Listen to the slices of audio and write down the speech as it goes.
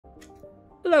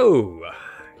Hello,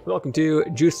 welcome to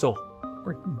Jusant,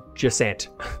 or Jusant,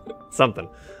 something.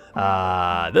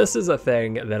 This is a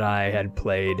thing that I had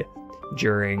played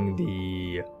during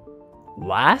the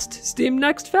last Steam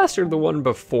Next Fest or the one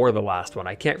before the last one.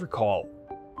 I can't recall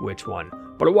which one,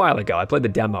 but a while ago I played the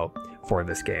demo for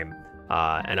this game,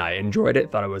 and I enjoyed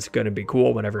it. Thought it was going to be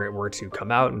cool whenever it were to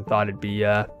come out, and thought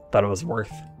it was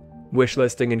worth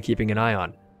wishlisting and keeping an eye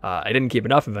on. I didn't keep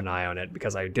enough of an eye on it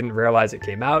because I didn't realize it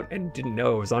came out and didn't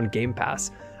know it was on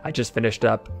Gamepass. I just finished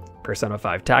up Persona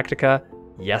 5 Tactica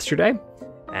yesterday,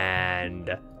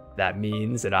 and that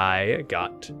means that I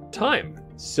got time.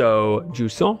 So,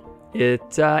 Jusant,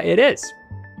 it is.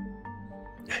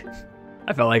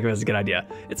 I felt like it was a good idea.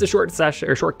 It's a short session,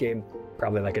 or short game,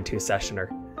 probably like a 2-sessioner.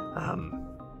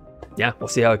 Yeah, we'll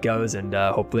see how it goes, and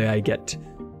hopefully I get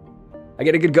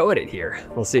a good go at it here.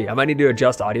 We'll see. I might need to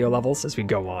adjust audio levels as we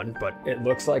go on, but it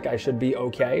looks like I should be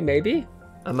okay, maybe?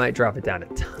 I might drop it down a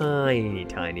tiny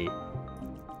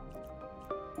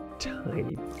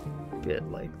bit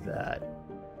like that.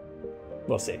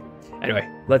 We'll see. Anyway,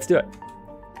 let's do it.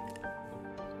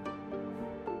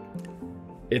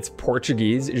 It's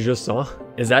Portuguese, Jusant.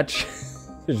 Is that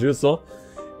Jusant?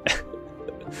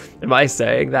 Am I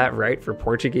saying that right for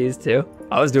Portuguese too?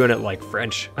 I was doing it like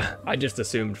French. I just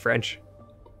assumed French.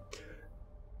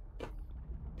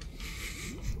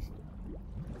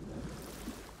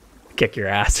 Kick your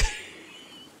ass.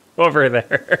 Over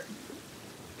there.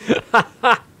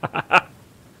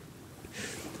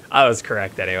 I was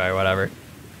correct anyway, whatever.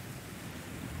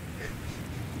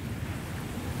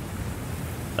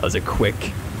 That was a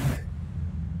quick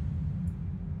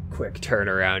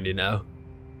turnaround, you know?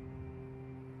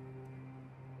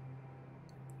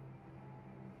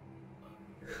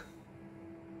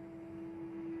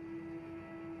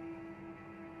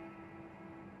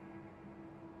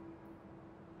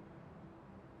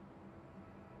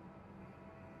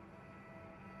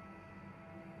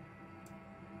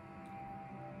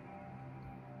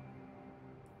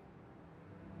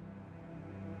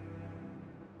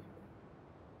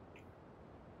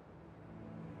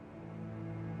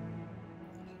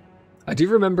 I do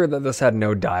remember that this had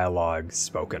no dialogue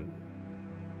spoken.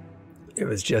 It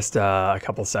was just a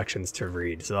couple sections to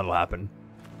read, so that'll happen.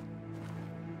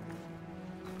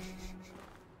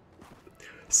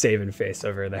 Saving face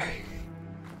over there.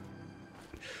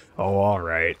 Oh,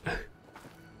 alright.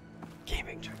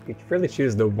 Gaming check. You really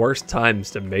choose the worst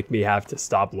times to make me have to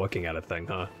stop looking at a thing,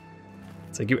 huh?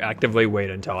 It's like you actively wait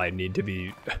until I need to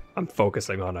be... I'm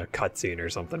focusing on a cutscene or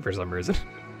something for some reason.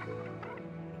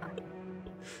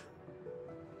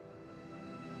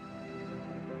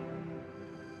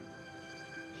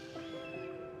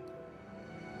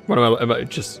 What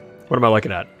am I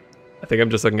looking at? I think I'm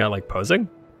just looking at like posing?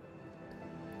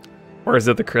 Or is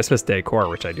it the Christmas decor,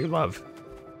 which I do love?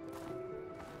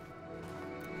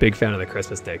 Big fan of the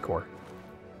Christmas decor.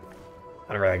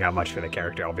 I don't really got much for the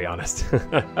character, I'll be honest.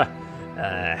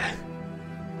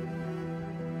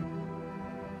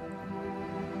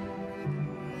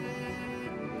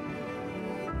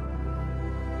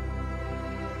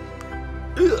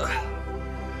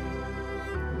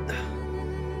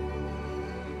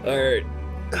 Alright,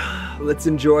 let's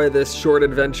enjoy this short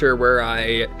adventure where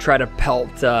I try to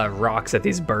pelt rocks at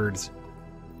these birds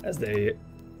as they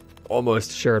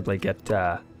almost assuredly get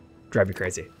drive me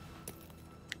crazy.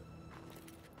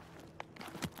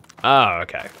 Oh,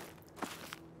 okay.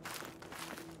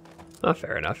 Oh,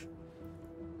 fair enough.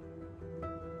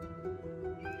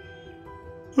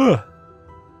 I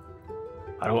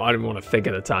don't want to think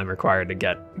of the time required to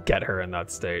get her in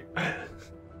that state.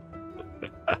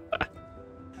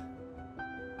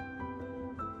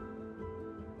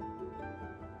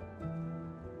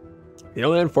 The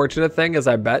only unfortunate thing is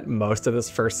I bet most of this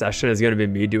first session is going to be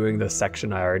me doing the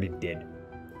section I already did.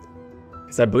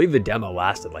 Because I believe the demo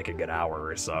lasted like a good hour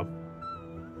or so.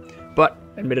 But,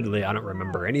 admittedly, I don't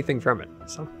remember anything from it,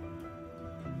 so...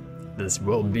 This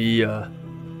will be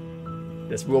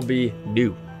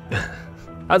new.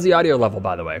 How's the audio level,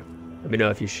 by the way? Let me know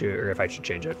if you should, or if I should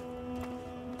change it.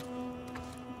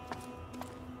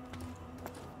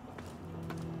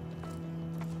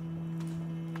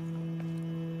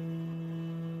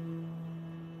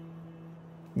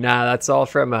 Nah, that's all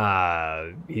from,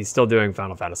 he's still doing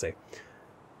Final Fantasy.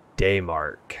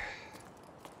 Daymark.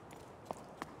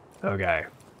 Okay.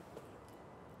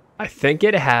 I think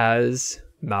it has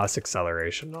mouse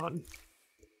acceleration on.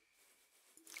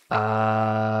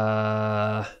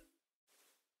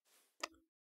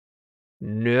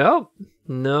 Nope.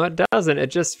 No, it doesn't.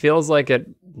 It just feels like it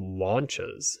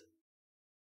launches.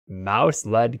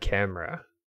 Mouse-led camera.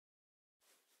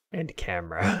 And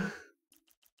camera.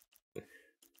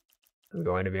 I'm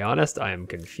going to be honest, I am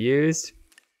confused.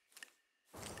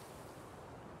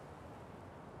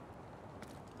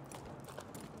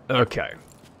 Okay.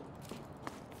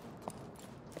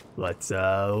 Let's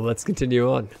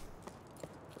continue on.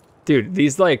 Dude,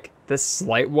 these like this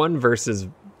slight one versus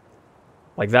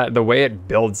like that, the way it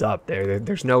builds up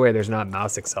there's no way there's not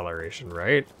mouse acceleration,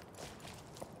 right?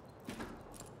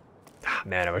 Ah,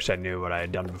 man, I wish I knew what I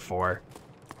had done before.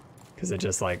 Because it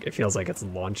just like, it feels like it's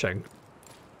launching.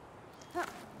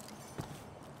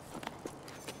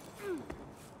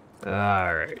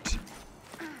 Alright.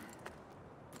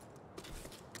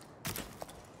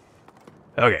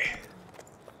 Okay.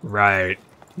 Right.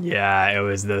 Yeah, it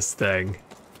was this thing.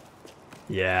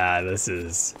 Yeah, this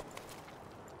is...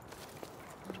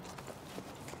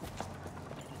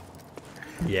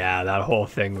 Yeah, that whole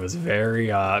thing was very,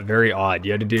 very odd.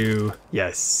 You had to do, yeah,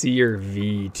 C or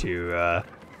V to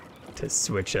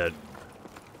switch it.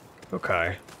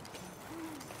 Okay.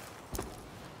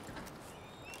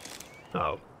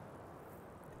 Oh.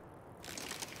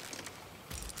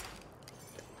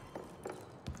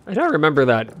 I don't remember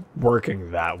that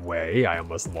working that way. I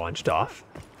almost launched off.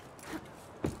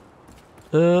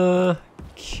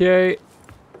 Okay.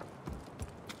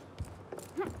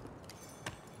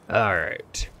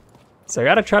 Alright. So I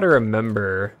gotta try to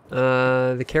remember,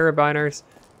 the carabiners.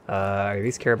 Are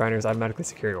these carabiners automatically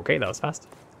secured? Okay, that was fast.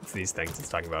 It's these things it's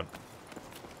talking about.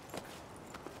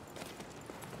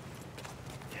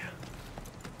 Yeah.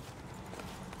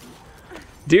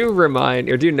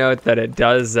 Do note that it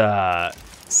does,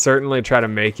 certainly try to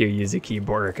make you use a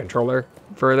keyboard or controller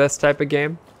for this type of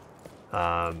game.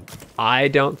 I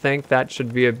don't think that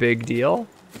should be a big deal,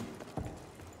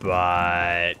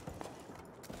 but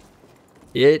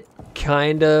it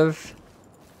kind of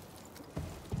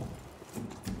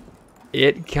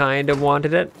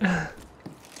wanted it.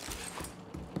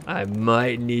 I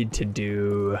might need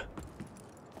to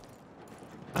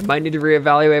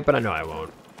reevaluate, but I know I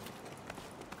won't.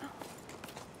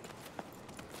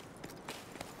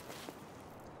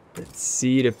 Let's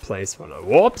see to place one.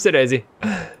 Whoopsie daisy.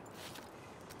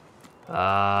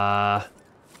 Hang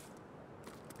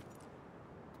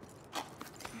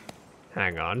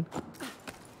on.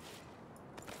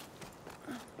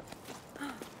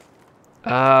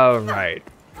 Oh, right.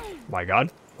 My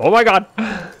God. Oh my God.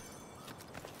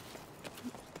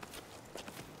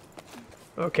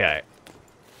 Okay.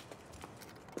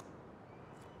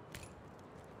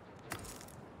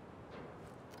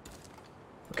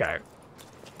 Okay.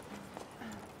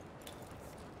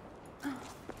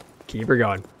 Keep her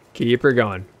going. Keep her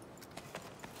going.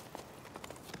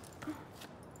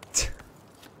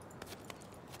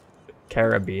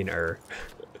 Carabiner.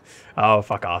 Oh,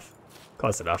 fuck off.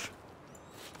 Close enough.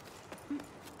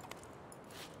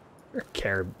 Or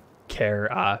carabiner.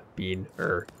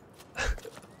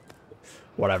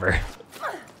 Whatever.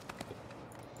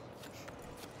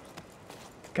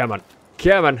 Come on.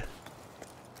 Come on.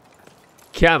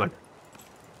 Come on.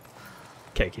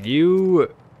 Okay, can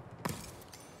you...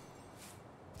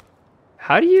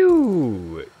 How do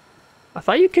you... I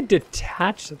thought you could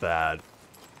detach that.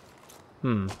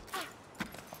 Oh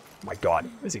my God.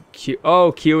 Is it Q?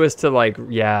 Oh, Q is to like,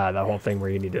 yeah, that whole thing where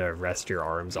you need to rest your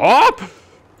arms up.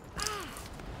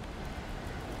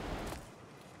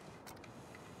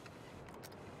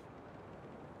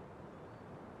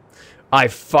 I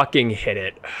fucking hit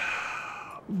it.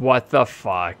 What the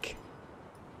fuck?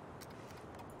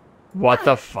 What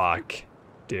the fuck?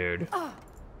 Dude.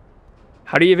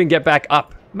 How do you even get back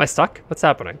up? Am I stuck? What's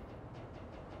happening?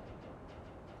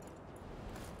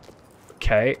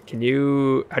 Okay, can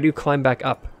you... How do you climb back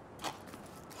up?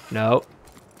 No.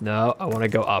 No, I want to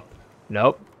go up.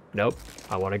 Nope. Nope.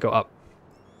 I want to go up.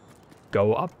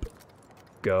 Go up.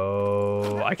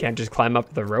 Go... I can't just climb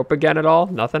up the rope again at all?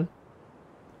 Nothing?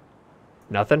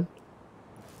 Nothing?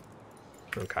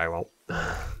 Okay, well.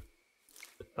 That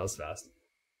was fast.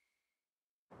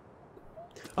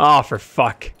 Oh, for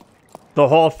fuck. The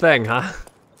whole thing, huh?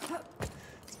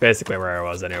 It's basically where I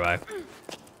was anyway.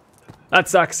 That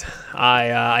sucks.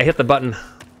 I hit the button.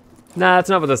 Nah, that's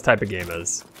not what this type of game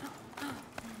is.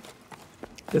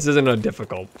 This isn't a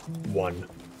difficult one.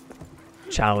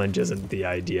 Challenge isn't the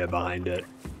idea behind it.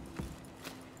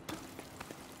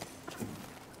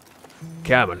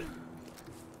 Come on.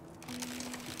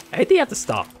 I hate that you have to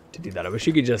stop to do that. I wish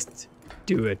you could just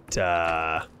do it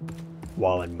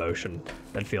while in motion.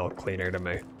 That'd feel cleaner to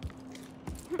me.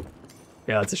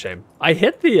 Yeah, that's a shame. I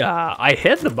hit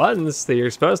the buttons that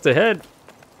you're supposed to hit.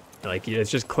 Like,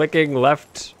 it's just clicking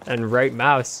left and right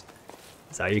mouse.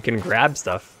 That's how you can grab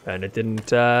stuff, and it didn't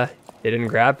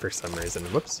grab for some reason.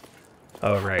 Whoops.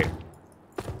 Oh, right.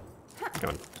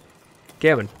 Come on.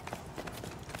 Coming.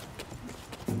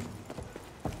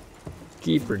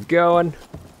 Keep her going.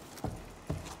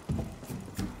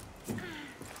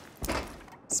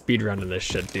 Speed running this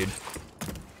shit, dude.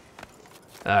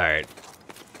 Alright.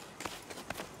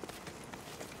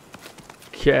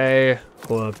 Okay,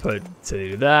 we'll put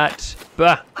to that.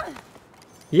 Bah!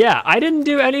 Yeah, I didn't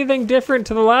do anything different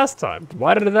to the last time.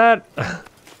 Why did that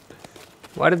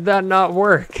not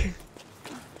work?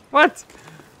 What?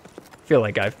 I feel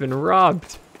like I've been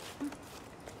robbed.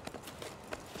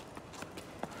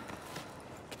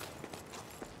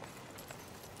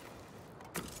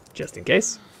 Just in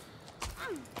case.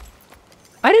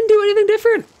 I didn't do anything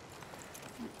different.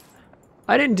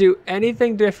 I didn't do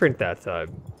anything different that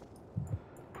time.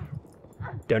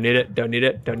 Don't need it, don't need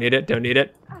it, don't need it, don't need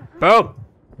it. Boom!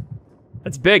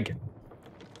 That's big.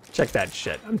 Check that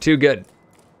shit. I'm too good.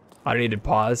 I don't need to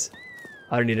pause.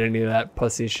 I don't need any of that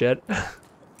pussy shit.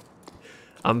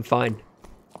 I'm fine.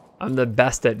 I'm the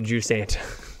best at Jusant.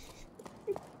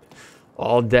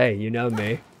 All day, you know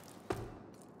me.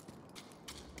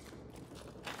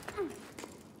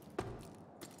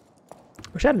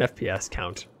 Wish I had an FPS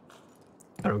count.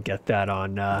 I don't get that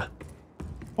on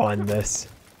this.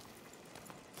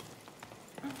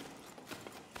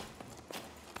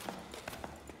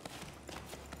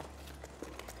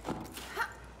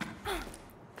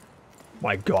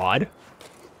 My God.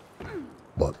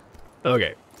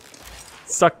 Okay.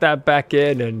 Suck that back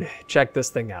in and check this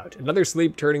thing out. Another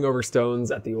sleep turning over stones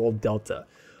at the old Delta.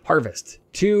 Harvest.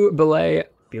 2 belay,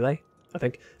 I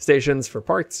think, stations for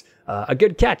parts. A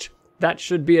good catch. That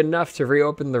should be enough to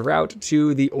reopen the route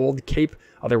to the old Cape.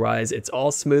 Otherwise, it's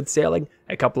all smooth sailing.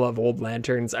 A couple of old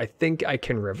lanterns I think I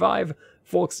can revive.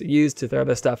 Folks used to throw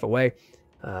this stuff away.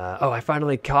 Oh, I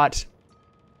finally caught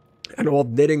an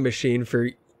old knitting machine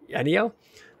for Ennio,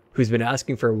 who's been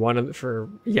asking for one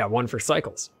for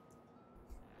cycles.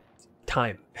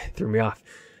 Time threw me off.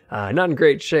 Not in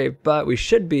great shape, but we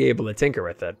should be able to tinker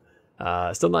with it.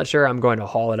 Still not sure I'm going to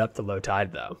haul it up to low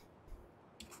tide though.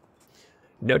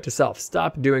 Note to self,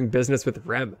 stop doing business with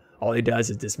Rem. All he does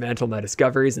is dismantle my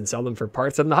discoveries and sell them for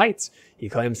parts on the heights. He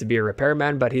claims to be a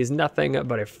repairman, but he's nothing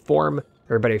but a foam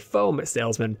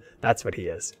salesman. That's what he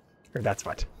is. Or that's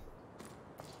what.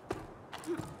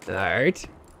 Alright.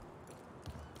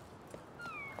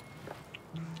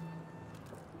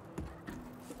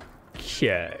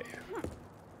 Okay.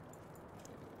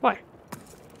 Why?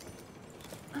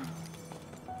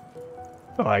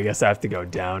 Oh, I guess I have to go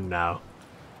down now.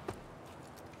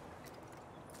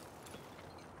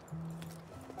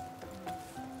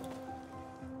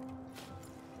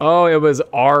 Oh, it was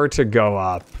R to go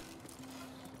up.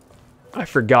 I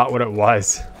forgot what it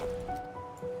was.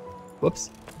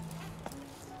 Whoops.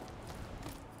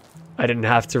 I didn't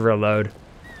have to reload.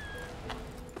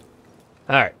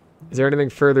 Alright. Is there anything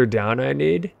further down I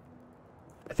need?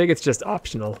 I think it's just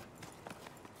optional.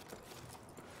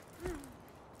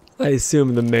 I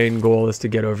assume the main goal is to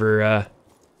get over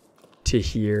to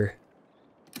here.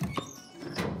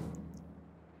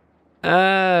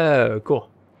 Oh, cool.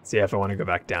 See, if I want to go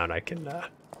back down, I can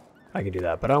do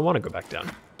that, but I don't want to go back down.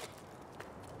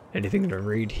 Anything to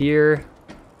read here?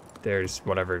 There's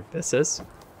whatever this is.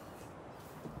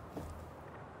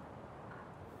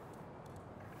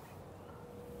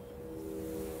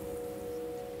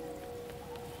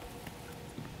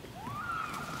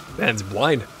 Man's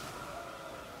blind.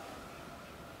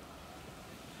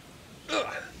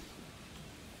 Ugh.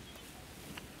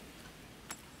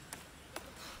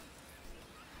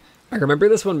 I remember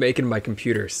this one making my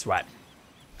computer sweat.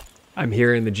 I'm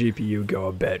hearing the GPU go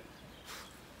a bit.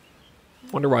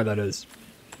 Wonder why that is.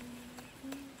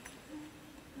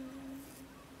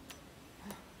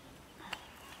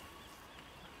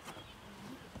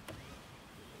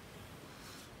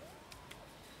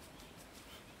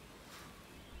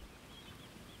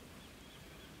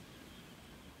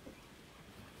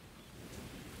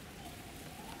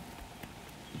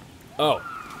 Oh.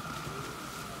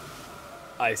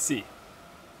 I see.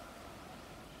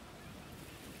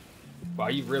 Wow,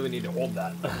 you really need to hold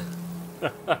that.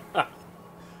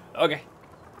 Okay.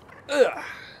 Ugh.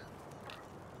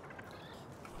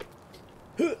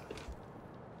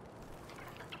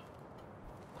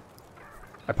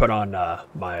 I put on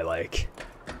my like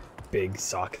big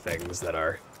sock things that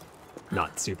are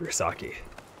not super socky.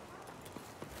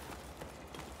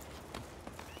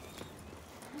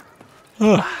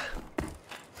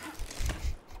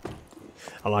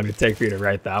 How long did it take for you to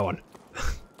write that one?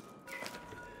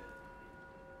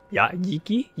 Yeah,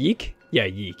 yeeky? Yeek? Yeah,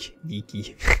 yeek.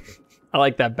 Yeeky. I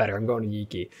like that better. I'm going to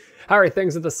yeeky. How are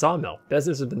things at the sawmill?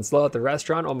 Business has been slow at the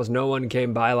restaurant. Almost no one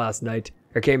came by last night.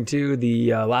 came to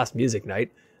the last music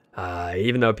night,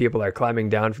 even though people are climbing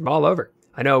down from all over.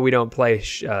 I know we don't play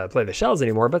the shells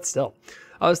anymore, but still.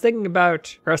 I was thinking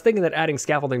that adding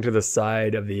scaffolding to the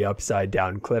side of the upside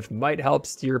down cliff might help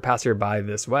steer passerby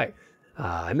this way.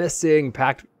 I'm missing a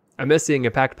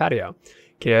packed patio.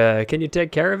 Can you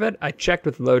take care of it? I checked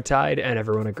with low tide and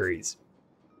everyone agrees.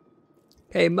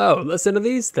 Hey Mo, listen to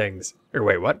these things. Or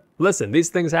wait, what? Listen, these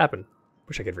things happen.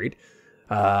 Wish I could read.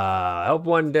 I hope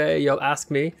one day you'll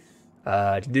ask me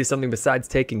to do something besides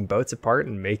taking boats apart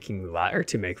and make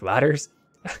ladders.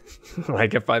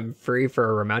 Like if I'm free for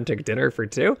a romantic dinner for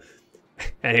two.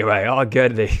 Anyway, all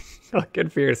good. All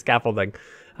good for your scaffolding.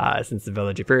 Since the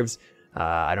village approves,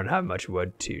 I don't have much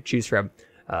wood to choose from.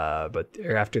 But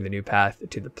after the new path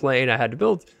to the plain I had to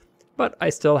build, but I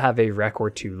still have a wreck or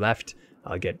two left.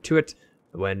 I'll get to it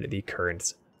when the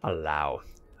currents allow.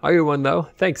 Are you one though?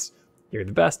 Thanks. You're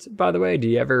the best. By the way, do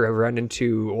you ever run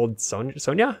into old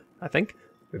Sonia? I think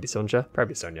maybe Sonja,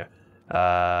 probably Sonia.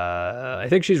 I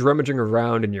think she's rummaging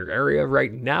around in your area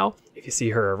right now. If you see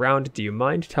her around, do you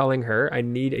mind telling her I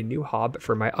need a new hob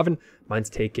for my oven? Mine's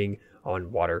taking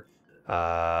on water.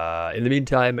 In the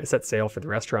meantime, set sail for the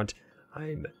restaurant.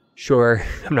 I'm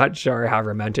not sure how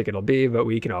romantic it'll be, but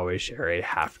we can always share a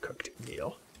half-cooked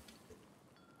meal.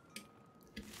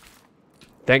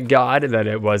 Thank God that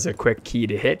it was a quick key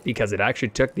to hit because it actually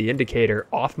took the indicator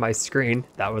off my screen.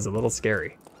 That was a little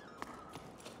scary.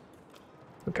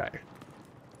 Okay.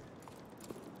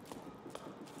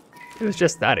 It was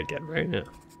just that again, right?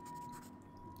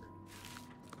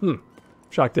 Yeah.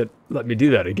 Shocked it let me do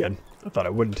that again. I thought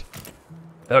I wouldn't.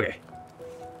 Okay.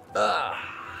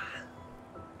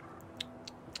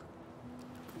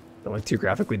 Don't look too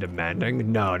graphically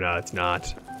demanding? No, it's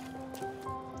not.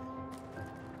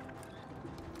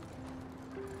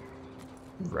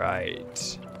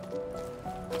 Right.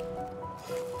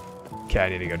 Okay, I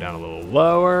need to go down a little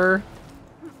lower.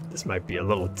 This might be a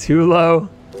little too low.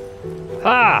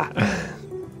 Ah!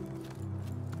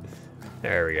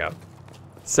 There we go.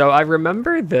 So I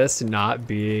remember this not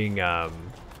being,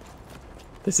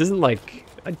 this isn't like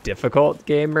a difficult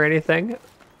game or anything.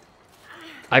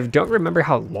 I don't remember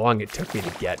how long it took me to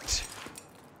get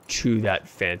to that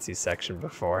fancy section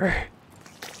before.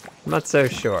 I'm not so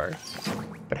sure.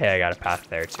 But hey, I got a path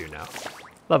there too now.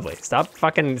 Lovely. Stop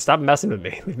messing with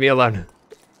me. Leave me alone.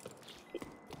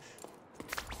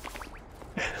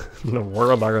 In the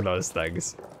world are those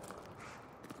things?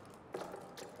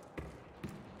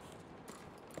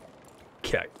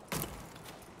 Okay.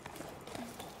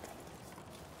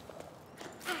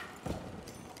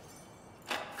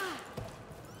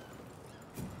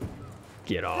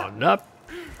 Get on up.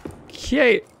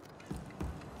 Okay.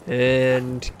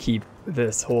 And keep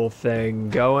this whole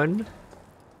thing going.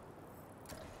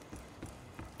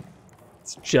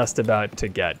 It's just about to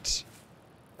get...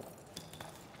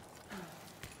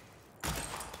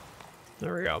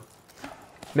 There we go.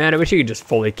 Man, I wish you could just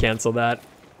fully cancel that.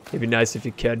 It'd be nice if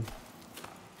you could.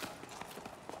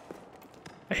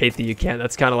 I hate that you can't.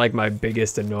 That's kind of like my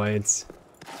biggest annoyance.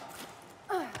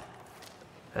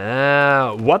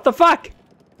 What the fuck?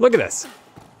 Look at this.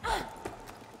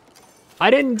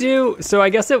 I didn't do... So I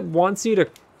guess it wants you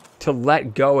to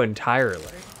let go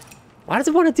entirely. Why does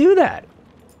it want to do that?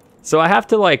 So I have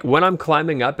to, like, when I'm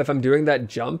climbing up, if I'm doing that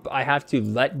jump, I have to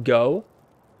let go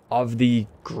of the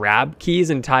grab keys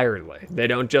entirely. They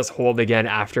don't just hold again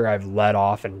after I've let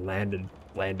off and landed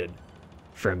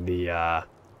from the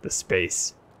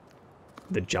space,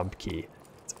 the jump key.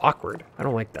 It's awkward. I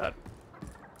don't like that.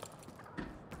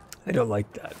 I don't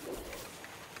like that.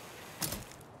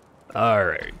 All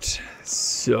right,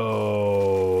 so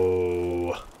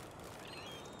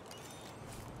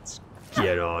let's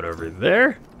get on over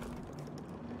there.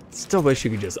 Still wish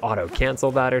you could just auto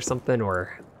cancel that or something,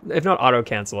 or if not auto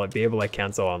cancel, I'd be able to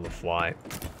cancel on the fly.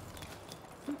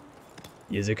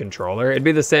 Use a controller. It'd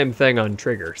be the same thing on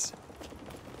triggers.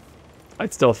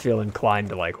 I'd still feel inclined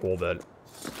to like hold it.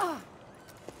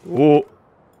 Ooh.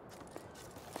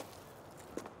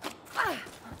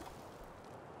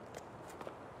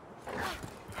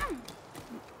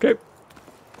 Okay.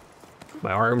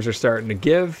 My arms are starting to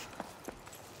give.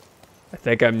 I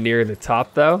think I'm near the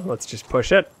top though. Let's just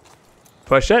push it.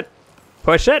 Push it.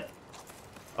 Push it.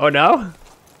 Oh no.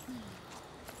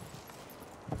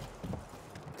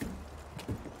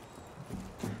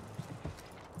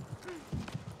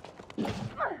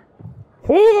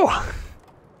 Whoo!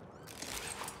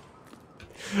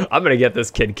 I'm gonna get this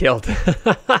kid killed.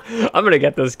 I'm gonna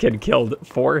get this kid killed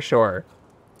for sure.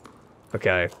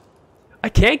 Okay. I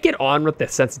can't get on with the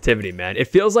sensitivity, man. It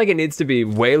feels like it needs to be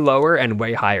way lower and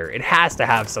way higher. It has to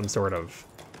have some sort of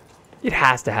It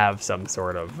has to have some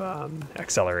sort of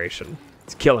acceleration.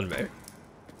 It's killing me.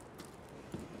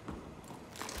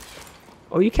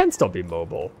 Oh, you can still be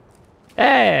mobile.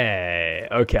 Hey!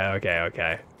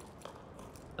 Okay.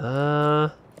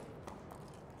 I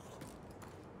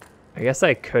guess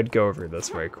I could go over this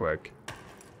very quick.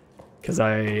 Because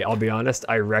I'll be honest,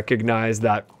 I recognize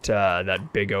that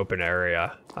that big open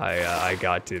area I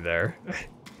got to there.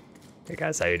 Hey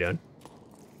guys, how you doing?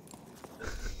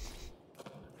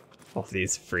 All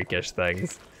these freakish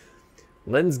things.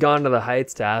 Lynn's gone to the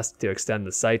heights to ask to extend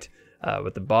the site.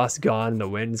 With the boss gone, the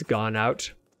wind's gone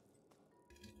out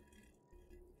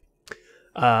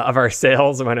of our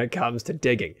sails when it comes to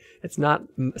digging. It's not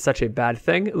such a bad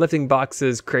thing. Lifting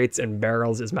boxes, crates, and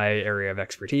barrels is my area of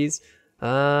expertise.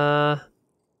 I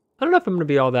don't know if I'm gonna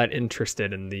be all that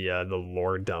interested in the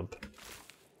lore dump.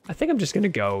 I think I'm just gonna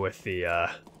go with the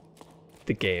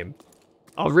game.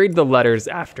 I'll read the letters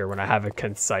after when I have a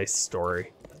concise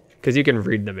story, because you can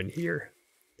read them in here.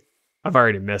 I've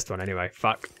already missed one anyway.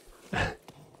 Fuck.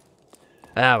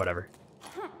 Whatever.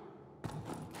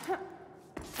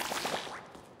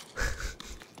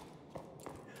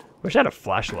 Wish I had a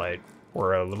flashlight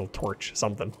or a little torch,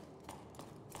 something.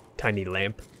 Tiny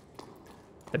lamp.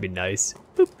 That'd be nice.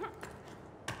 Boop.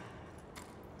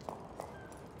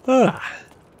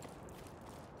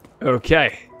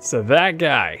 Okay, so that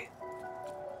guy.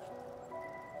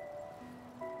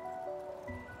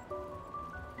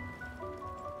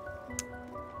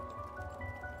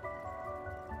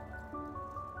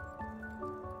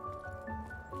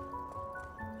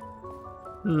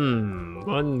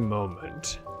 One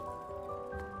moment.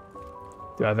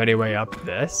 Do I have any way up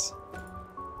this?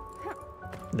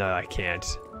 No, I can't.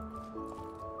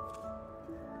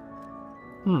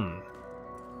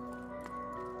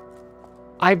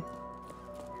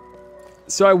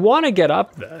 So I want to get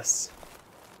up this.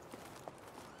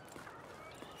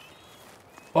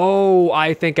 Oh,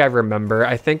 I think I remember.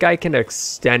 I think I can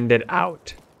extend it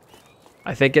out.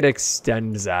 I think it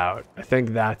extends out. I think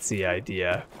that's the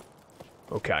idea.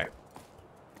 Okay.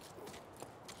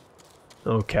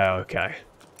 Okay.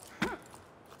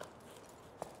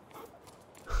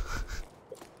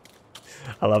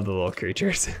 I love the little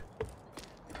creatures.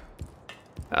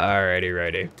 Alrighty,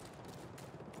 ready.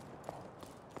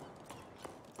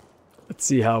 Let's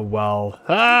see how well.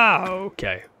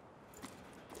 Okay.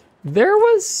 There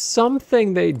was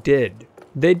something they did.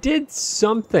 They did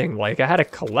something, like I had a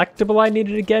collectible I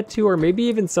needed to get to, or maybe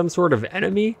even some sort of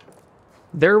enemy.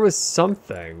 There was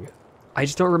something. I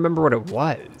just don't remember what it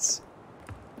was.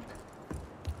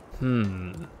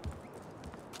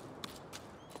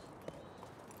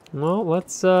 Well,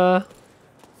 let's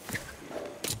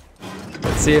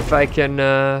see if I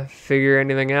can figure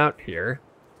anything out here.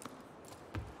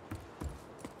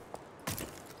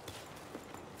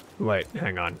 Wait,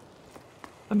 hang on.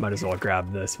 I might as well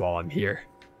grab this while I'm here.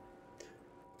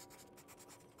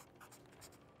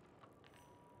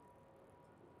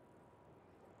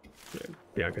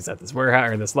 Bianca's at this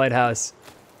warehouse, or this lighthouse.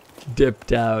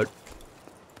 Dipped out.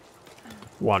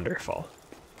 Wonderful.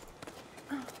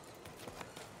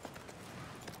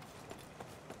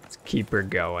 Let's keep her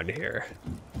going here.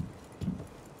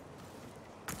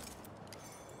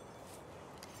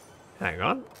 Hang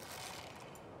on.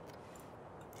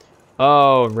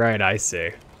 Oh, right, I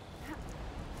see.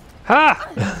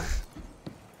 Ha!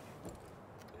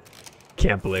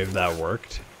 Can't believe that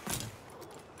worked.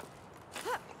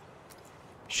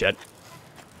 Shit.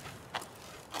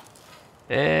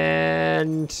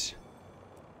 And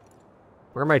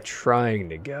where am I trying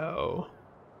to go?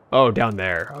 Oh, down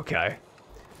there. Okay.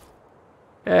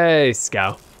 Hey,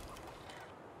 Scout.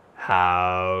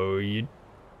 How you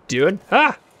doing?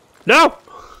 Ah! No!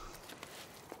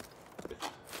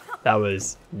 That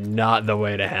was not the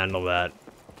way to handle that.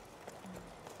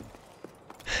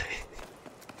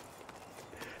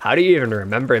 How do you even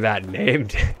remember that name,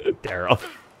 Daryl?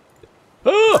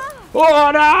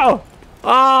 Oh no!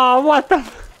 Oh, what the?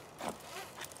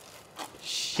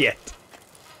 Shit.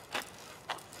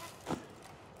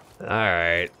 All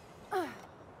right.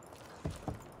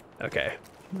 Okay,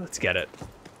 let's get it.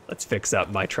 Let's fix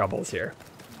up my troubles here.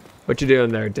 What you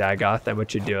doing there, Dagoth? And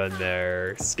what you doing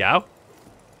there, Scout?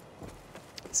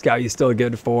 Scout, you still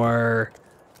good for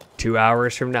 2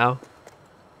 hours from now?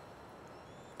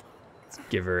 Let's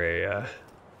give her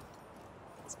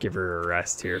a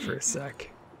rest here for a sec.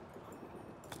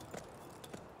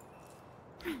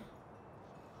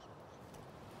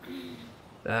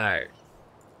 All right.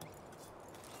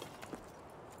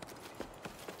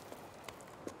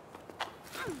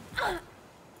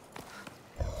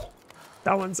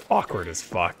 That one's awkward as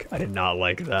fuck. I did not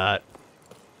like that.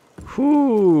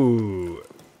 Whoo.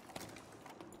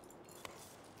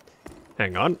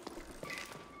 Hang on.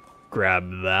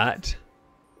 Grab that.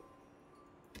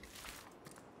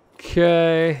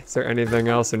 Okay. Is there anything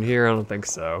else in here? I don't think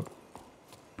so.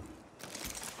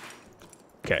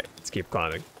 Okay, let's keep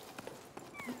climbing.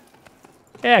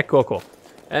 Yeah, cool, cool.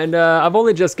 And I've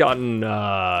only just gotten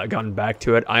back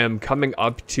to it. I am coming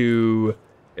up to,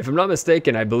 if I'm not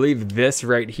mistaken, I believe this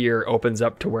right here opens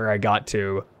up to where I got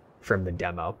to from the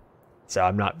demo. So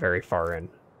I'm not very far in.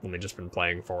 Only just been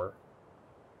playing for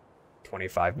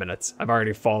 25 minutes. I've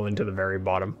already fallen to the very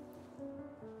bottom.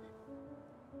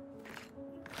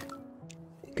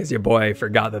 Because your boy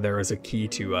forgot that there was a key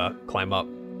to climb up.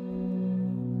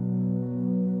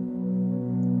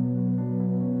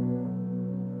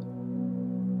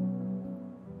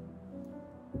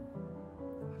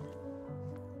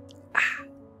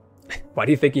 Why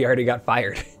do you think he already got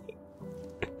fired?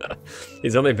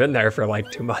 He's only been there for like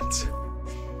 2 months.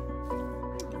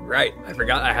 Right, I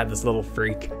forgot I had this little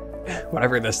freak.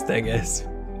 Whatever this thing is.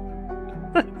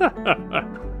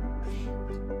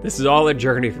 This is all a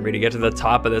journey for me to get to the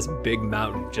top of this big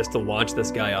mountain just to launch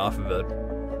this guy off of it.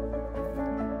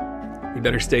 You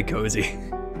better stay cozy.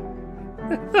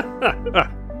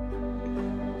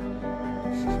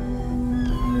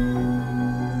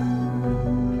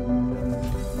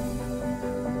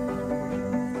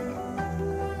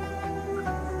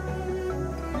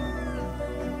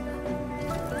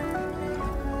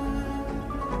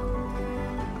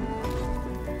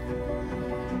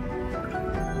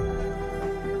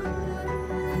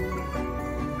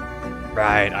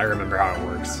 Right, I remember how it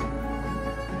works.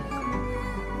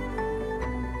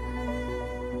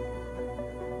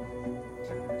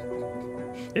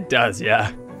 It does,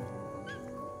 yeah.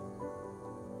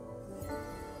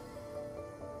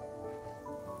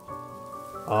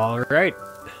 All right.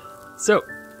 So,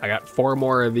 I got 4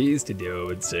 more of these to do, it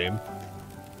would seem.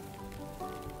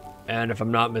 And if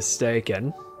I'm not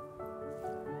mistaken,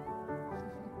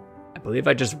 I believe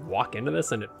I just walk into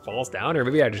this and it falls down, or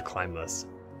maybe I just climb this.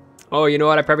 Oh, you know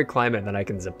what? I probably climb it and then I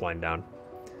can zip line down.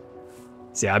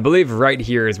 So yeah, I believe right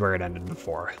here is where it ended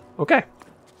before. Okay.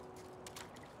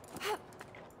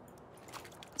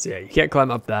 So yeah, you can't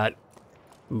climb up that.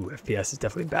 Ooh, FPS is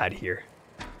definitely bad here.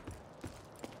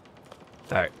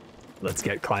 All right, let's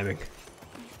get climbing.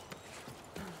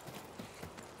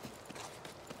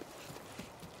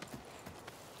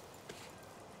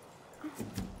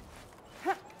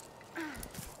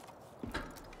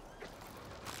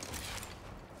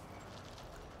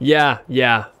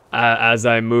 Yeah. As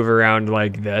I move around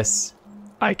like this,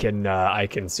 I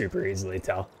can super easily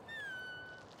tell.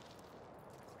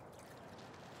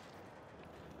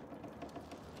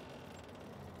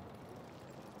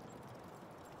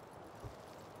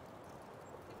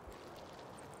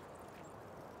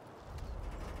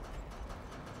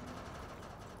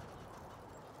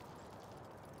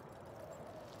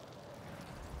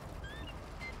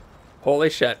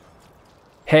 Holy shit.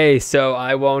 Hey, so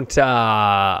I won't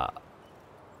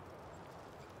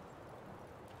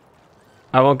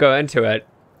go into it,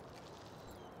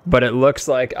 but it looks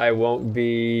like I won't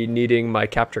be needing my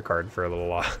capture card for a little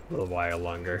while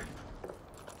longer.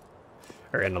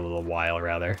 Or in a little while,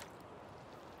 rather.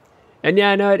 And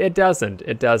yeah, no, it doesn't.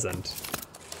 It doesn't.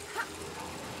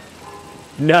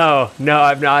 No,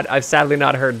 I've not. I've sadly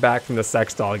not heard back from the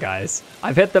sex doll guys.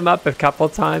 I've hit them up a couple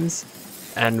times.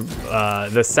 And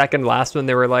the second last one,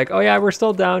 they were like, oh yeah, we're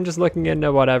still down, just looking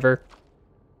into whatever.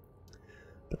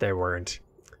 But they weren't.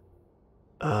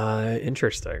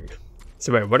 Interesting.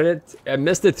 So wait, what did it, I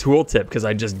missed the tooltip because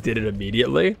I just did it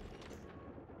immediately.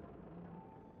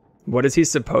 What is he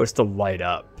supposed to light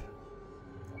up?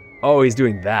 Oh, he's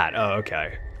doing that. Oh,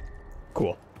 okay.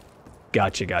 Cool.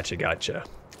 Gotcha.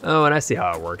 Oh, and I see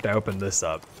how it worked. I opened this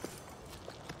up.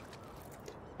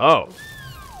 Oh,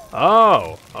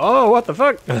 what the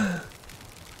fuck?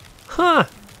 Huh.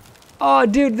 Oh,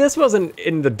 dude, this wasn't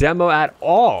in the demo at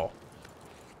all.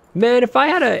 Man, if I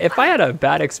had a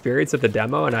bad experience with the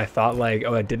demo and I thought like,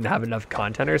 oh, it didn't have enough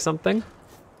content or something,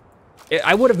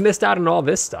 I would have missed out on all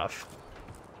this stuff.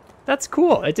 That's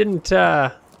cool. It didn't,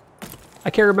 I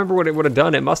can't remember what it would have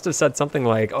done. It must have said something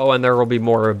like, oh, and there will be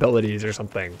more abilities or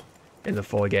something in the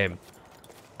full game.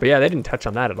 But yeah, they didn't touch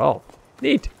on that at all.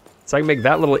 Neat. So I can make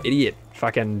that little idiot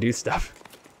fucking do stuff.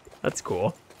 That's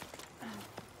cool.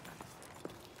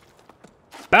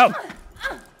 Boom!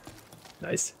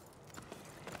 Nice.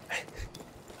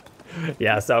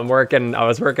 Yeah, so I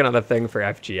was working on the thing for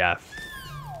FGF.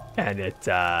 And it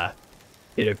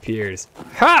appears,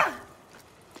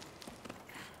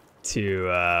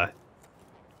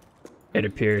 it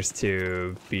appears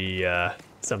to be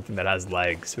something that has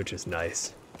legs, which is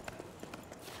nice.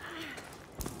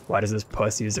 Why does this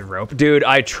puss use a rope? Dude,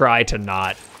 I try to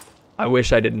not. I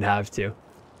wish I didn't have to.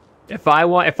 If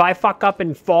I fuck up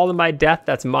and fall to my death,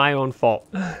 that's my own fault.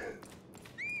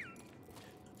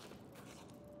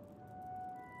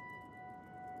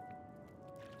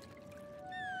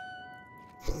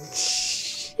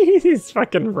 He's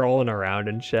fucking rolling around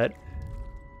and shit.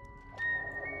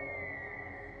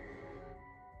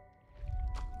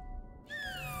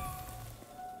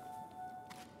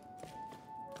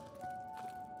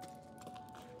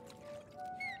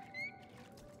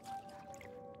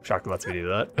 Shocked it lets me do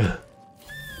that.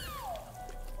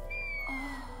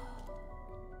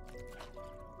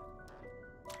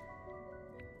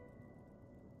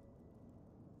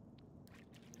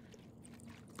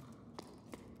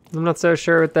 I'm not so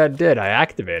sure what that did. I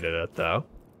activated it though.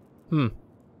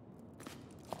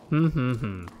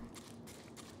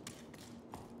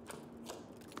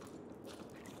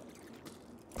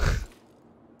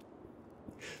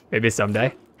 Maybe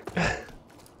someday.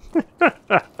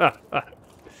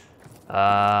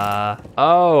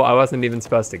 Oh, I wasn't even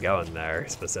supposed to go in there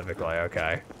specifically,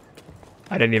 okay.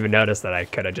 I didn't even notice that I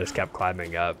could have just kept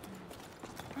climbing up.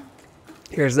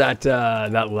 Here's that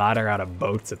that ladder out of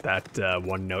boats that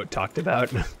one note talked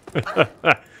about.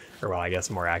 Or well, I guess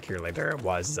more accurately, there it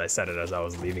was, as I said it as I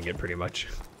was leaving it pretty much.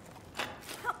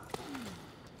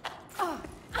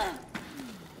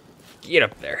 Get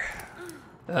up there.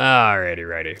 Alrighty,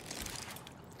 righty.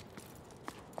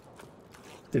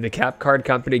 Did the cap card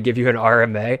company give you an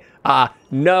RMA?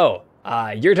 No.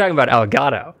 You're talking about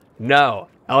Elgato. No.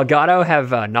 Elgato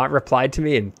have not replied to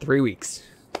me in 3 weeks.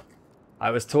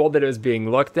 I was told that it was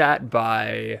being looked at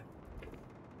by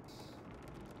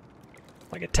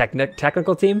like a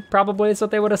technical team, probably is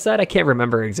what they would have said. I can't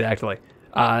remember exactly.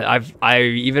 I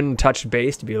even touched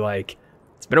base to be like,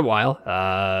 it's been a while.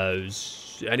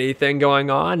 Is anything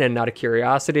going on? And out of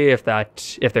curiosity, if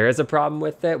there is a problem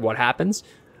with it, what happens?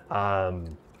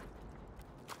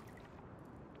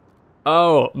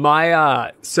 Oh,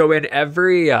 my, so in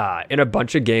in a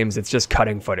bunch of games, it's just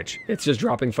cutting footage. It's just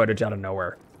dropping footage out of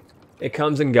nowhere. It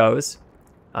comes and goes.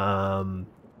 But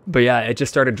yeah, it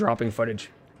just started dropping footage.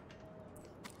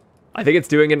 I think it's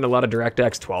doing it in a lot of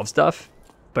DirectX 12 stuff,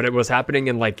 but it was happening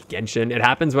in like Genshin. It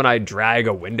happens when I drag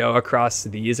a window across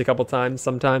these a couple times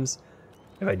sometimes.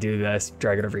 If I do this,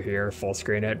 drag it over here, full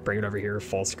screen it, bring it over here,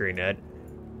 full screen it.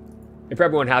 It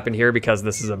probably won't happen here because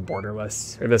this is a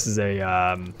borderless, or this is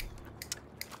a,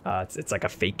 it's like a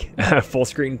fake full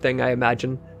screen thing, I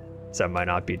imagine. So it might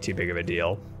not be too big of a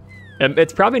deal. And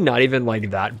it's probably not even like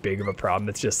that big of a problem.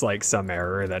 It's just like some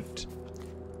error that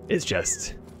is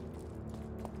just,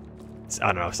 I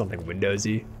don't know, something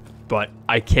Windowsy, but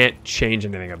I can't change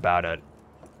anything about it.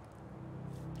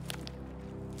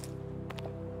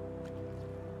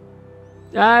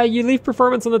 You leave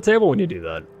performance on the table when you do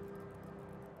that.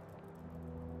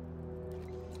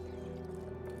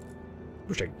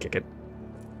 Wish I could kick it.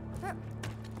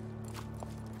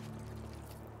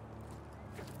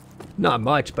 Not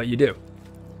much, but you do.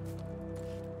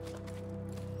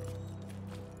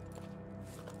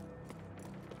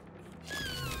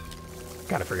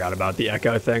 Kinda forgot about the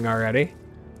echo thing already.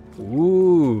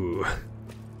 Ooh.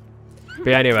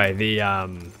 But anyway,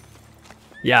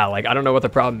 yeah, like I don't know what the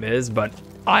problem is, but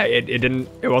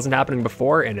it wasn't happening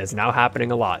before and is now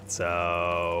happening a lot,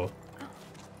 so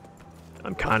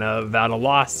I'm kind of at a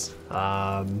loss.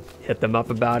 Hit them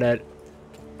up about it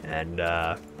and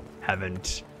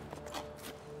haven't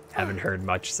heard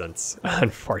much since,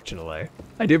 unfortunately.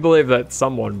 I do believe that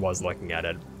someone was looking at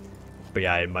it, but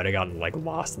yeah, it might have gotten like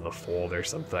lost in the fold or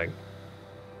something.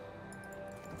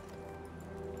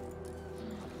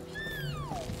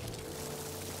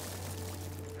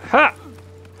 Ha!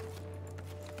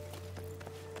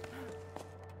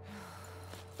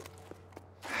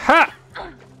 Ha!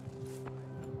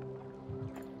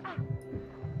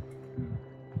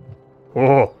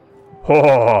 Oh,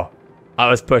 oh! I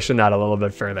was pushing that a little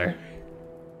bit further.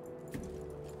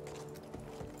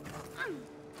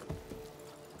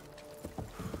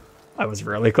 I was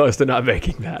really close to not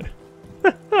making that.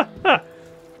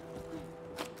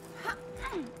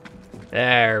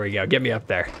 There we go. Get me up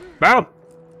there. Boom!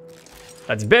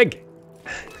 That's big.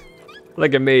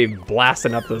 Look at me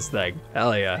blasting up this thing.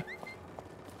 Hell yeah.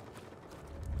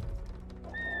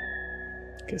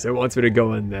 Okay, so it wants me to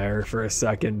go in there for a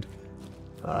second.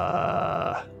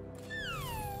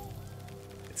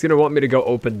 It's gonna want me to go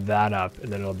open that up,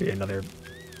 and then it'll be another...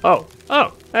 Oh,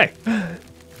 hey.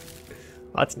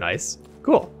 That's nice.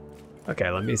 Cool. Okay,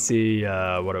 let me see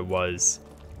what it was.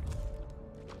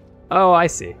 Oh, I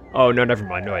see. Oh, no, never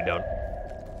mind. No, I don't.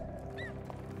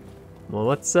 Well,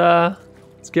 let's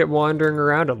get wandering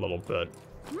around a little bit.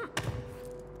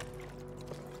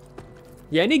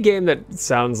 Yeah, any game that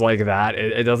sounds like that,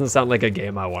 it doesn't sound like a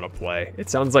game I want to play. It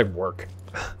sounds like work.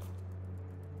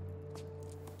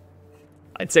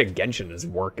 I'd say Genshin is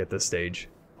work at this stage.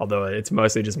 Although it's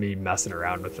mostly just me messing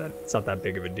around with it. It's not that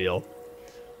big of a deal.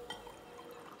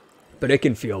 But it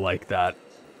can feel like that.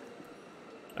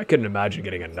 I couldn't imagine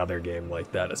getting another game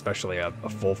like that, especially a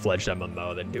full-fledged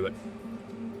MMO that'd do it.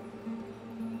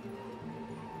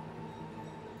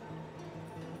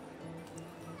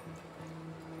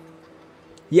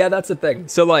 Yeah, that's the thing.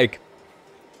 So, like,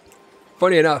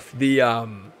 funny enough, the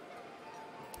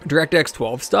DirectX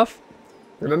 12 stuff,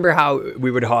 remember how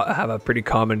we would have a pretty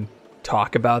common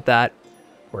talk about that?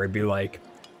 Where it'd be like,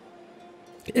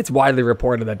 it's widely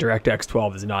reported that DirectX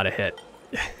 12 is not a hit.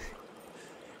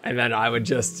 And then I would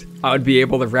be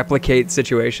able to replicate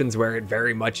situations where it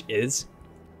very much is.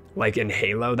 Like in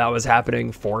Halo, that was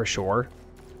happening for sure.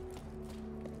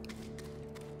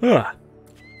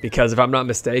 Because if I'm not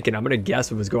mistaken, I'm gonna guess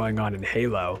what was going on in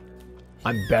Halo.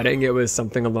 I'm betting it was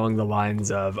something along the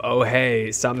lines of, oh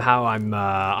hey, somehow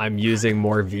I'm using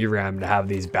more VRAM to have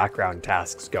these background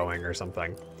tasks going or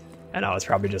something. And I was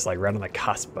probably just like right on the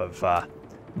cusp of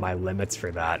my limits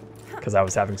for that, because I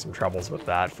was having some troubles with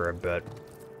that for a bit.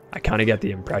 I kind of get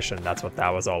the impression that's what that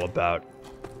was all about.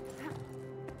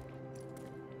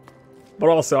 But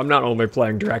also, I'm not only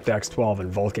playing DirectX 12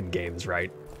 and Vulkan games,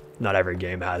 right? Not every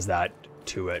game has that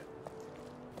to it.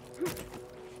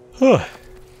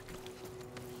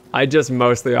 I just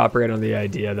mostly operate on the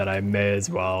idea that I may as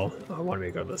well, I want me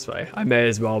to go this way, I may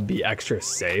as well be extra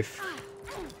safe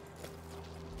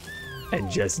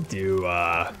and just do,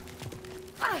 oh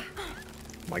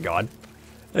my god,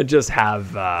 and just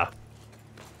have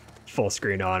full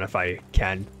screen on if I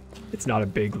can. It's not a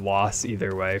big loss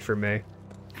either way for me.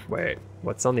 Wait,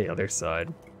 what's on the other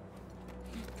side?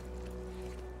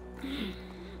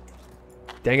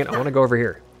 Dang it, I want to go over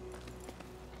here.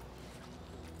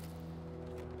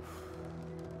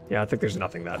 Yeah, I think there's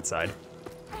nothing that side.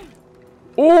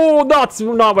 Oh, that's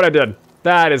not what I did.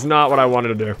 That is not what I wanted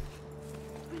to do.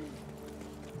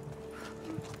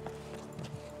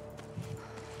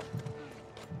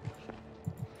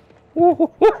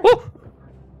 Oh, oh, oh,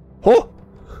 oh.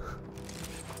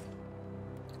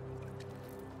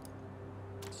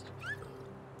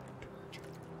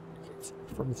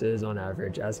 Performances on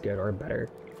average as good or better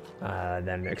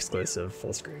than exclusive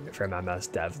full screen from MS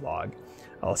Devlog.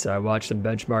 Also, I watched some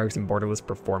benchmarks and Borderless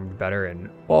performed better in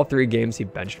all 3 games he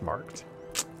benchmarked.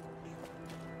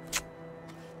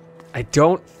 I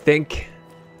don't think...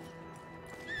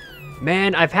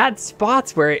 Man, I've had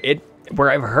spots where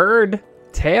I've heard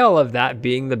tale of that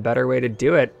being the better way to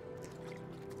do it,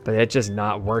 but it's just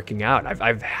not working out.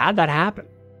 I've had that happen.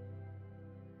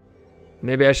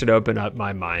 Maybe I should open up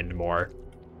my mind more.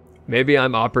 Maybe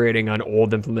I'm operating on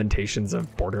old implementations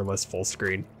of borderless full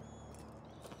screen.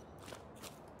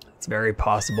 It's very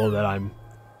possible that I'm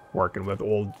working with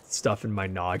old stuff in my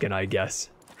noggin, I guess.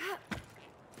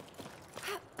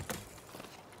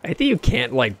 I think you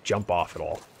can't, like, jump off at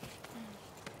all.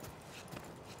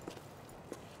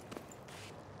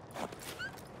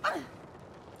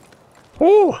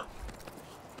 Oh!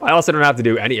 I also don't have to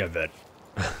do any of it.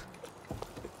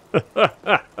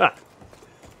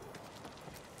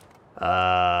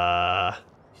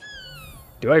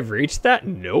 Do I reach that?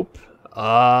 Nope.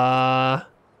 I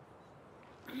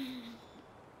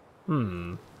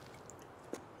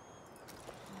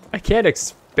can't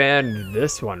expand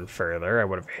this one further. I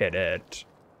would have hit it.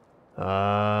 What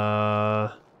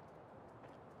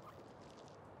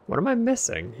am I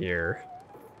missing here?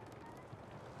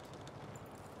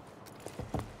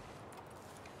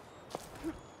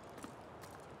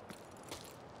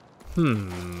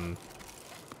 I'm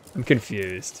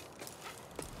confused.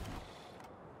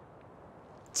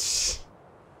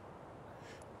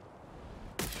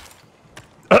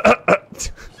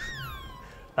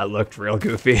 That looked real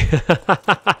goofy.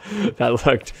 That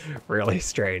looked really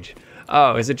strange.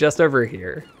 Oh, is it just over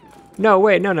here? No,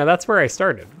 wait, no, that's where I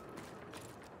started.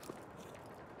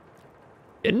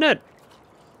 Isn't it?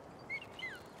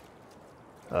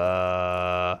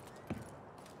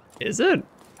 Is it?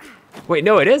 Wait,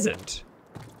 no, it isn't.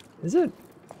 Is it?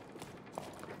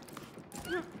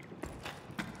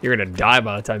 You're gonna die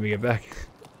by the time you get back.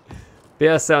 But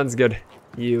yeah, sounds good.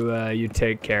 You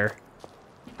take care.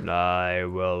 And I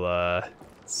will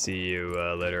see you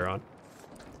later on.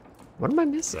 What am I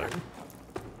missing?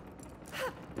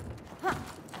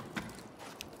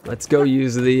 Let's go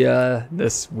use the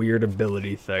this weird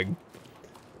ability thing.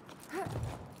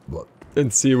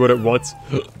 And see what it wants.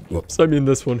 Whoops, I mean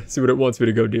this one. See what it wants me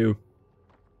to go do.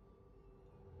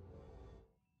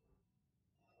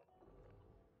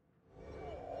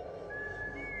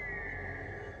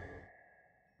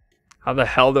 How the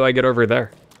hell do I get over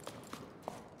there?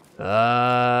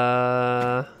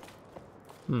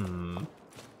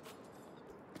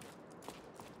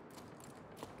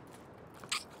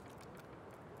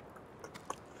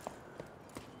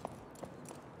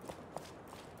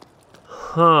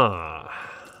 Huh.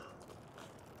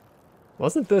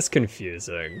 Wasn't this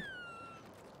confusing?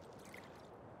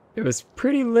 It was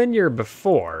pretty linear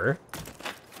before.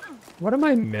 What am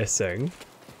I missing?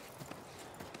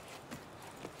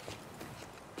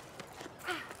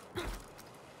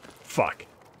 Fuck.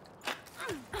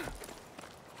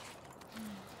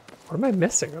 What am I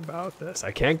missing about this?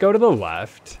 I can't go to the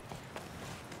left.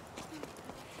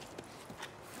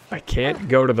 I can't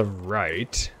go to the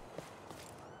right.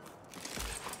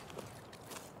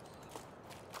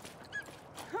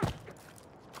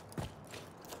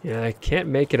 Yeah, I can't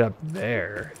make it up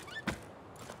there.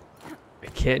 I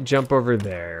can't jump over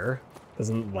there.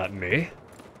 Doesn't let me.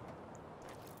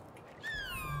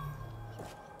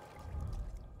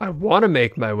 I want to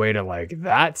make my way to like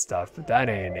that stuff, but that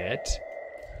ain't it.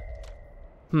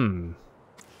 I'm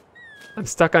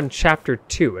stuck on chapter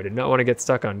 2. I did not want to get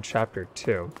stuck on chapter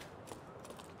 2.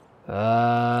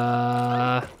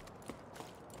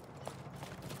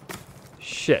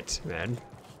 Shit, man.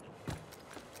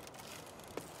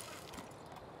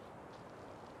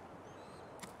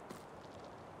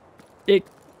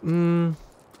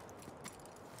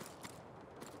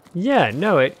 Yeah,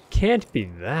 no, it can't be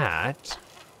that.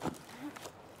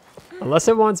 Unless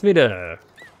it wants me to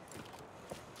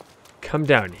come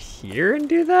down here and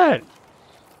do that?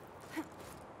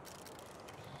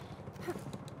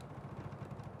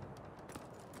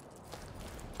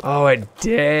 Oh, it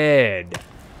did.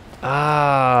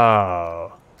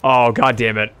 Oh. Oh, god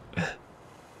damn it.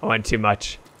 I went too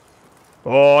much.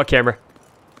 Oh, camera.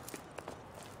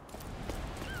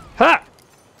 Ha!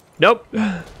 Nope.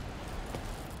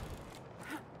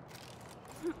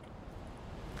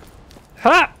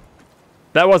 Ha!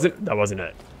 That wasn't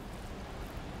it.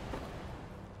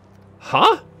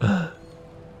 Huh?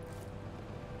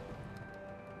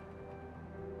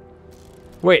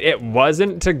 Wait, it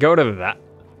wasn't to go to that?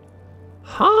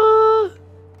 Huh?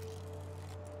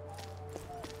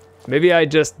 Maybe I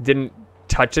just didn't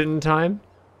touch it in time?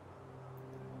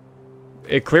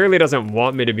 It clearly doesn't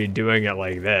want me to be doing it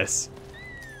like this.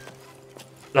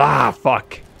 Ah,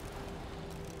 fuck.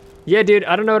 Yeah, dude,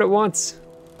 I don't know what it wants.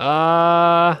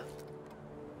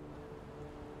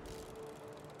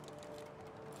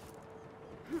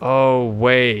 Oh,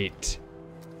 wait.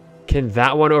 Can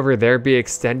that one over there be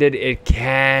extended? It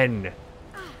can.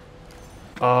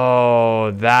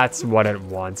 Oh, that's what it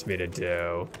wants me to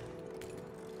do.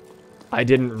 I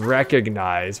didn't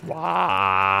recognize.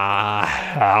 Wow.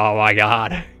 Oh my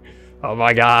god. Oh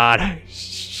my god.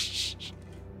 Shh.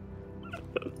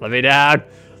 Let me down.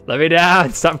 Let me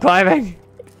down. Stop climbing.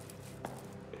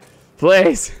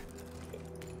 Please.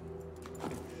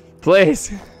 Please.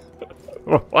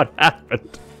 What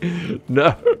happened?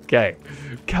 No. Okay.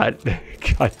 Cut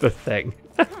the thing.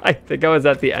 I think I was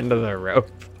at the end of the rope.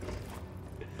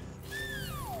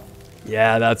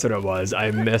 Yeah, that's what it was. I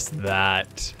missed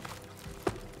that.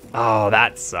 Oh,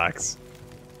 that sucks.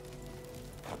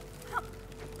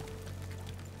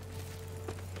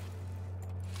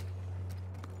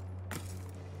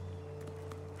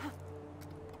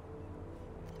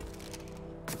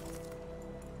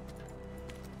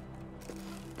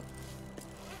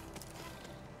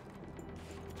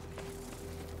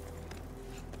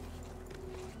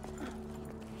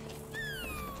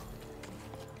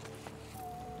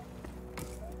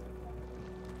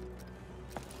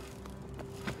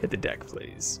 Hit the deck,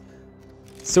 please.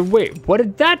 So wait, what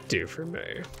did that do for me?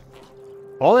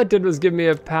 All it did was give me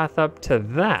a path up to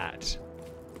that.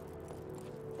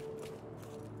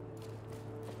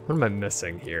 What am I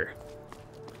missing here?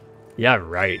 Yeah,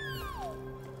 right.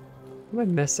 What am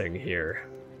I missing here?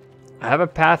 I have a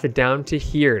path down to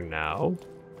here now.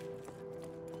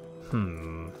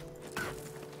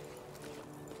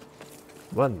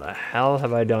 What in the hell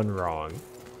have I done wrong?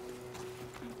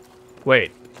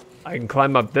 Wait. I can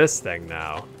climb up this thing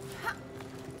now.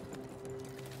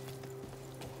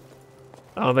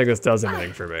 I don't think this does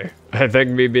anything for me. I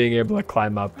think me being able to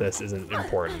climb up this isn't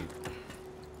important.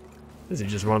 This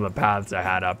is just one of the paths I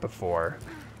had up before.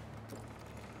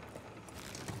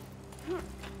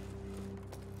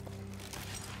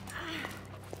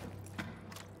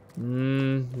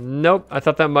 Nope, I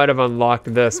thought that might have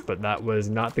unlocked this, but that was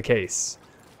not the case.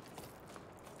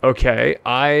 Okay,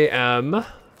 I am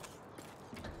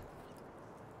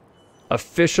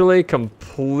officially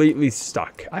completely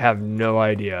stuck. I have no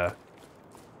idea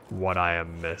what I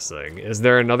am missing. Is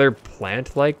there another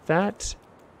plant like that?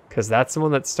 Because that's the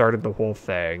one that started the whole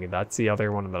thing. That's the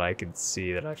other one that I could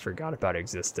see that I forgot about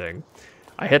existing.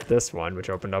 I hit this one, which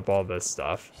opened up all this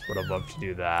stuff. Would have loved to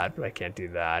do that, but I can't do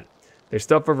that. There's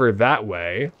stuff over that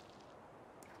way.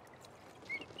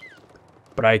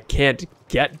 But I can't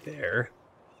get there.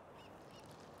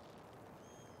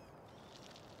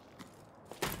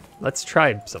 Let's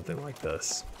try something like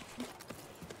this.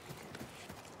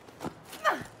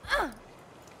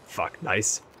 Fuck,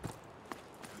 nice.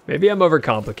 Maybe I'm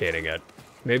overcomplicating it.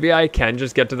 Maybe I can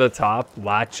just get to the top,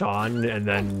 latch on, and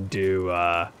then do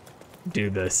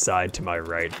this side to my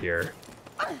right here.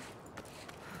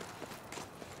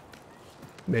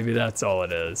 Maybe that's all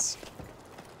it is.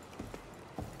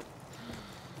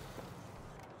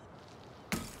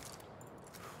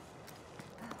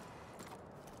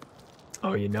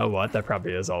 Oh, you know what? That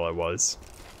probably is all it was.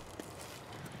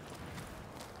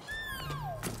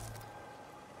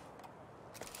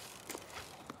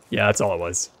 Yeah, that's all it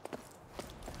was.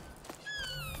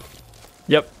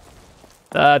 Yep.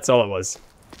 That's all it was.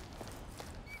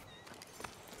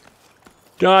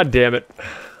 God damn it.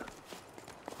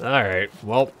 Alright,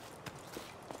 well.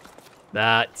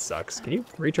 That sucks. Can you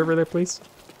reach over there, please?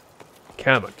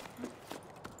 Come on.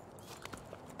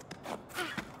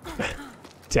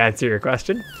 To answer your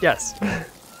question, yes.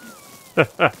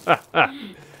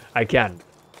 I can.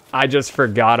 I just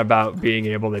forgot about being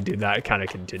able to do that kind of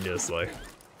continuously.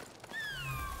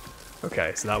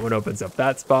 Okay, so that one opens up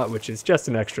that spot, which is just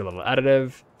an extra little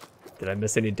additive. Did I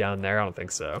miss any down there? I don't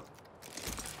think so.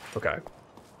 Okay.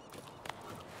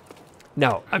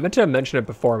 Now, I meant to mention it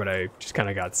before, but I just kind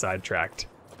of got sidetracked.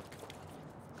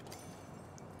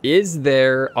 Is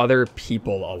there other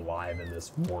people alive in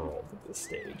this world at this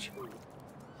stage?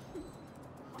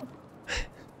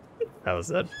 That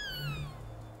was it.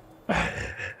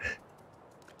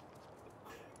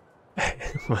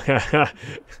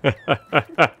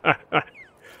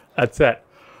 That's it.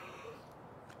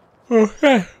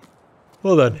 Okay.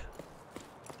 Hold on.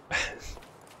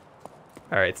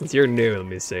 Alright, since you're new, let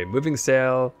me see. Moving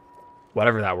sail,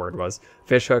 whatever that word was.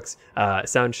 Fish hooks,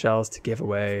 sound shells to give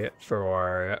away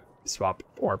for swap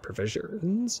or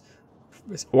provisions.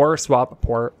 Or swap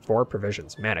for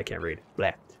provisions. Man, I can't read.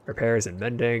 Blah. Repairs and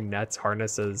mending, nets,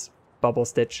 harnesses, bubble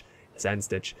stitch, sand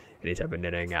stitch, any type of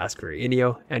knitting. Ask for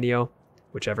Enio,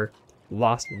 whichever.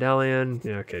 Lost medallion.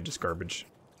 Yeah, okay, just garbage.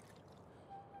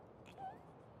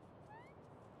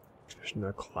 Expression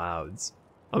of clouds.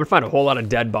 I'm gonna find a whole lot of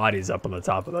dead bodies up on the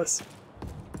top of this.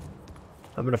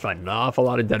 I'm gonna find an awful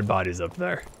lot of dead bodies up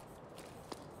there.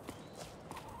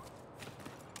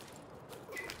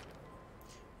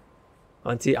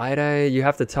 Auntie Ida, you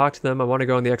have to talk to them. I want to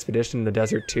go on the expedition in the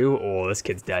desert too. Oh, this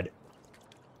kid's dead.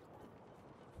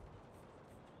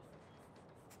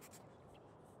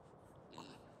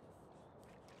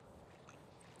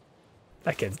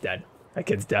 That kid's dead. That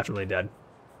kid's definitely dead.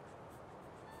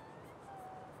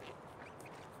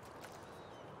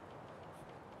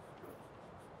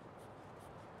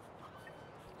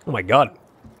 Oh my god.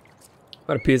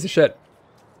 What a piece of shit.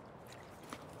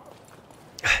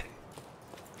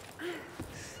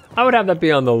 I would have that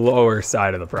be on the lower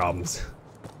side of the problems.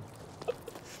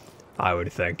 I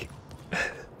would think.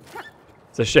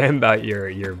 It's a shame about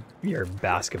your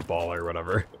basketball or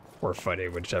whatever. Or footy,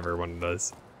 whichever one it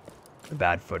is. The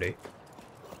bad footy.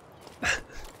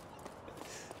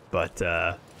 But,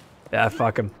 yeah,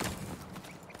 fuck him.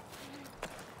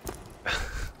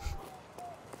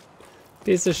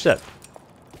 Piece of shit.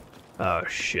 Oh,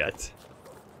 shit.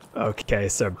 Okay,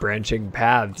 so branching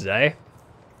paths, eh?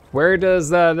 Where does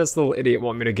this little idiot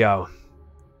want me to go?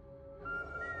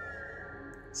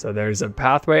 So there's a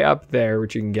pathway up there,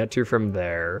 which you can get to from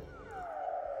there.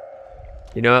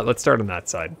 You know what? Let's start on that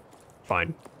side.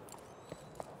 Fine.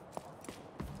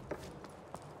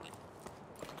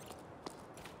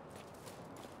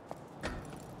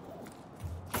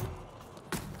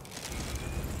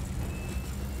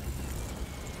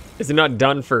 Is it not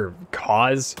done for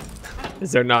cause?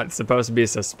 Is there not supposed to be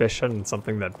suspicion and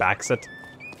something that backs it?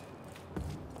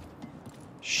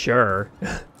 Sure.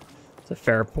 It's a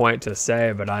fair point to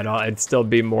say, but I'd still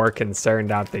be more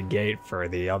concerned out the gate for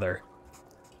the other.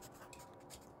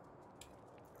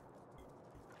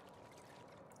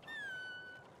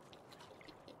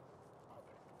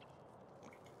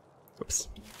 Oops.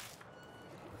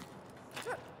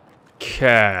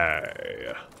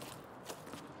 Okay.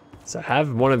 So I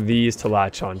have one of these to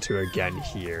latch onto again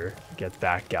here. Get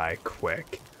that guy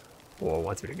quick. Well, it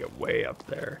wants me to get way up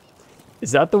there.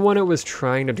 Is that the one it was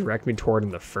trying to direct me toward in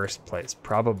the first place?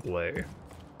 Probably. I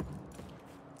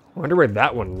wonder where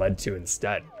that one led to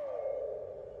instead.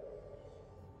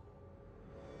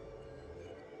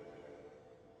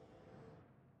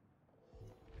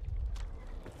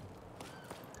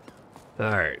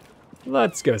 Alright,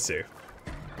 let's go see.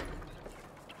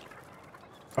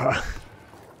 I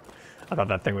thought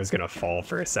that thing was gonna fall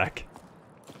for a sec.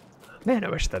 Man,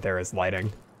 I wish that there was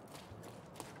lighting.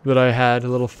 That I had a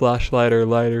little flashlight or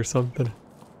light or something.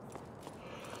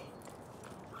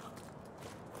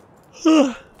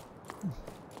 This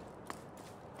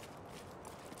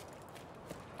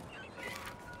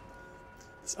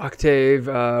Octave,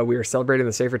 we are celebrating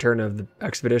the safe return of the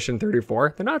Expedition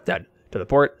 34. They're not dead. To the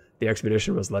port, the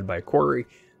expedition was led by Corey,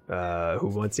 who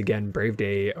once again braved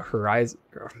a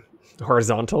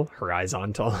horizontal,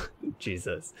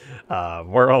 Jesus,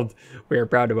 world. We are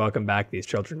proud to welcome back these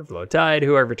children of low tide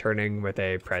who are returning with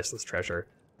a priceless treasure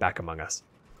back among us.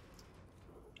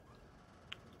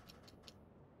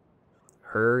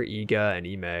 Her, Iga, and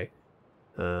Ime.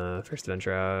 First to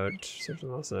venture out, search the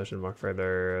lost ocean, walk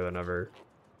further than ever.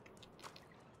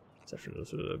 Exception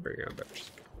to bring your own beverage.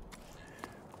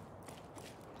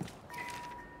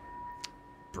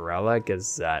 Brella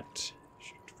Gazette.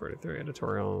 43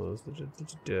 editorial.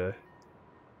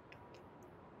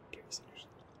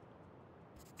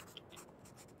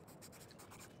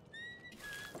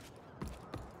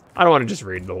 I don't want to just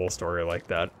read the whole story like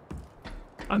that.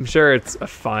 I'm sure it's a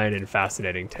fine and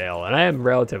fascinating tale, and I am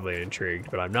relatively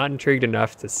intrigued, but I'm not intrigued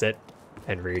enough to sit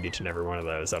and read each and every one of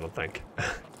those, I don't think.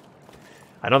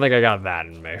 I don't think I got that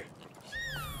in me.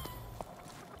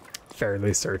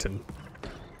 Fairly certain.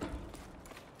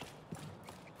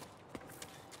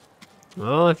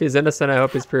 Well, if he's innocent, I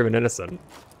hope he's proven innocent.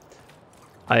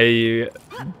 I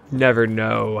never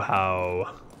know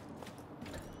how...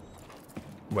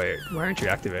 Wait, why aren't you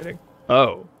activating?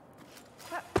 Oh.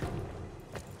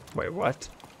 Wait, what?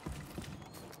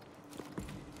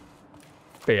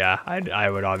 But yeah, I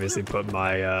would obviously put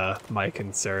my my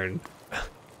concern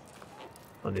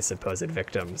on the supposed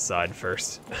victim's side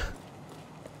first.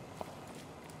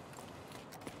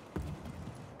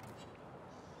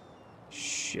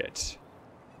 Shit.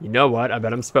 You know what? I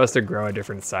bet I'm supposed to grow a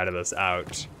different side of this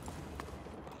out.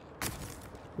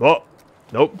 Whoa!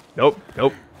 Nope, nope,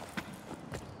 nope.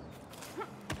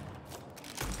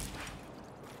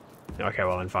 Okay,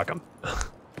 well then fuck him. How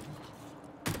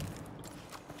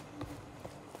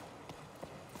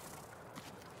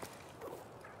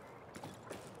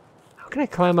can I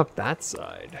climb up that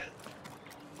side?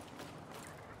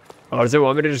 Oh, does it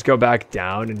want me to just go back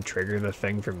down and trigger the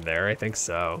thing from there? I think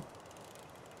so.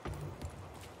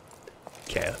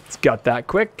 Okay, let's gut that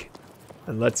quick.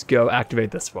 And let's go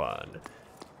activate this one.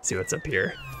 See what's up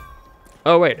here.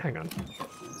 Oh wait, hang on.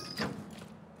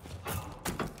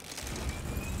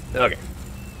 Okay.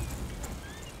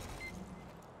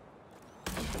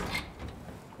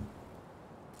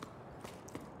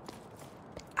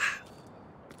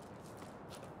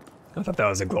 I thought that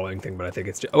was a glowing thing, but I think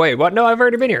it's just... Oh, wait, what? No, I've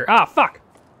already been here. Ah, fuck.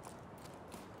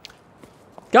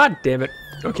 God damn it.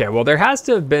 Okay, well, there has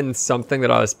to have been something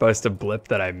that I was supposed to blip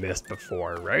that I missed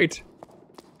before, right?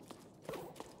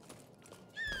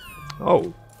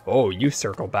 Oh. Oh, you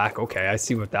circle back. Okay, I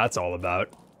see what that's all about.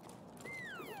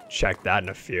 Check that in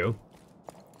a few.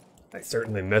 I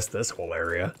certainly missed this whole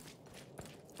area.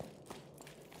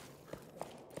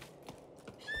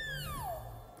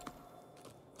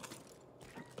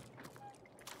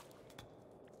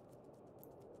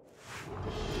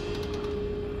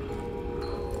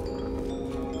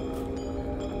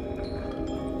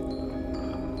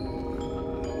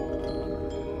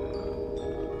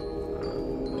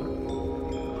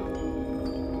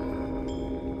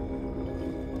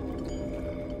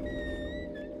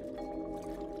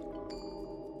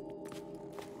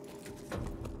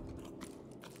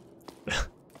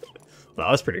 Well,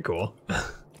 that was pretty cool.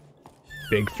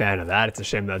 Big fan of that. It's a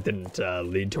shame that didn't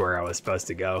lead to where I was supposed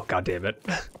to go. God damn it.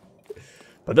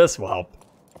 But this will help.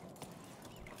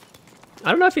 I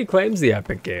don't know if he claims the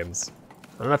epic games.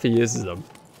 I don't know if he uses them.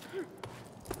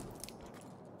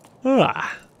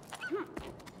 Ah.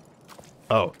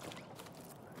 Oh.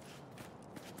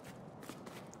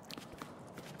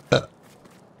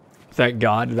 Thank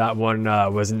God that one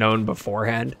was known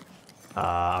beforehand.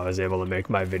 I was able to make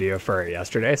my video for it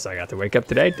yesterday, so I got to wake up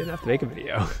today, didn't have to make a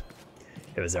video.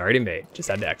 It was already made, just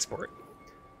had to export.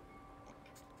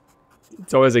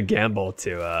 It's always a gamble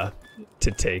to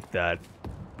take that.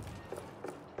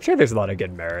 I'm sure there's a lot of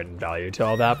good merit and value to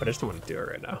all that, but I just don't want to do it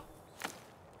right now.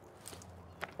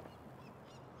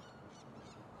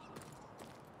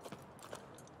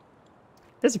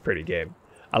 It's a pretty game.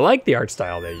 I like the art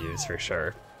style they use for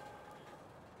sure.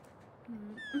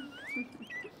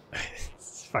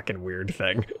 Fucking weird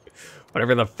thing.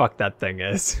 Whatever the fuck that thing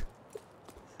is.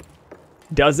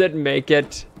 Does it make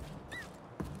it...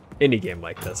 Any game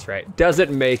like this, right? Does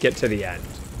it make it to the end?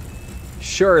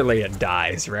 Surely it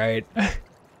dies, right?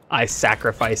 I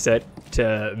sacrifice it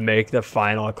to make the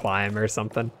final climb or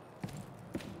something.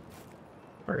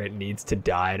 Or it needs to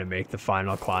die to make the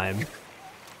final climb.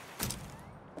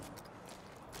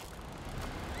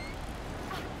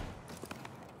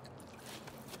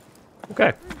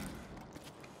 Okay.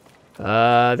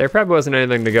 There probably wasn't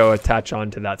anything to go attach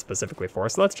onto that specifically for,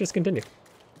 so let's just continue.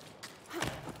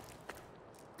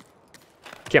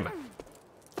 Come on.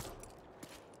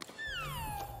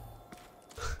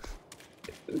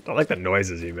 I like the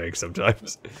noises he makes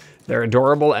sometimes. They're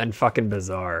adorable and fucking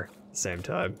bizarre at the same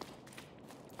time.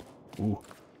 Ooh.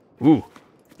 Ooh.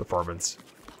 Performance.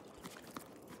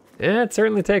 Yeah, it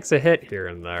certainly takes a hit here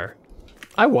and there.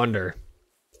 I wonder.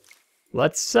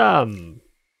 Let's try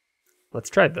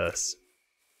this.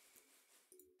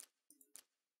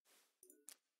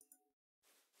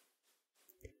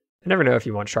 I never know if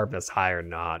you want sharpness high or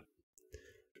not.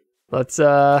 Let's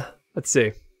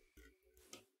see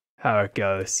how it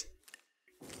goes.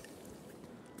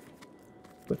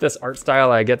 With this art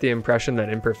style, I get the impression that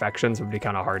imperfections would be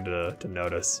kind of hard to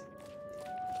notice.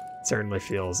 It certainly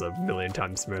feels a million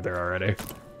times smoother already.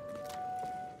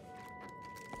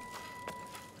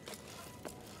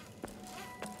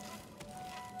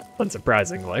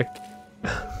 Unsurprisingly.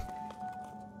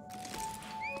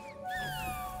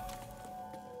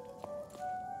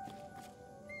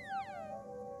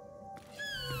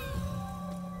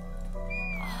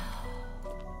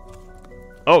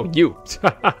 Oh, you.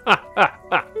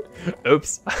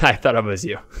 Oops, I thought it was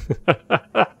you.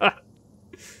 I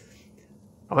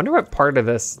wonder what part of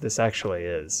this actually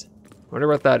is. I wonder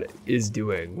what that is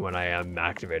doing when I am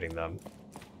activating them.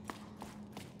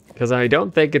 Because I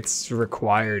don't think it's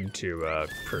required to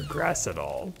progress at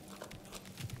all.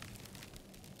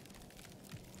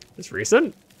 Is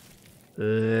recent?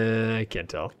 I can't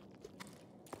tell.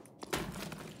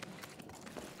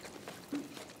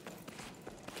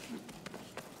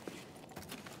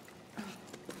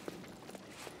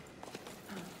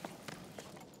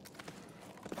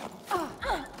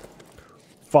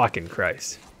 Fucking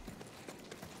Christ.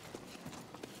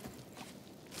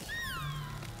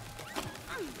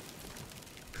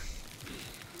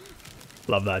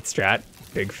 Love that strat.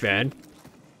 Big fan.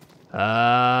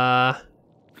 I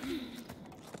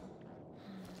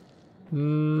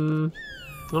don't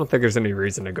think there's any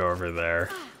reason to go over there.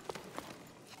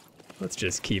 Let's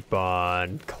just keep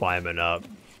on climbing up.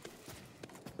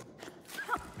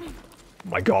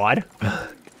 My God. All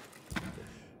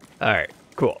right,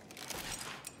 cool.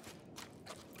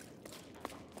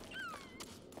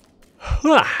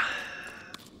 All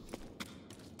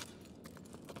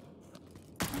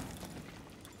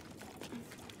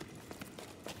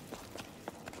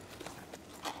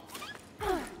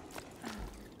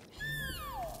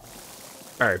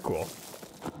right, cool.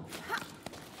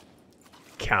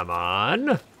 Come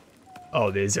on. Oh,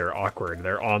 these are awkward.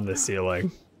 They're on the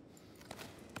ceiling.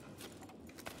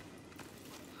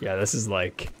 Yeah, this is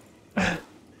like, I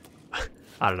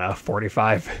don't know,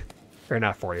 45, or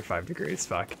not 45 degrees,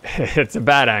 fuck. It's a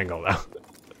bad angle though.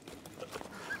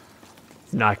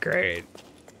 It's not great.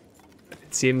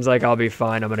 It seems like I'll be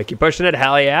fine. I'm gonna keep pushing it,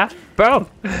 hell yeah. Boom.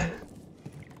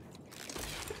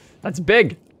 That's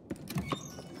big.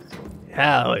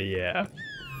 Hell yeah.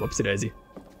 Whoopsie daisy.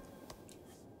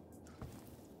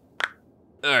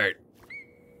 All right.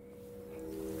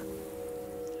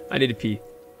 I need to pee.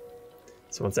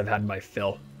 So once I've had my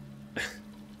fill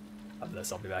of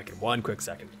this, I'll be back in one quick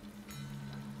second.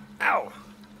 Ow.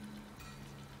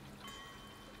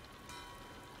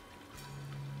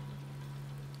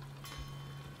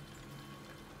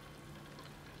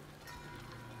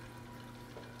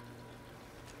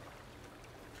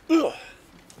 Ugh.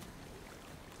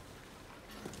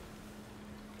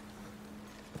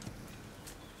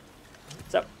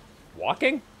 Is that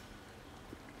walking?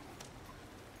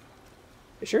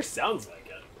 It sure sounds like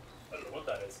it. I don't know what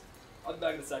that is. I'll be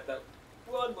back in a sec though.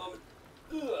 One moment.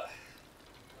 Ugh.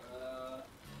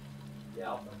 Yeah,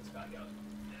 I'll throw this back out.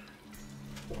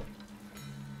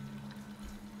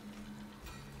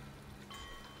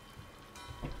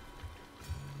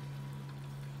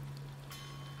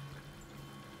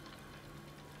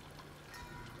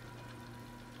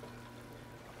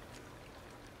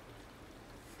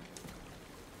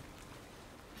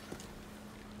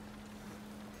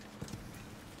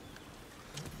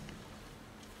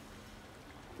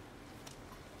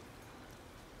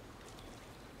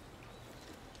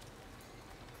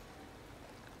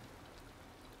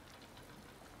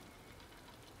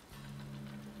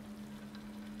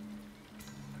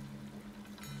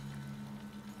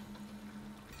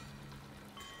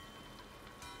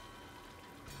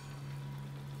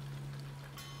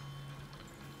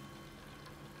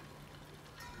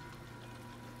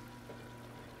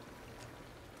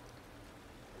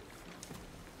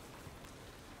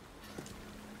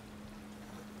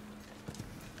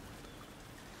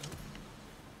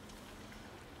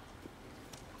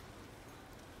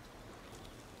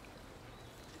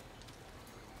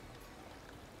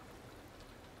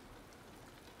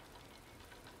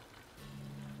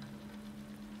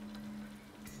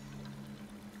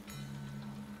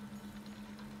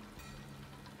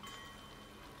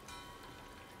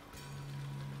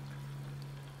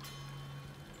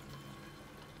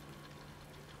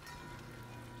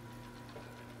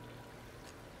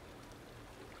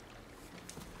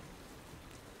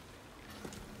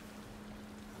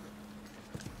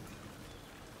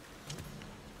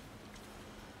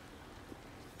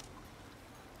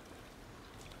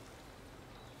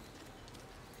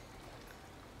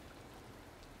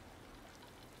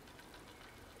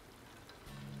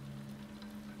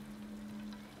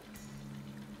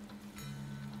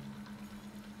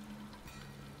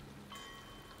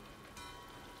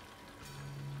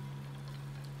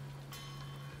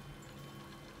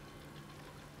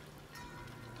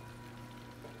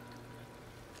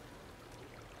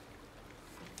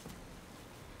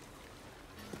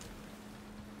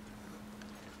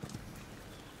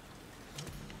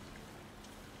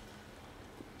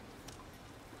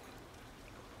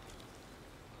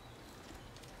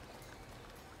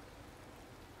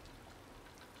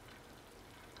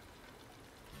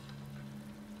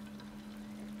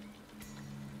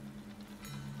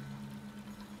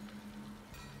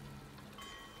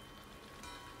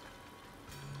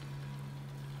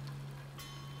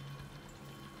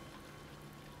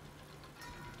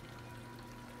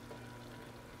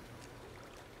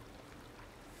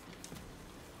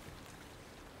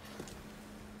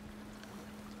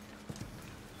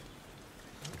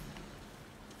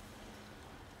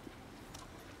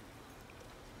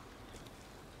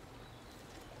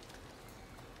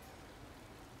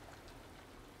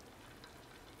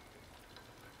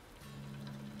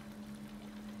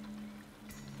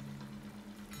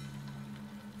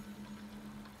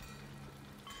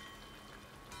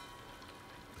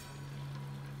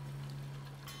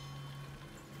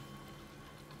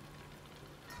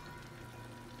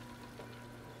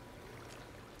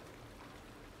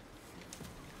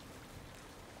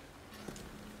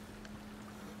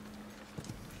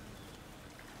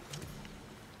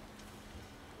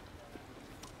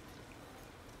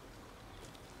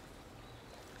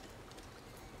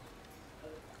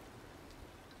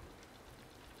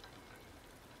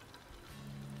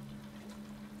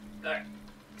 Alright.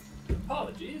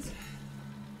 Apologies.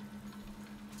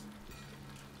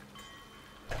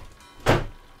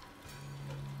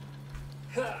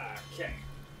 Okay.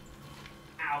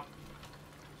 Ow.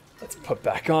 Let's put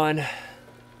back on.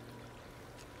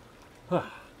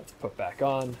 Let's put back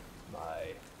on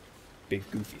my big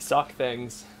goofy sock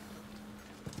things.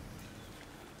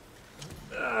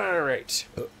 All right.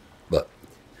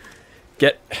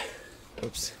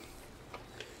 Oops.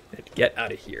 And get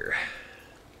out of here.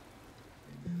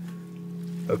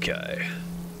 Okay.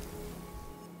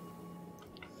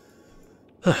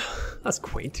 That's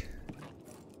quaint.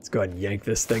 Let's go ahead and yank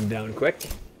this thing down quick.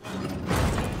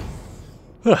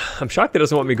 I'm shocked it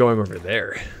doesn't want me going over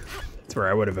there. That's where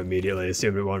I would have immediately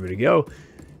assumed it wanted me to go.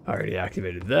 I already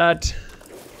activated that.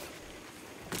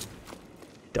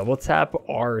 Double tap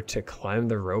R to climb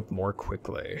the rope more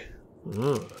quickly.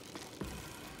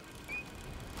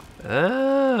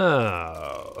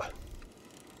 Oh.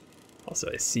 Also,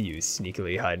 I see you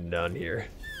sneakily hiding down here.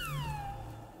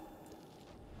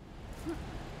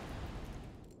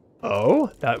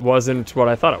 Oh, that wasn't what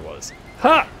I thought it was.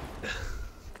 Ha!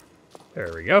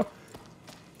 There we go.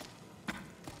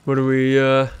 What do we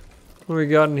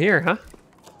got in here, huh?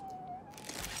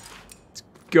 What's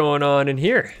going on in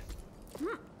here?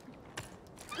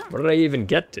 What did I even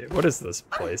get to? What is this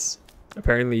place?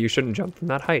 Apparently you shouldn't jump from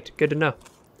that height. Good to know.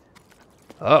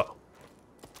 Oh.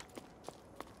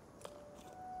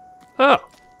 Oh.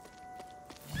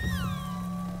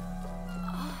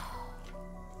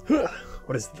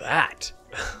 What is that?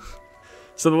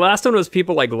 So the last one was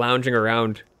people like lounging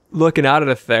around, looking out at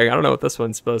a thing. I don't know what this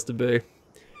one's supposed to be.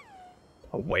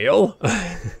 A whale?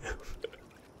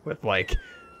 With like,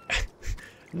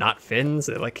 not fins,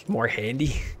 they're like more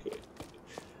handy.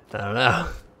 I don't know.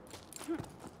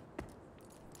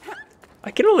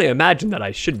 I can only imagine that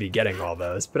I should be getting all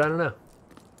those, but I don't know.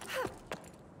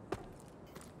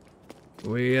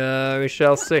 We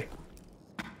shall see.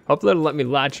 Hopefully it'll let me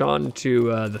latch on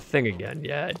to the thing again.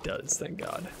 Yeah, it does, thank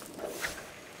God.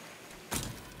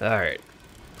 All right.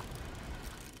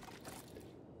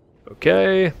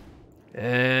 Okay.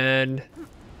 And...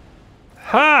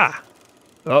 Ha!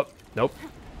 Oh, nope.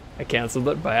 I canceled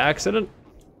it by accident.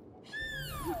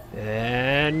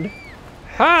 And...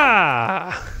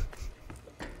 Ha!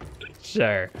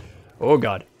 Sure. Oh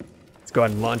God. Let's go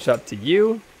ahead and launch up to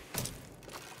you.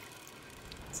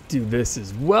 Let's do this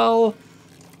as well.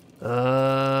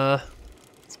 Let's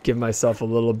give myself a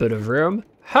little bit of room.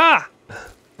 Ha!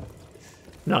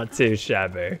 Not too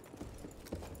shabby.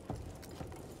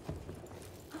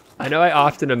 I know I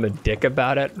often am a dick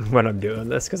about it when I'm doing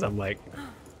this because I'm like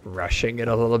rushing it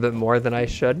a little bit more than I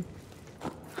should.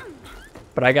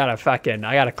 But I gotta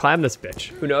climb this bitch.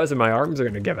 Who knows if my arms are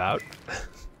gonna give out.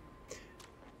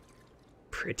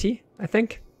 Pretty, I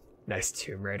think. Nice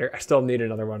Tomb Raider. I still need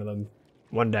another one of them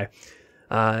one day.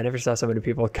 I never saw so many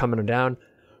people coming down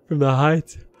from the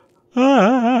heights.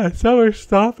 Summer's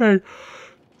stopping.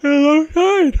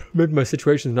 Maybe my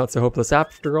situation's not so hopeless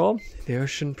after all. The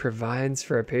ocean provides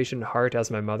for a patient heart, as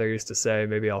my mother used to say.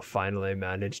 Maybe I'll finally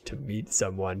manage to meet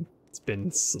someone. It's been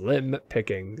slim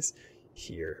pickings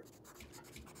here.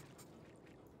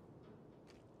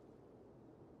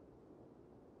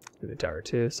 In the tower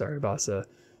too. Sorry, Bossa.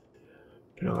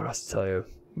 Don't know what else to tell you.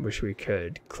 Wish we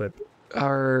could clip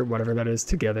our whatever that is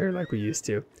together like we used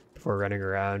to before running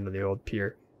around on the old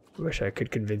pier. Wish I could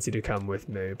convince you to come with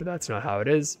me, but that's not how it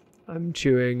is. I'm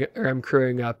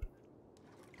crewing up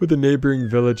with a neighboring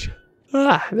village.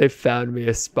 They found me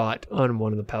a spot on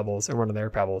one of the pebbles, or one of their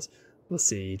pebbles. We'll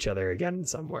see each other again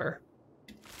somewhere.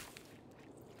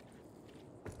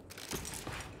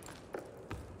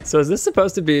 So is this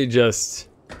supposed to be just...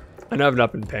 I know I've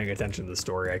not been paying attention to the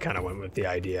story. I kind of went with the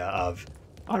idea of,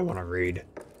 I don't want to read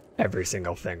every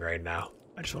single thing right now.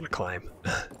 I just want to climb.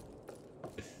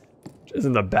 Which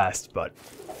isn't the best, but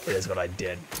it is what I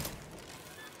did.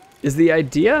 Is the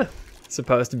idea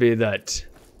supposed to be that...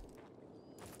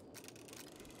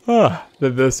 that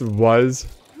this was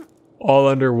all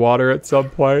underwater at some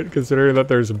point, considering that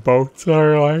there's boats that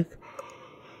are like,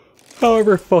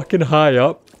 however fucking high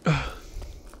up?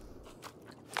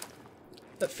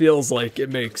 That feels like it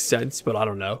makes sense, but I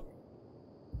don't know.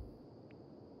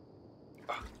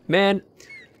 Man,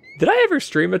 did I ever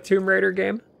stream a Tomb Raider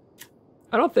game?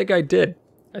 I don't think I did.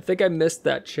 I think I missed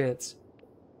that chance.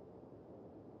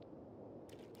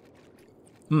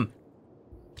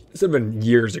 This had been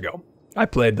years ago. I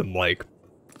played them like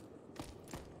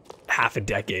half a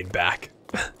decade back.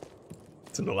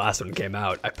 So the last one came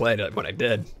out. I played it when I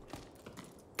did.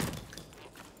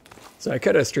 So I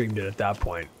could have streamed it at that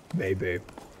point. Maybe.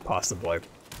 Possibly.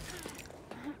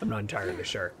 I'm not entirely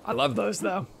sure. I love those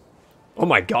though. Oh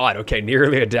my god, okay,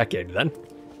 nearly a decade then.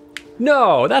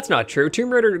 No, that's not true. Tomb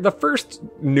Raider, the first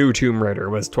new Tomb Raider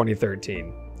was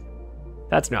 2013.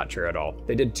 That's not true at all.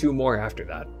 They did 2 more after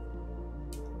that.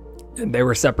 And they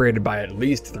were separated by at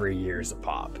least 3 years a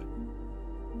pop.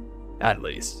 At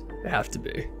least. They have to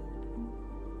be.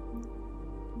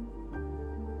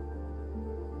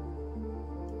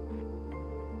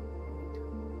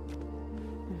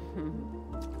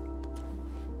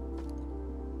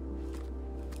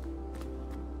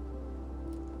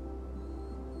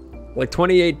 Like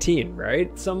 2018,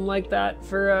 right? Something like that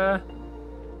for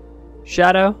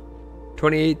Shadow.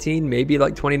 2018, maybe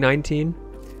like 2019.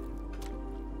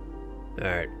 All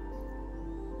right.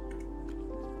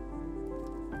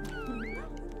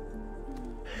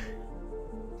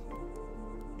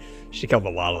 She killed a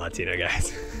lot of Latina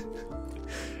guys.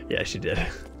 Yeah, she did.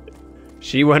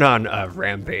 She went on a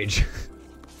rampage.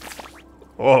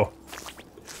 Oh.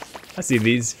 I see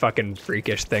these fucking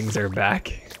freakish things are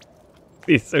back.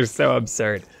 These are so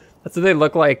absurd. That's what they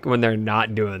look like when they're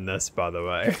not doing this, by the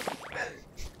way.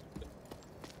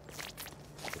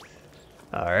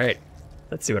 All right,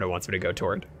 let's see what it wants me to go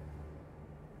toward.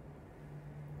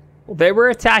 Well, they were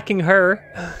attacking her.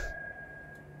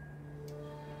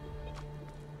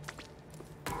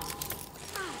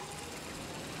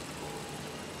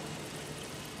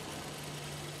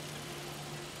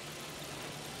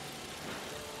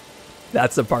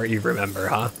 That's the part you remember,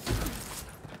 huh?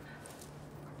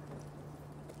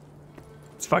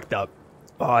 It's fucked up.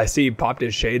 Oh, I see he popped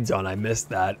his shades on. I missed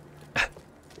that.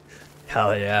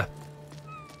 Hell yeah.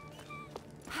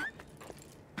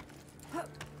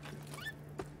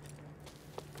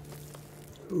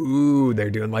 Ooh, they're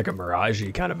doing like a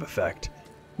mirage-y kind of effect.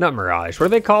 Not mirage. What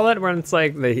do they call it when it's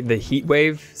like the heat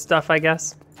wave stuff, I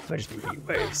guess? It might just be heat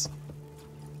waves.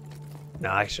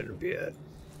 No, that shouldn't be it.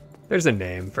 There's a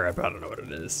name for it, but I don't know what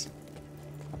it is.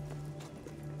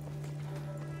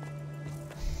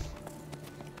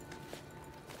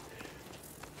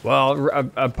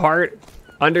 Well,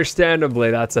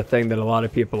 understandably, that's a thing that a lot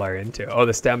of people are into. Oh,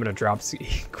 the stamina drops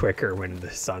quicker when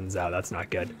the sun's out. That's not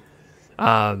good.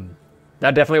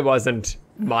 That definitely wasn't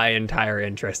my entire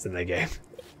interest in the game.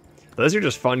 Those are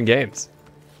just fun games.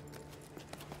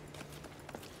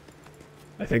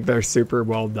 I think they're super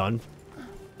well done.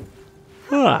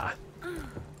 Ah.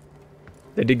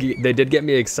 They did get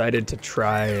me excited to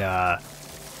try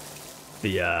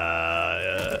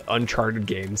the Uncharted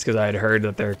games because I had heard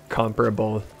that they're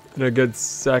comparable in a good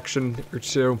section or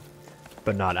two,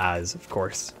 but not as, of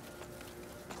course.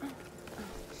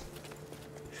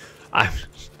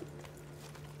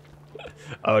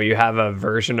 Oh, you have a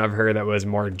version of her that was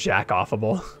more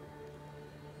jack-offable?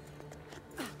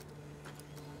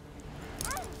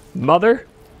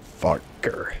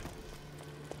 Motherfucker.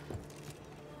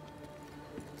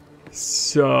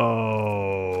 So...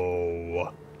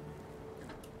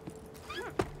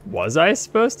 was I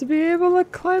supposed to be able to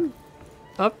climb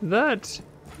up that?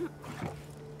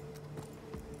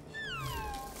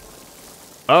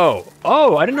 Oh,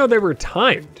 I didn't know they were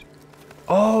timed.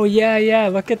 Oh, yeah,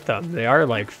 look at them. They are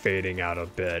like fading out a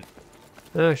bit.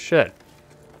 Oh, shit.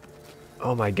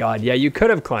 Oh my god, yeah, you could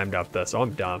have climbed up this. Oh,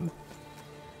 I'm dumb.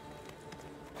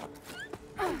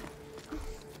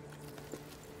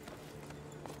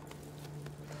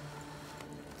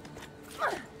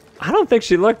 I don't think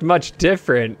she looked much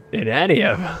different in any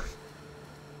of them.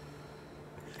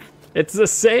 It's the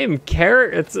same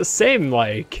character, it's the same,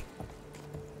 like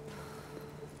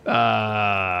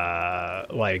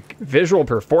visual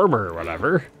performer or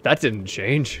whatever. That didn't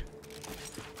change.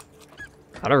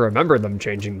 I don't remember them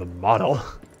changing the model.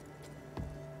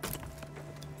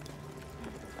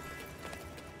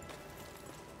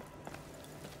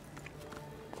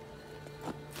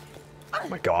 Oh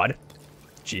my god.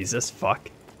 Jesus,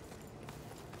 fuck.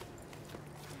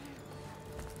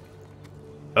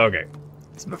 Okay.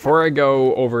 So before I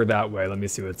go over that way, let me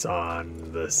see what's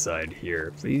on this side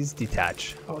here. Please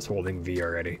detach. I was holding V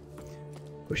already.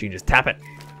 Wish you could just tap it.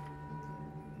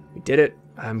 We did it.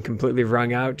 I'm completely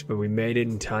wrung out, but we made it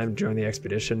in time to join the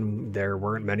expedition. There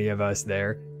weren't many of us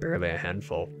there, barely a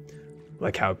handful.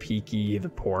 Like how peaky the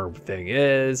poor thing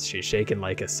is. She's shaking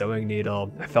like a sewing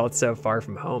needle. I felt so far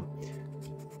from home.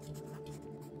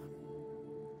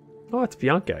 Oh, it's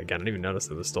Bianca again. I didn't even notice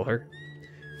it was still her.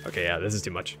 Okay, yeah, this is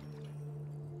too much.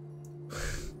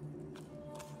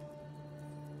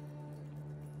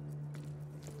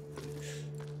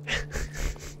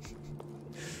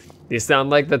 These sound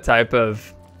like the type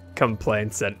of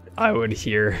complaints that I would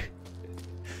hear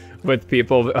with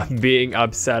people being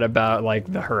upset about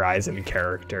like the Horizon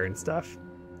character and stuff.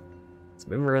 Is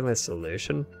Boomerang a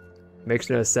solution? Makes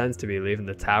no sense to be leaving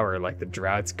the tower like the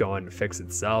drought's going to fix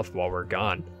itself while we're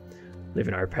gone.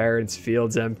 Leaving our parents'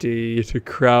 fields empty to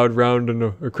crowd round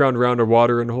a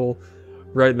watering hole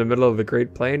right in the middle of the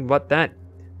Great Plain. What then?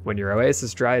 When your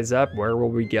oasis dries up, where will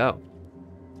we go?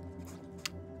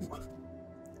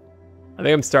 I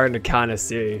think I'm starting to kind of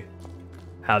see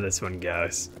how this one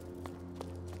goes.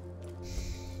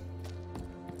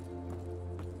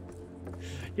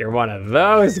 You're one of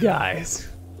those guys.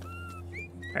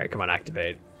 All right, come on,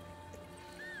 activate.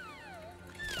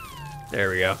 There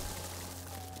we go.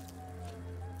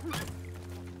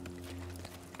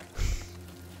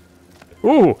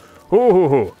 Ooh,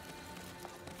 ooh.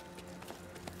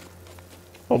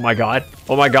 Oh my god.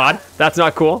 Oh my god. That's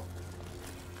not cool.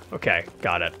 Okay,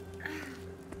 got it.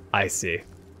 I see.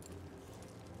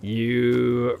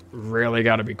 You really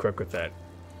gotta be quick with it.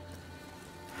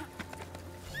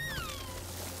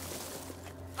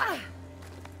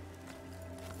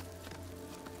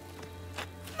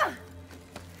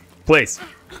 Please.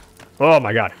 Oh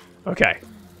my god. Okay.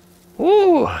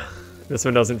 Ooh. This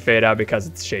one doesn't fade out because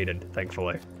it's shaded,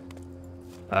 thankfully.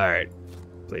 Alright.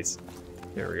 Please.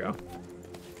 Here we go.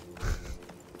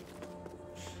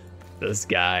 This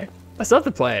guy. I still have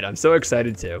to play it. I'm so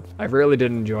excited to. I really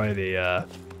did enjoy the,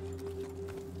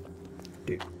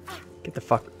 Dude. Get the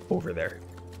fuck over there.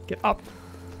 Get up.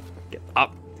 Get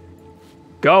up.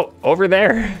 Go! Over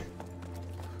there!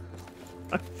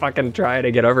 I'm fucking trying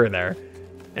to get over there.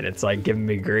 And it's like giving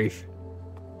me grief.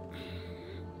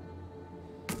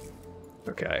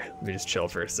 Okay, let me just chill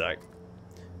for a sec.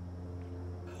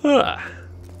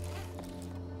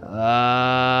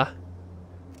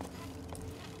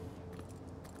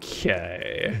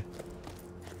 Okay.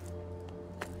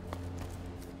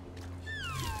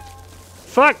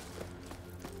 Fuck!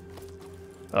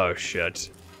 Oh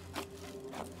shit.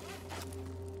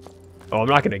 Oh, I'm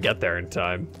not gonna get there in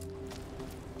time.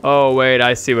 Oh wait,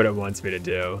 I see what it wants me to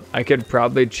do. I could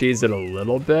probably cheese it a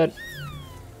little bit,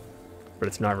 but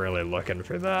it's not really looking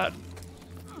for that.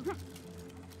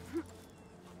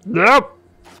 Nope!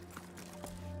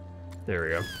 There we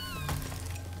go.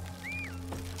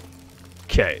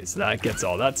 Okay, so that gets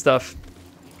all that stuff.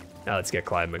 Now let's get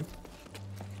climbing.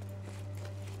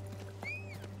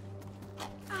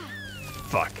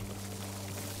 Fuck.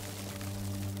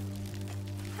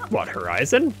 What,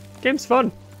 Horizon? Game's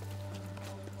fun.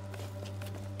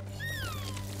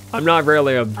 I'm not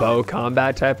really a bow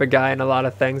combat type of guy in a lot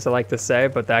of things, I like to say,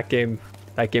 but that game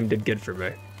did good for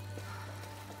me.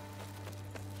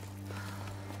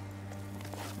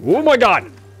 Oh my god!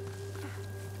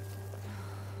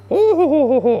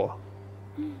 Oh!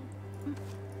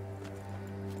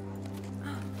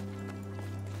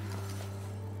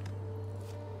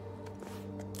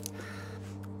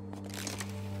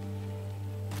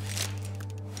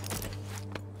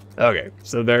 Okay,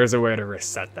 so there's a way to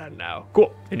reset that now.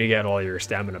 Cool, and you get all your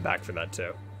stamina back for that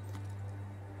too.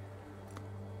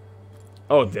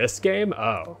 Oh, this game?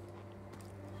 Oh.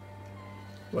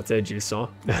 What's a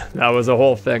Jusant? That was a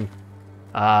whole thing.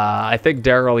 I think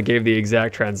Daryl gave the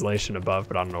exact translation above,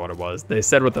 but I don't know what it was. They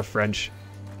said what the French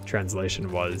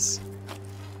translation was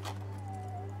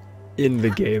in the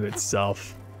game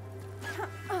itself.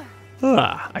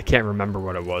 I can't remember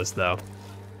what it was though.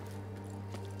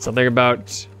 Something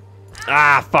about...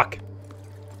 Ah, fuck.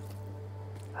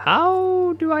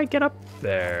 How do I get up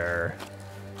there?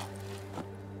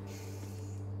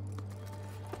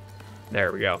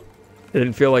 There we go. It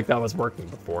didn't feel like that was working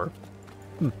before.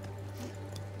 There's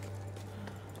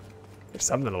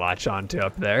something to latch onto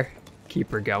up there.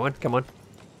 Keep her going. Come on.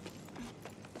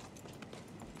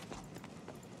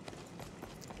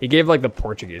 He gave like the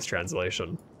Portuguese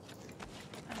translation,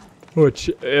 which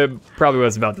it probably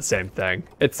was about the same thing.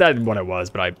 It said what it was,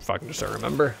 but I fucking just don't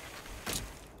remember.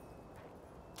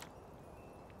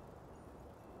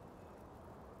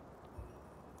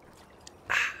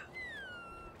 Am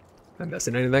I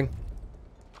missing anything?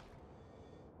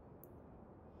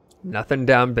 Nothing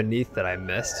down beneath that I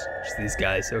missed. Just these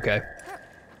guys, okay.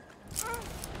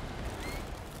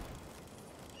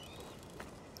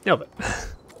 Nailed it.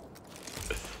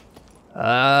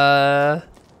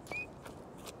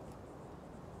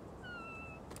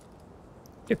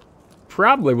 It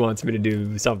probably wants me to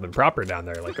do something proper down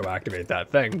there, like go activate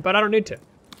that thing, but I don't need to.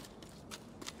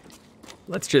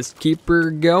 Let's just keep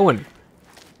her going.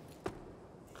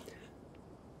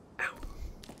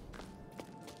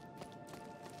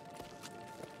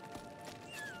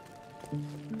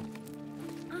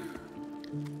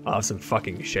 Oh, some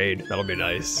fucking shade. That'll be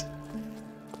nice.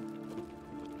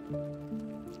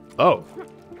 Oh.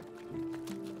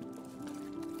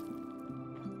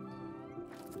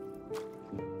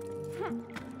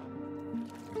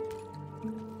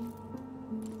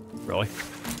 really.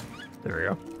 There we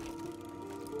go.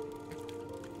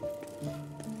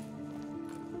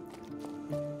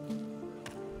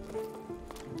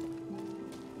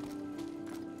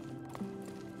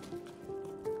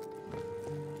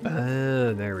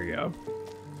 There we go.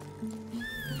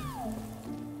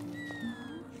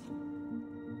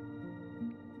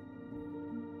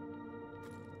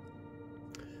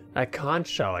 That conch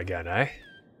shell again, eh?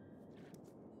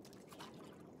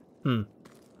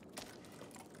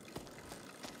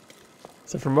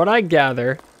 So from what I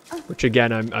gather, which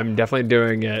again, I'm definitely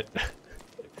doing it.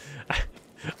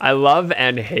 I love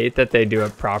and hate that they do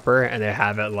it proper and they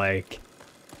have it like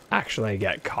actually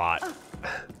get caught.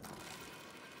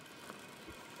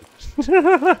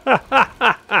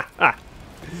 That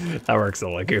works a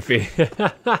little goofy.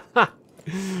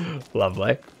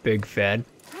 Lovely. Big fan.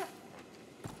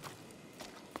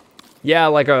 Yeah,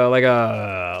 like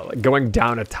going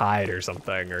down a tide or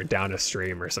something, or down a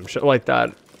stream or some shit like that,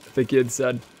 I think you had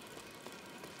said.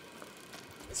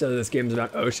 So this game's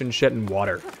about ocean shit and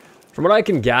water. From what I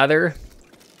can gather,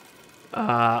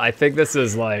 I think this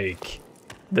is like,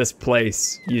 this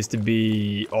place used to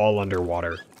be all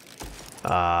underwater.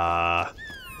 Yeah,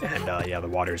 the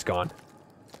water's gone.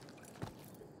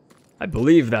 I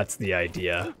believe that's the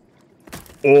idea.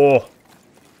 Oh!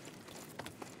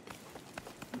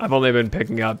 I've only been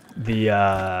picking up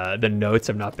the notes.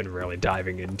 I've not been really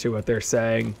diving into what they're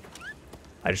saying.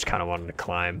 I just kind of wanted to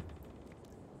climb.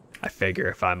 I figure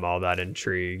if I'm all that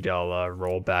intrigued, I'll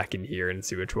roll back in here and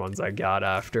see which ones I got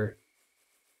after.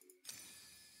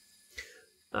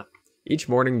 Each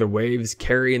morning the waves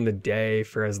carry in the day.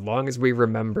 For as long as we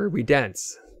remember, we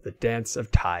dance. The dance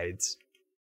of tides.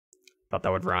 Thought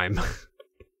that would rhyme.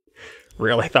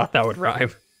 Really thought that would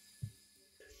rhyme.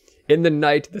 In the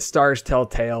night, the stars tell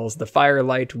tales. The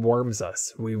firelight warms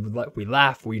us. We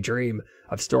laugh, we dream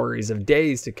of stories of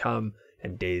days to come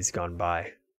and days gone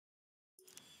by.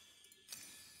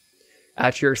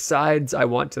 At your sides, I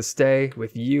want to stay.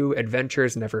 With you,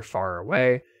 adventures never far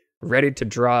away. Ready to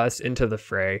draw us into the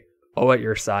fray. Oh, at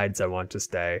your sides, I want to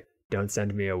stay. Don't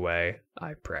send me away,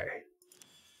 I pray.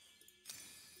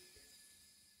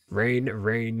 Rain,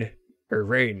 rain,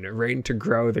 rain to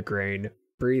grow the grain.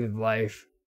 Breathe life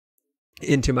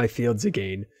into my fields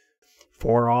again.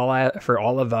 For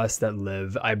all of us that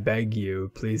live, I beg you,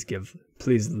 please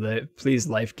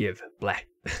life give. Blah.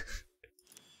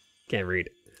 Can't read.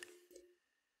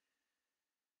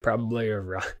 Probably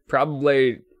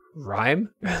rhyme.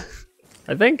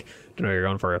 I think. Don't know what you're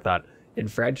going for with that. In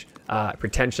French,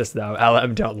 pretentious though.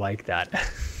 LM don't like that.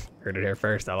 Heard it here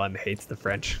first. LM hates the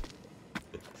French.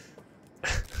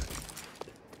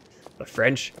 The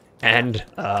French and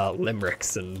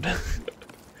limericks and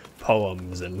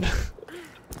poems and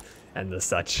the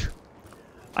such.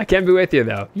 I can be with you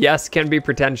though. Yes, can be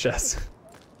pretentious.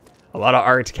 A lot of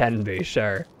art can be,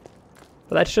 sure,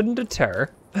 but that shouldn't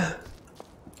deter.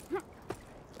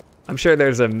 I'm sure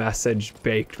there's a message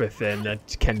baked within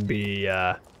that can be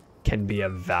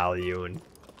of value and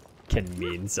can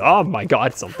mean. Oh my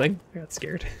god, something! I got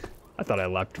scared. I thought I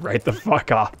leapt right the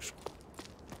fuck off.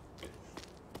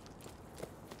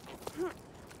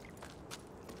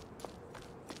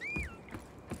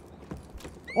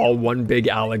 All one big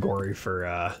allegory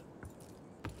for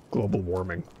global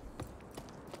warming.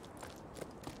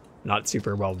 Not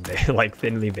super well, like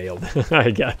thinly veiled,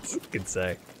 I guess you could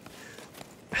say.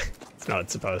 It's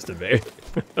not supposed to be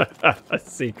a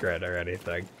secret or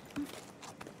anything.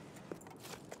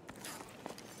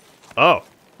 Oh,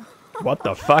 what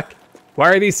the fuck? Why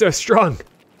are these so strong?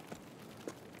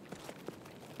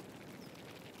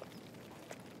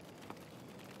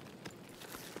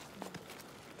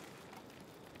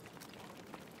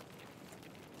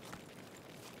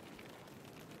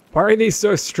 Why are these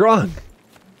so strong?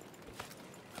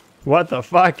 What the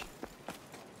fuck?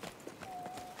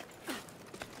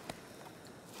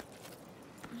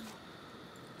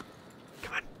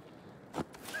 Come on.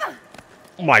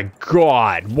 Oh my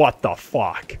god, what the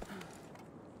fuck?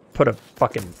 Put a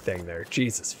fucking thing there.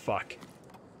 Jesus fuck.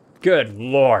 Good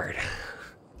lord.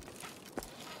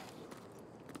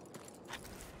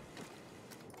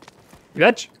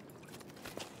 Bitch.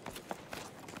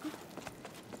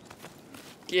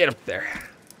 Get up there.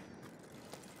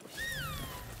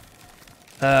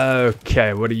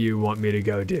 Okay, what do you want me to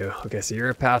go do? Okay, so you're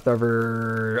a path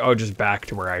over... Oh, just back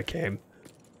to where I came.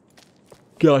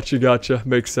 Gotcha, gotcha.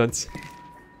 Makes sense.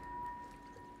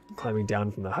 Climbing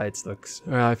down from the heights looks...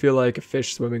 I feel like a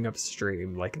fish swimming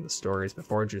upstream, like in the stories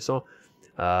before Jusant.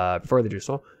 Before the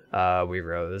Jusant, we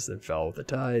rose and fell with the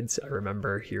tides. I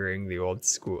remember hearing the old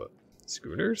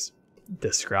schooners?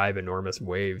 describe enormous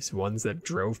waves, ones that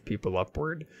drove people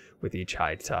upward with each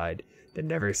high tide. They'd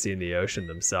never seen the ocean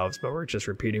themselves, but were just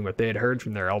repeating what they had heard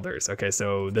from their elders. Okay,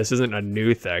 so this isn't a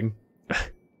new thing.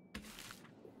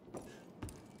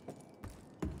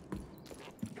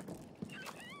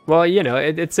 Well, you know,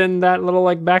 it's in that little,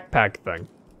 like, backpack thing.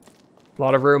 A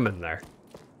lot of room in there.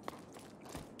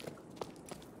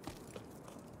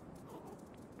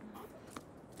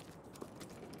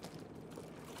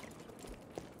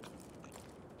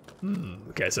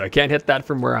 Okay, so I can't hit that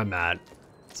from where I'm at.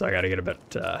 So I gotta get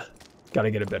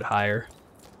a bit higher.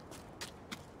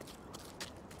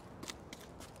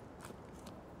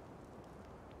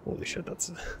 Holy shit,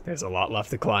 there's a lot left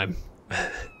to climb.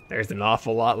 There's an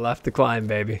awful lot left to climb,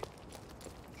 baby.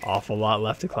 Awful lot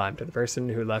left to climb. To the person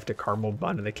who left a caramel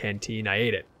bun in the canteen, I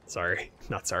ate it. Sorry,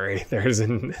 not sorry. There's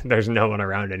no one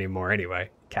around anymore anyway.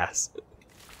 Cass.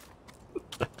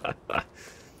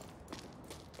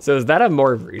 So is that a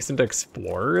more recent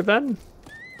explorer then?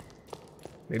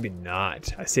 Maybe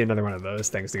not. I see another one of those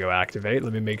things to go activate.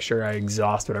 Let me make sure I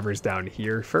exhaust whatever's down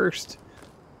here first.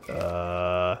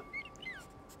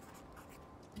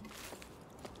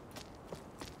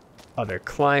 Other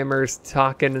climbers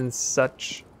talking and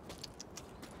such.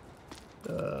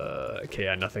 Okay,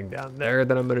 yeah, nothing down there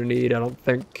that I'm gonna need, I don't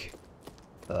think.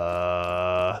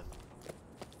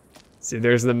 See,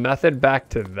 there's the method back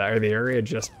to that, or the area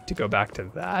just to go back to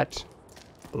that.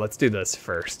 But let's do this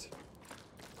first.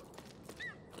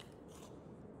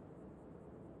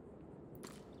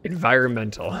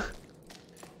 Environmental.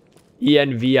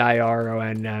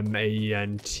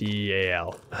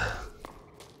 ENVIRONMENTAL.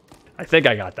 I think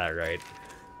I got that right.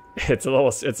 It's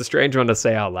a strange one to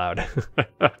say out loud.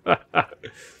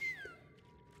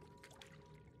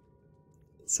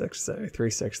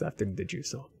 3-6 after the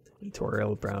Jusant.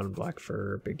 Editorial, brown, black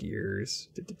fur, big ears.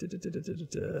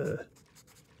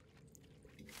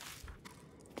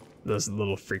 Those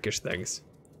little freakish things.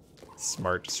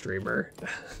 Smart streamer.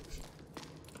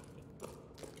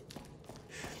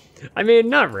 I mean,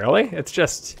 not really. It's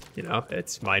just, you know,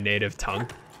 it's my native tongue.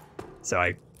 So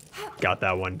I got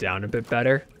that one down a bit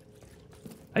better.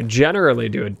 I generally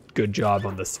do a good job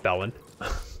on the spelling.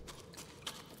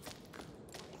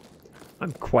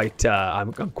 I'm quite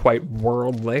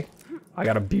worldly. I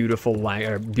got a beautiful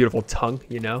beautiful tongue,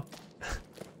 you know.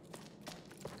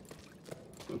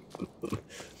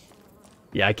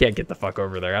 Yeah, I can't get the fuck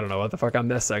over there. I don't know what the fuck I'm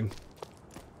missing.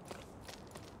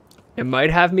 It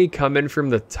might have me come in from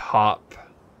the top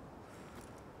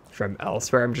from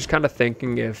elsewhere. I'm just kind of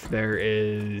thinking if there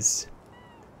is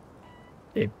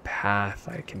a path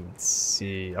I can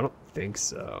see. I don't think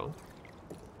so.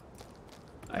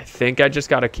 I think I just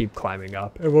gotta keep climbing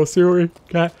up and we'll see what we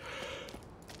got.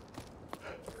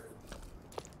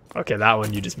 Okay, that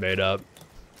one you just made up.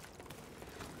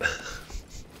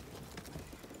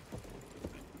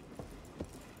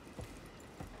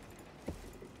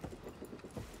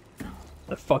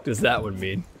 The fuck does that one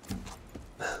mean?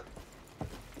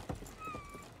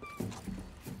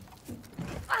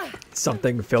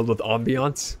 Something filled with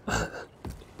ambiance?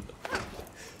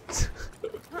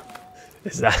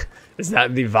 Is that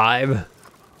the vibe?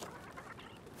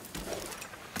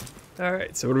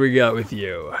 Alright, so what do we got with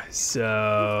you?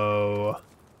 So...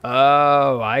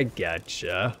 Oh, I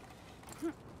getcha.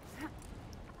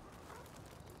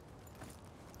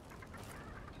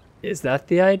 Is that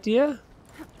the idea?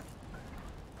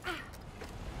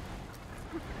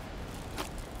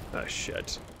 Oh,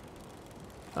 shit.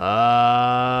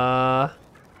 Huh.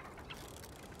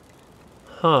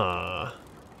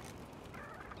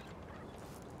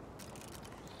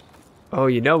 Oh,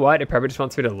 you know what? It probably just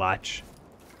wants me to latch.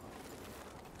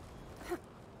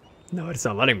 No, it's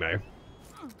not letting me.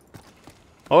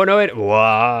 Oh, no,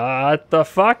 what the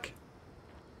fuck?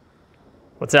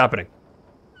 What's happening?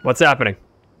 What's happening?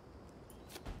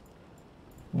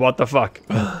 What the fuck?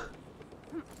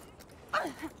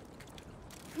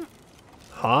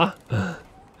 Huh?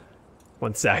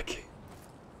 One sec.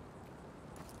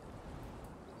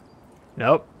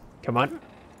 Nope. Come on.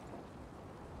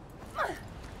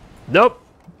 Nope.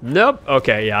 Nope.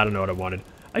 Okay, yeah, I don't know what I wanted.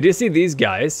 I do see these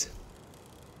guys.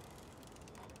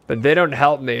 But they don't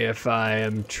help me if I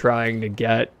am trying to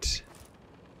get...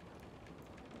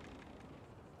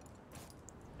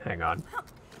 Hang on.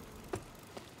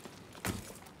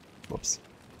 Whoops.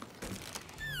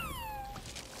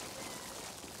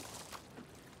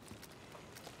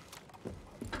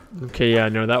 Okay, yeah,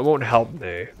 no, that won't help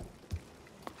me.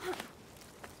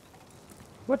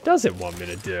 What does it want me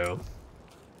to do?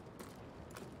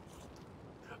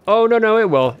 Oh, no, it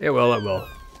will. It will.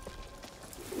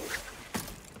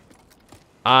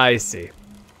 I see.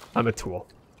 I'm a tool.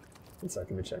 1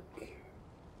 second, let me check.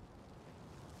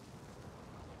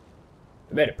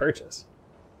 I made a purchase.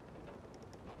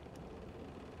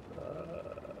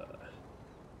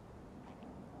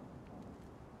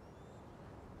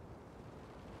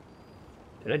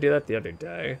 Did I do that the other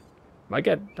day?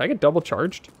 Did I get double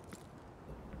charged?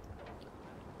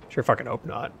 Sure fucking hope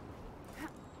not.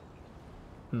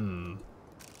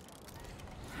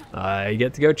 I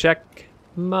get to go check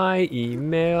my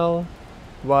email.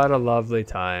 What a lovely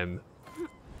time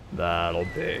that'll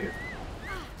be.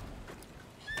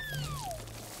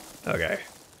 Okay.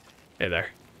 Hey there.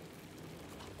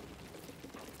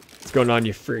 What's going on,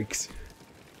 you freaks?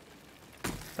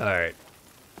 Alright.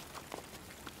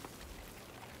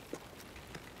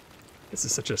 This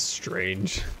is such a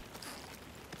strange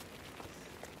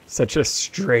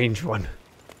one.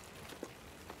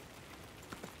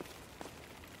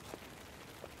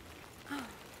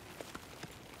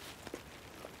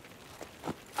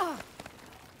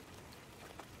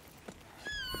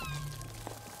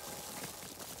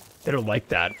 They don't like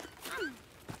that.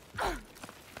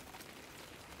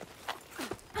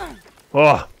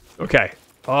 Oh, okay.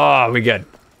 Oh, we good.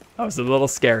 I was a little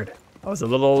scared. I was a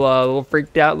little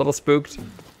freaked out, a little spooked.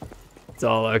 It's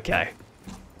all okay.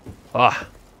 Ah,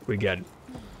 we good.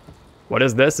 What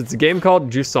is this? It's a game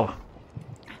called Jusant.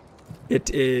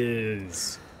 It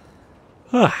is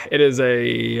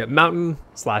a mountain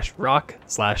slash rock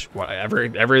slash whatever,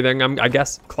 everything, I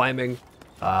guess, climbing.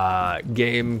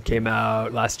 Game came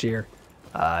out last year.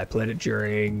 I played it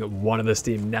during one of the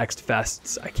Steam Next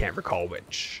Fests. I can't recall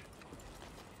which.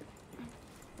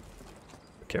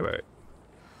 Okay, wait.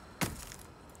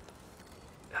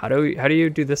 How do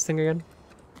you do this thing again?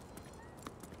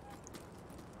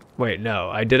 Wait,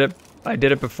 no, I did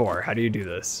it before. How do you do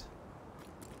this?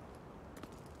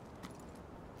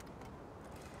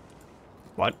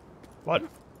 What? What?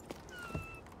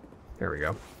 There we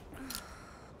go.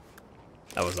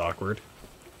 That was awkward.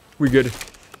 We good.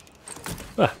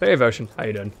 Ah, hey, Evotion. How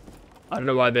you doing? I don't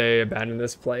know why they abandoned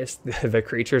this place. The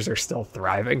creatures are still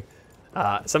thriving.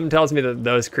 Something tells me that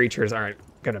those creatures aren't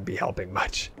gonna be helping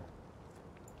much.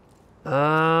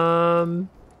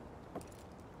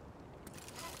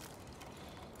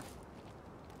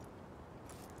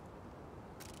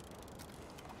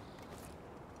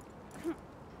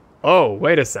 Oh,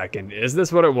 wait a second. Is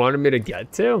this what it wanted me to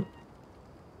get to?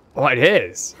 Oh, it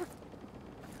is.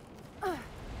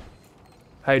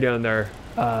 How you doing there,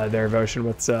 Devotion?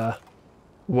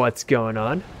 What's going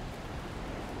on?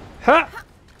 Ha!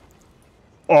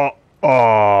 Oh,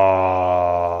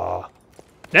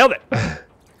 nailed it.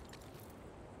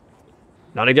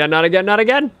 Not again, not again, not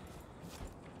again.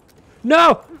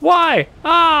 No, why?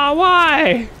 Ah,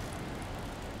 why?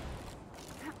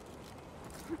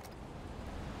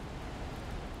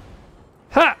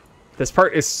 Ha! This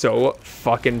part is so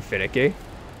fucking finicky.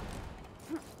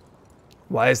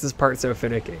 Why is this part so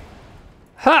finicky?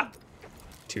 Ha!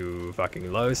 Too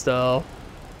fucking low still.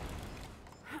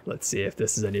 Let's see if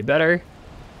this is any better.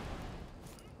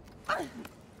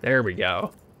 There we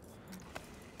go.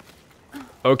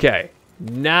 Okay,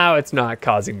 now it's not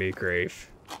causing me grief.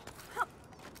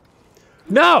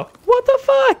 No! What the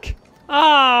fuck?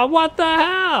 Ah, what the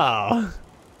hell?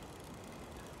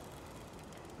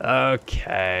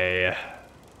 Okay.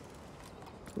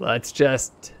 Let's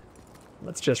just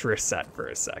reset for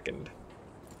a second.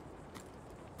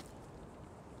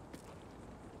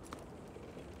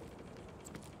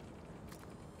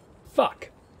 Fuck.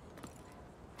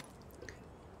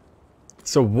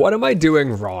 So what am I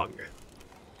doing wrong?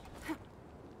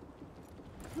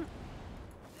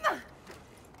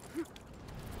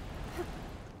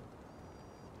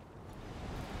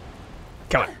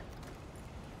 Come on.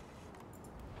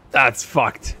 That's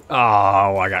fucked.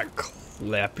 Oh, I got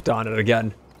clipped on it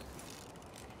again.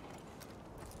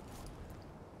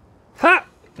 Ha!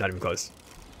 Not even close.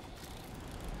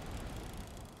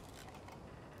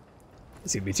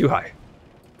 It's gonna be too high.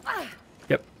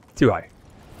 Yep, too high.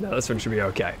 No, this one should be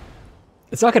okay.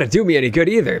 It's not gonna do me any good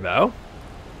either, though.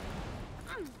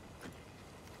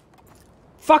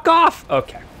 Fuck off!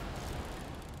 Okay.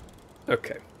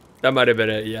 Okay. That might have been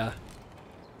it, yeah.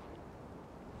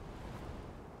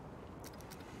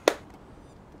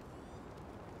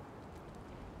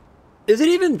 Is it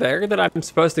even there that I'm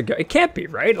supposed to go? It can't be,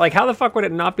 right? Like, how the fuck would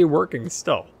it not be working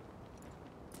still?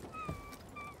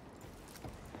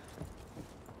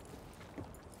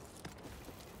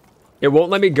 It won't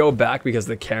let me go back because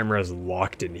the camera is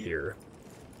locked in here.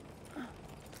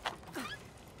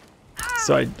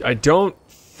 So I don't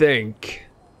think...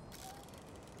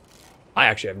 I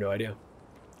actually have no idea.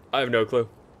 I have no clue.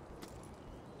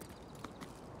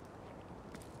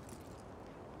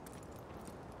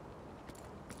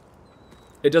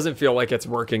 It doesn't feel like it's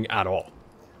working at all.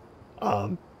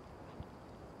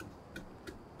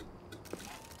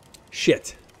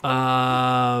 Shit.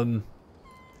 I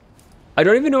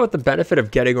don't even know what the benefit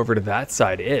of getting over to that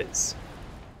side is.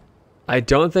 I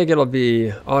don't think it'll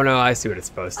be... Oh no, I see what it's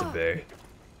supposed to be.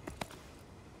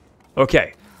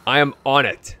 Okay, I am on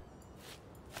it.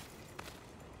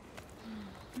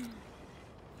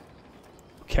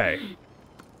 Okay.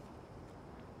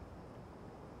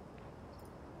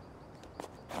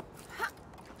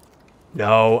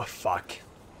 No, fuck.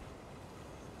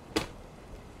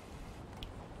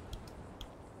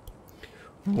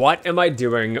 What am I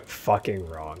doing fucking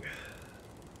wrong?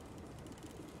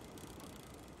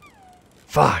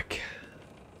 Fuck.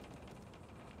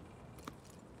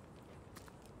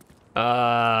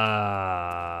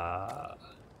 How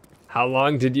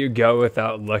long did you go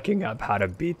without looking up how to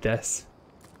beat this?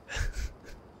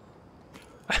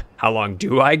 How long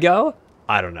do I go?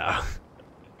 I don't know.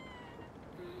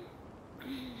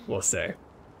 We'll see.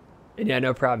 And yeah,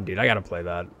 no problem, dude. I gotta play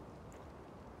that.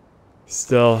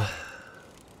 Still.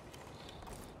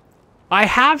 I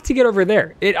have to get over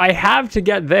there. I have to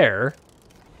get there.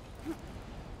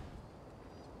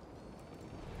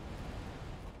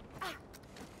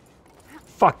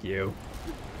 Fuck you.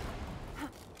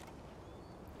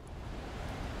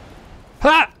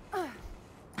 Ha!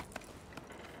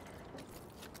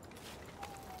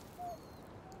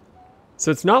 So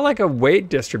it's not like a weight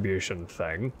distribution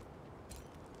thing.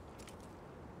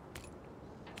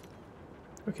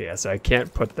 Okay, yeah, so I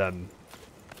can't put them...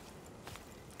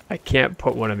 I can't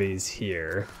put one of these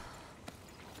here.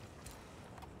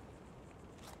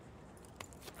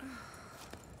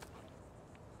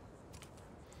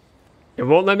 It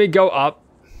won't let me go up.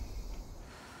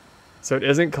 So it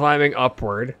isn't climbing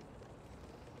upward.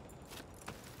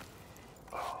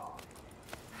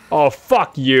 Oh,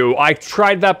 fuck you. I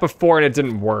tried that before and it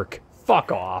didn't work.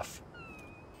 Fuck off.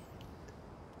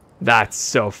 That's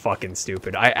so fucking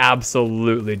stupid. I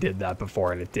absolutely did that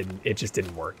before and it just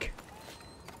didn't work.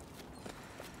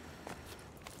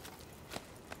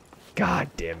 God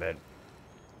damn it.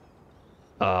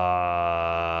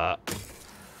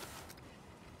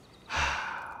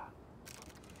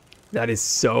 That is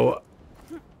so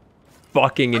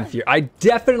fucking infuriating. I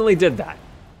definitely did that.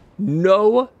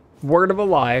 No word of a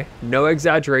lie, no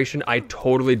exaggeration. I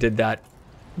totally did that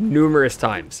numerous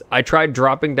times. I tried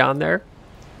dropping down there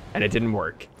and it didn't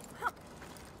work.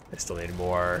 I still need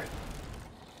more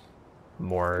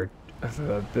a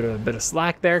bit of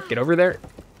slack there. Get over there.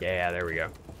 Yeah, there we go.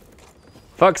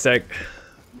 Fuck's sake.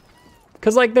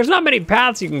 Cause like there's not many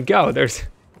paths you can go. There's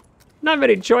not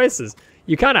many choices.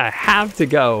 You kind of have to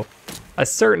go a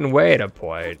certain way at a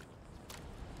point.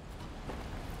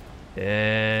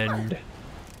 And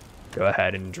go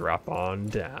ahead and drop on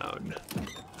down.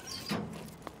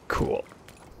 Cool.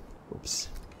 Oops.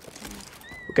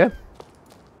 Okay.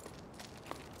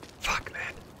 Fuck,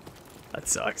 man. That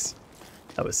sucks.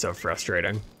 That was so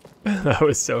frustrating. That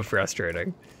was so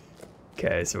frustrating.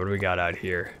 Okay, so what do we got out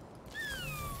here?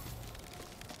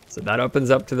 So that opens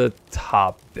up to the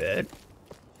top bit.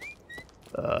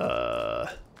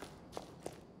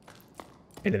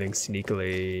 Anything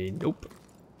sneakily? Nope.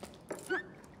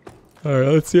 All right,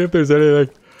 let's see if there's anything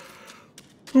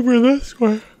over this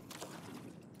way.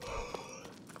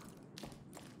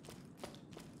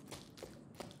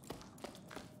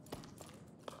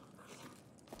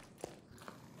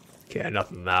 Okay,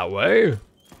 nothing that way.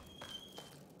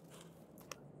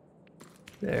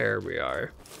 There we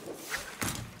are.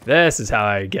 This is how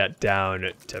I get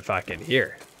down to fucking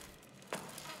here.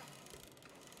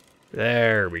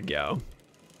 There we go.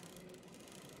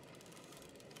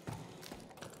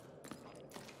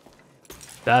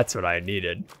 That's what I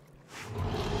needed.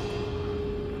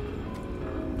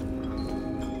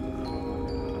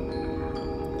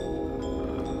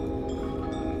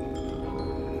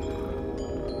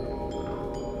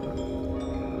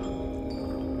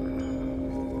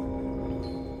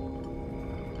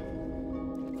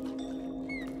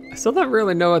 I still don't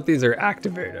really know what these are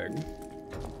activating.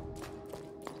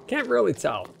 Can't really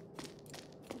tell.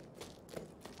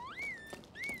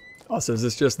 Also, is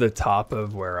this just the top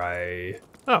of where I...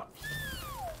 Oh.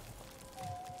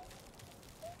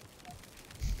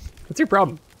 What's your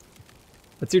problem?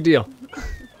 What's your deal?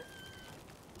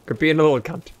 Quit being a little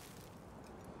cunt.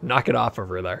 Knock it off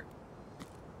over there.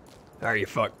 Alright, you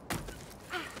fuck.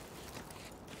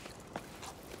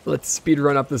 Let's speed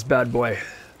run up this bad boy.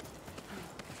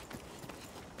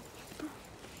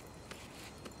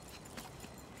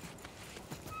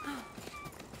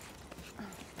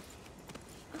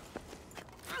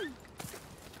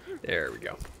 There we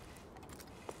go.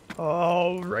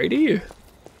 Alrighty.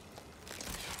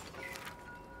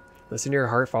 Listen to your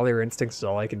heart, follow your instincts is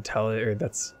all I can tell you, or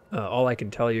that's all I can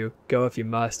tell you. Go if you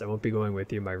must, I won't be going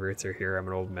with you. My roots are here, I'm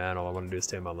an old man, all I want to do is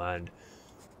stay on my land.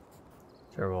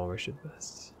 Farewell, wish you the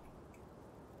best.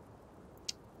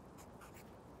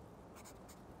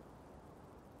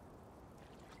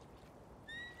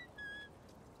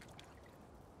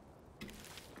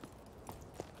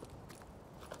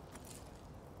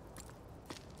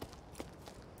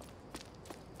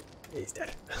 He's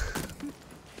dead.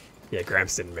 Yeah,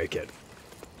 Gramps didn't make it.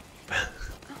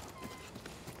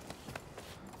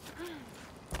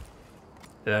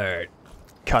 Alright.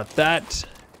 Cut that.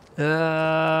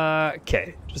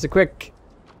 Okay. Just a quick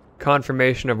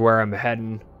confirmation of where I'm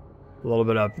heading. A little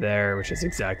bit up there, which is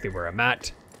exactly where I'm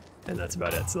at. And that's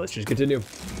about it. So let's just continue.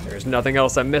 There's nothing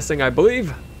else I'm missing, I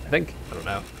believe. I think. I don't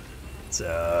know.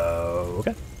 So,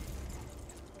 okay.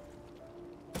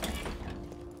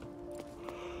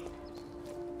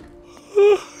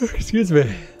 Excuse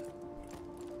me.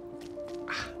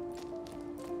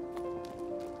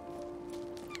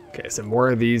 Okay, so more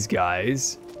of these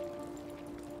guys.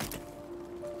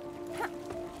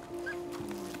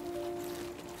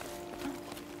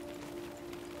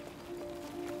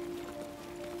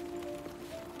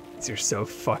 These are so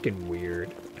fucking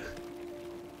weird.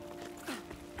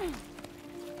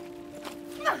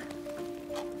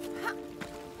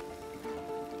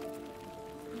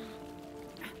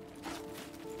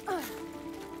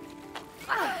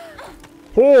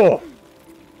 Oh!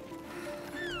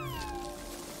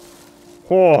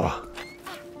 Oh!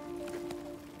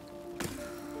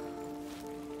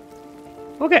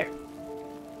 Okay.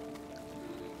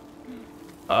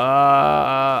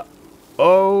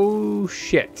 Oh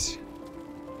shit.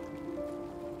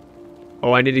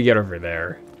 Oh, I need to get over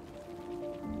there.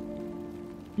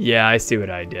 Yeah, I see what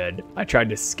I did. I tried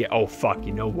to skip. Oh fuck,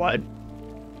 you know what?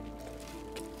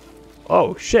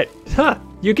 Oh shit. Huh.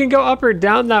 You can go up or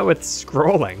down that with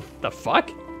scrolling. The fuck?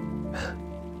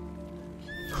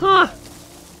 Huh.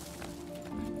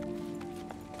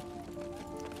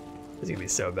 This is gonna be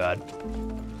so bad.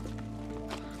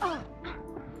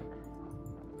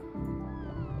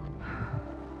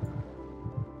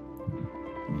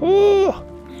 Oh,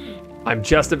 I'm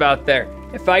just about there.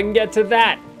 If I can get to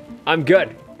that, I'm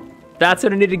good. That's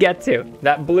what I need to get to.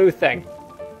 That blue thing.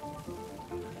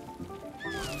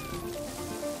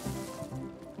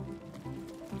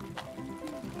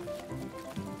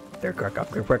 There quick, up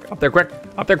there quick, up there quick,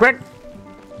 up there quick!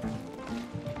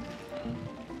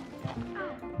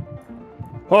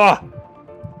 Oh!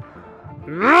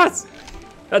 Yes!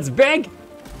 That's big!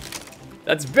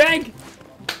 That's big!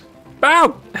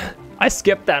 Boom! I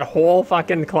skipped that whole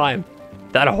fucking climb.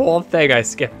 That whole thing I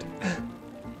skipped.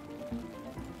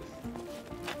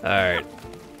 Alright.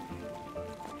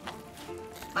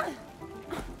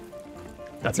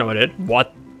 That's not what it did?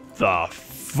 What the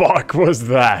fuck was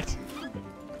that?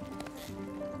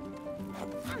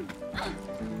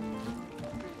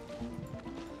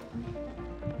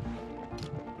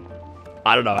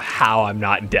 I don't know how I'm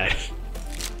not dead.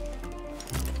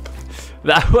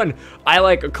 That one, I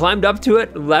like climbed up to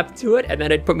it, leapt to it, and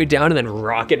then it put me down and then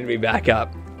rocketed me back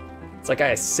up. It's like I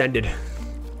ascended.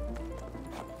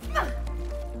 All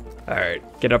right,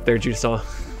 get up there, Jusant.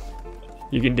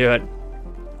 You can do it.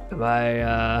 Am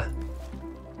I,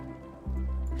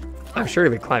 I'm sure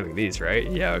you'll be climbing these,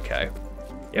 right? Yeah, okay.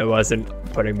 It wasn't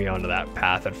putting me onto that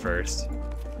path at first.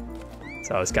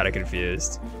 So I was kind of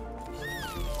confused.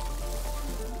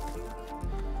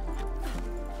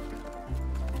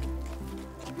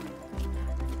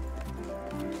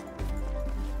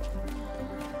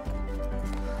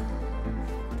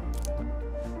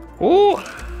 Ooh!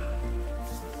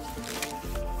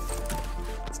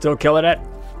 Still killing it.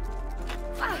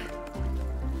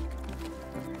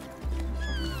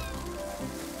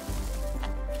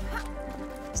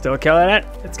 Still killing it.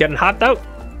 It's getting hot though.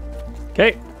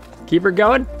 Okay, keep her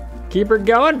going. Keep her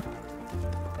going.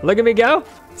 Look at me go.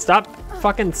 Stop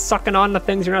fucking sucking on the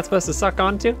things you're not supposed to suck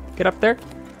onto. Get up there.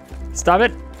 Stop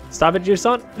it. Stop it,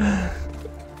 Jusant.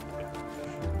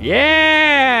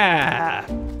 Yeah!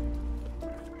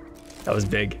 That was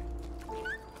big.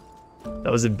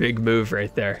 That was a big move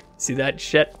right there. See that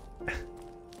shit?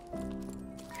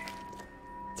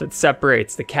 So it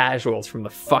separates the casuals from the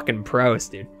fucking pros,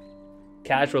 dude.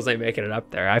 Casuals ain't making it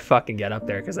up there. I fucking get up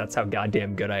there because that's how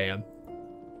goddamn good I am.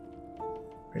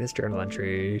 This journal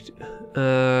entry.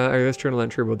 This journal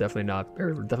entry will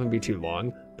definitely be too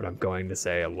long, but I'm going to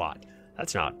say a lot.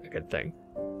 That's not a good thing.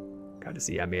 Got to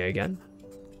see Emmy again.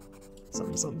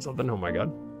 Something, something, something. Oh my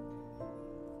god.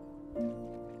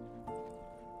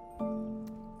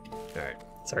 Alright,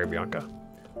 sorry Bianca.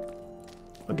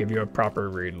 I'll give you a proper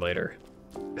read later.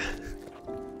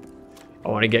 I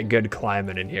want to get good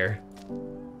climbing in here.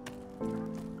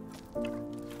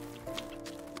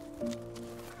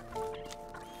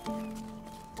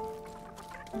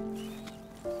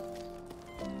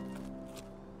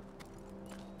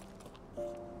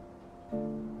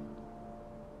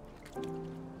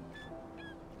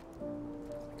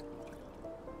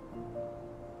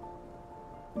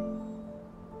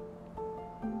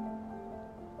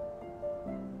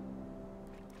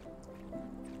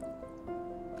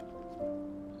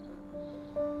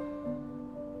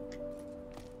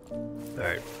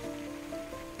 Alright.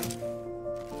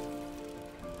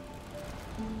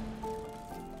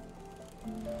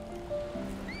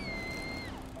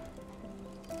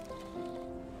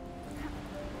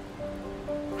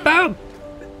 Boom!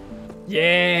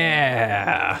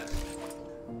 Yeah!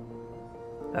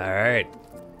 Alright.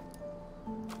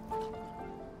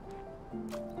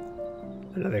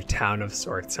 Another town of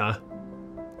sorts, huh?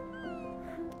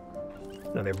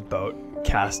 Another boat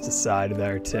cast aside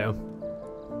there, too.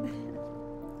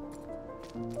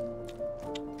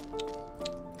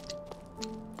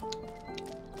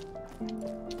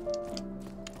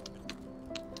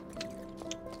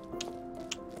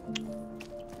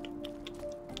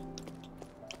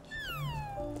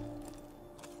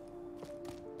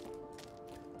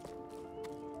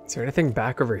 Is there anything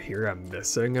back over here I'm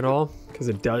missing at all? Because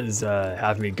it does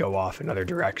have me go off another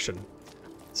direction.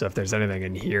 So if there's anything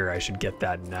in here, I should get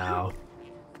that now.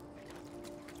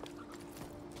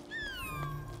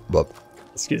 But,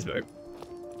 excuse me.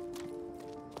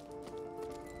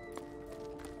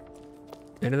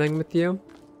 Anything with you?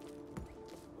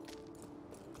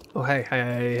 Oh, hey, hey,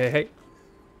 hey, hey, hey.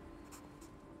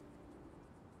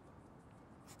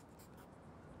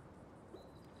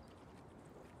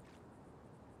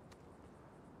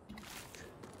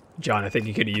 John, I think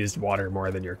you could have used water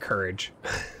more than your courage.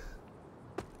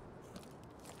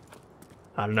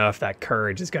 I don't know if that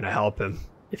courage is gonna help him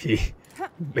if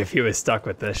he was stuck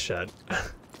with this shit.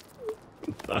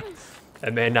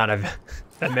 That may not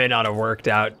have worked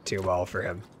out too well for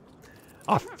him.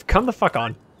 Oh, come the fuck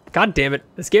on. God damn it.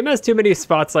 This game has too many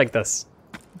spots like this.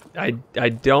 I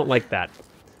don't like that.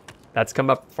 That's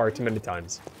come up far too many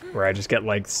times where I just get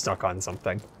like stuck on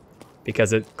something.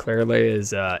 Because it clearly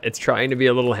is, it's trying to be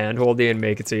a little handholdy and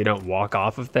make it so you don't walk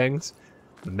off of things.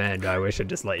 Man, I wish I'd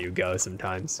just let you go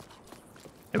sometimes.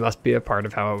 It must be a part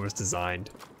of how it was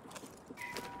designed.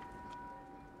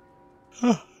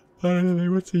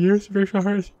 What's the use of your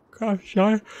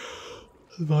shy?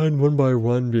 Mine one by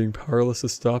one, being powerless to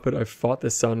stop it. I've fought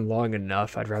the sun long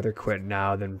enough. I'd rather quit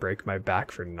now than break my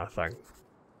back for nothing.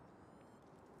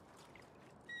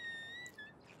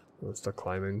 Let's start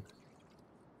climbing.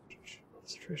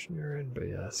 Situation you're in, but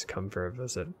yes, come for a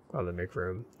visit while they make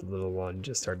room. The little one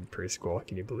just started preschool.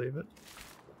 Can you believe it?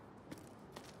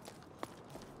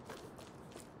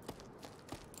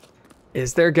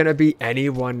 Is there gonna be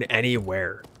anyone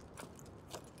anywhere?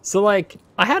 So like,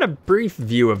 I had a brief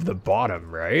view of the bottom,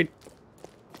 right?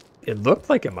 It looked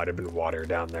like it might have been water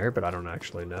down there, but I don't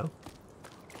actually know.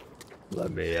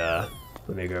 Let me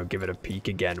go give it a peek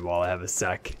again while I have a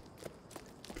sec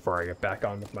before I get back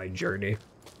on with my journey.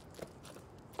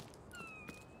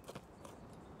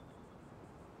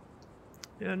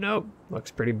 Yeah, nope. Looks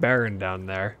pretty barren down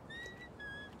there.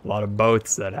 A lot of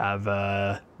boats that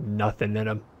have nothing in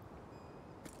them.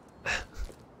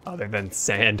 Other than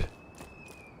sand.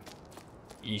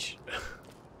 Yeesh.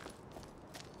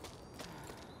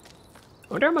 I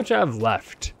wonder how much I have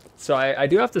left. So I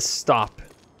do have to stop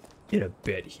in a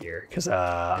bit here, because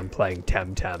I'm playing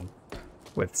Temtem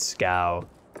with Scow.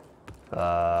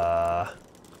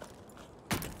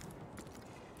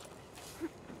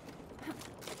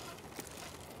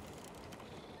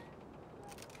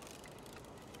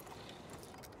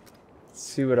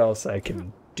 See what else I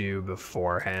can do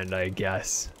beforehand, I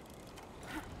guess.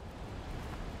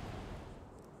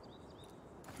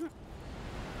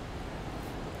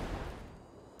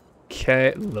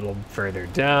 Okay, a little further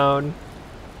down.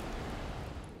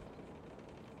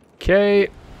 Okay.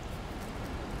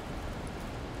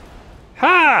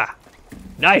 Ha!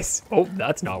 Nice! Oh,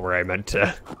 that's not where I meant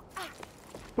to.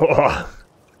 Oh.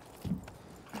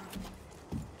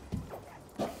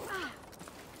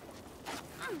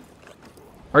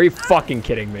 Are you fucking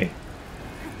kidding me?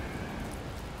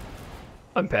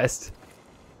 I'm pissed.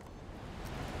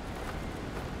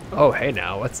 Oh, hey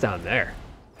now, what's down there?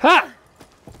 Ha!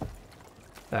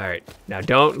 Alright, now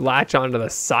don't latch onto the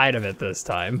side of it this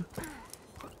time.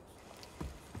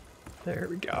 There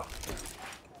we go.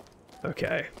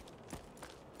 Okay.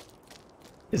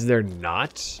 Is there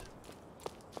not?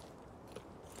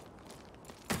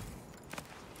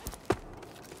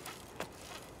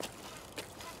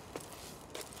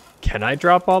 Can I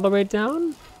drop all the way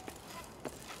down?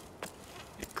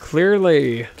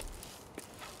 Clearly.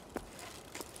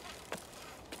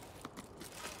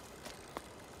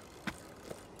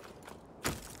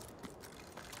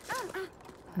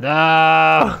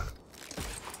 No!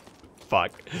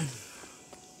 Fuck.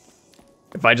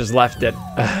 If I just left it,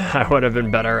 I would have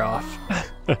been better off.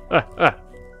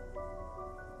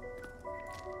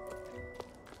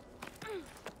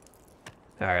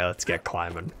 Alright, let's get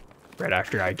climbing. Right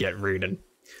after I get reading.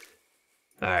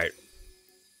 Alright.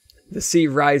 The sea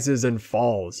rises and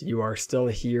falls. You are still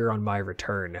here on my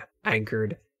return.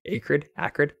 Anchored, acrid,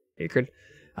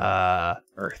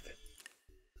 Earth.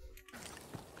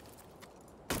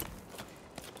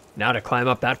 Now to climb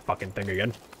up that fucking thing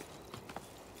again.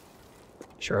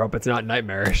 Sure hope it's not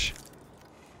nightmarish.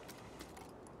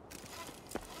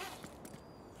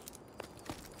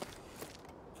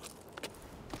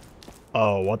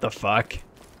 Oh, what the fuck?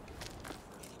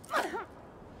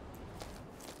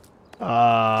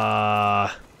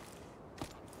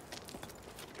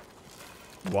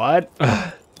 What?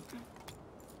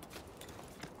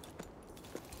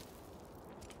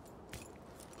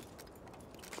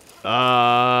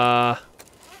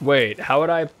 Wait, how would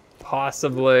I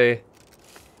possibly...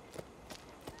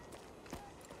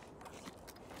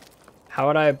 How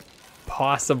would I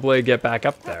possibly get back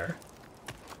up there?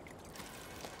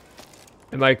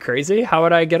 Am I crazy? How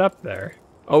would I get up there?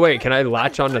 Oh wait, can I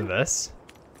latch onto this?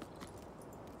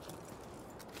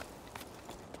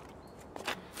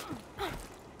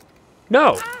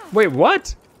 No! Wait,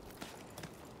 what?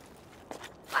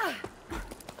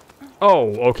 Oh,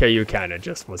 okay, you can. It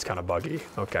just was kind of buggy.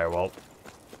 Okay, well.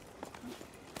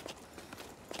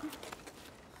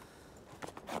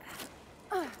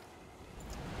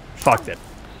 Fucked it.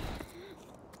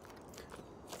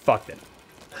 Fucked it.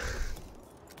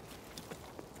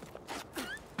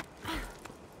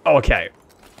 Okay.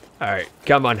 Alright,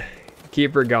 come on.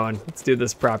 Keep her going. Let's do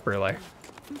this properly.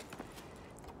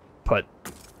 Put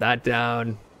that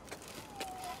down.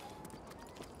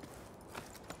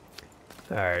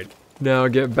 Alright, now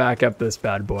get back up this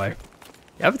bad boy.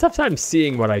 I have a tough time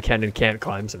seeing what I can and can't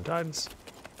climb sometimes.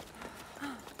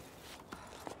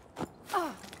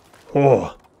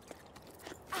 Oh.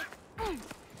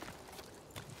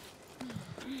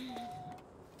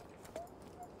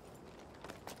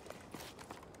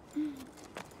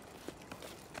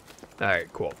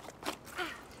 Alright, cool.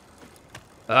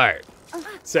 Alright.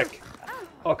 Sick.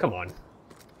 Oh, come on.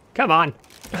 Come on.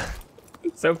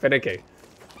 So finicky.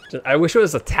 I wish it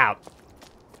was a tap.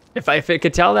 If it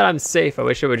could tell that I'm safe, I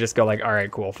wish it would just go like, alright,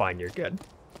 cool, fine, you're good.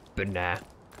 But nah.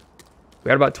 We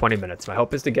got about 20 minutes. My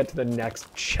hope is to get to the next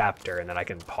chapter and then I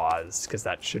can pause, because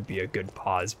that should be a good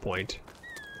pause point.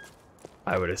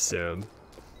 I would assume.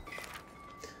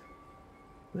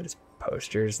 That is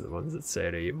posters, the ones that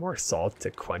say to eat more salt to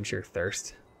quench your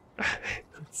thirst.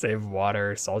 Save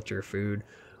water, salt your food.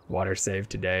 Water saved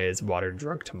today is water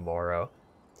drunk tomorrow.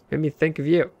 Made me think of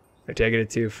you. They're taking it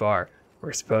too far.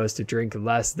 We're supposed to drink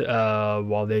less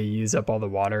while they use up all the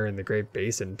water in the Great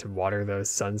Basin to water those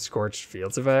sun-scorched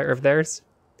fields of theirs.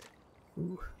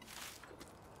 Ooh.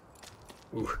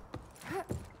 Ooh.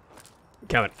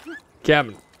 Coming.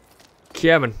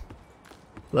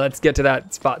 Let's get to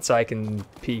that spot so I can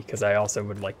pee, because I also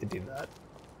would like to do that.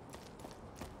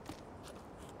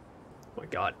 Oh my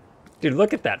god. Dude,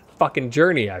 look at that fucking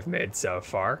journey I've made so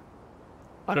far.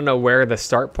 I don't know where the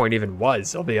start point even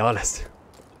was, I'll be honest.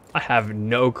 I have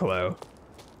no clue.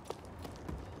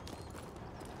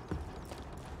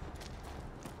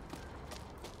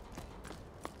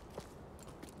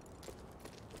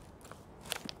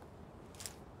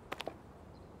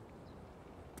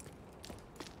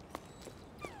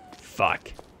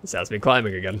 Fuck. This has me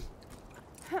climbing again.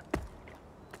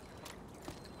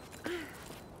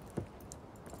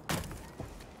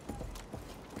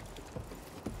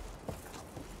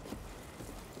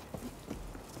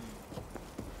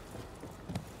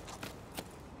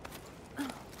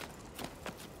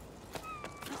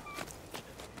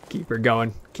 Keep her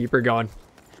going. Keep her going.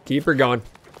 Keep her going.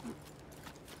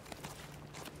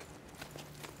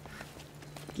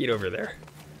 Get over there.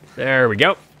 There we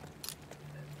go.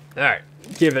 All right,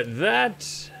 give it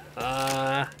that.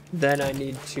 Then I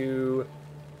need to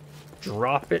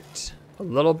drop it a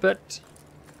little bit.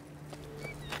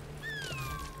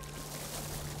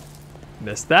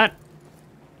 Missed that.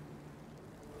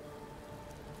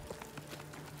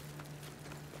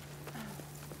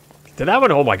 To that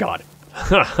one, oh my god.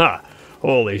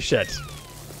 Holy shit.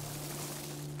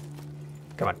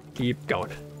 Come on, keep going.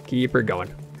 Keep her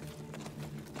going.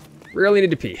 Really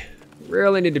need to pee.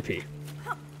 Really need to pee.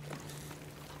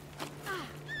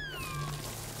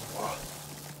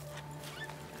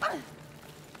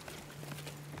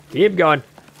 Keep going.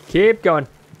 Keep going.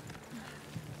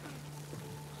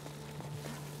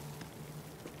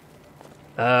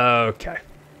 Okay.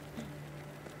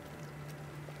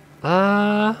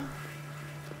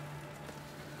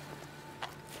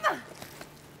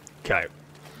 Okay.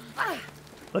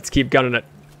 Let's keep gunning it.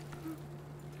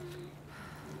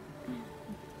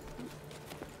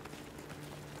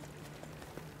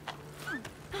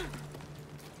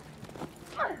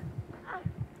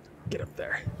 Get up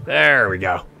there. There we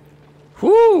go.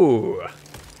 Whoo!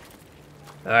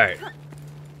 Alright.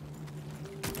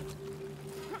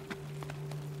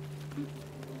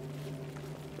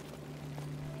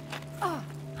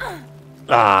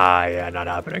 Ah, yeah, not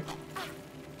happening.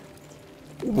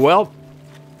 Well.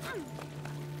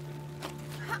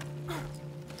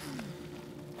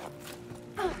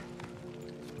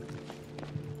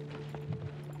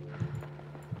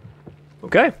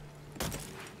 Okay.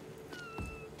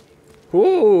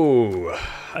 Ooh.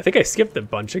 I think I skipped a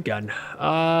bunch again.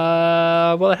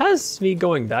 Well, it has me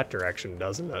going that direction,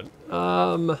 doesn't it?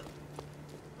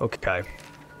 Okay.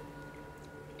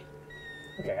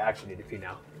 Okay, I actually need to pee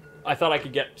now. I thought I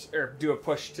could get, or do a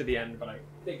push to the end, but I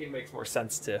think it makes more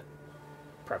sense to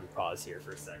probably pause here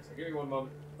for a sec. So give me one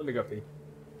moment. Let me go pee.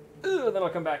 Then I'll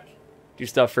come back, do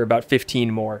stuff for about 15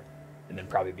 more, and then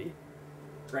probably be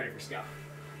ready for scout.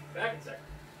 Back in a sec.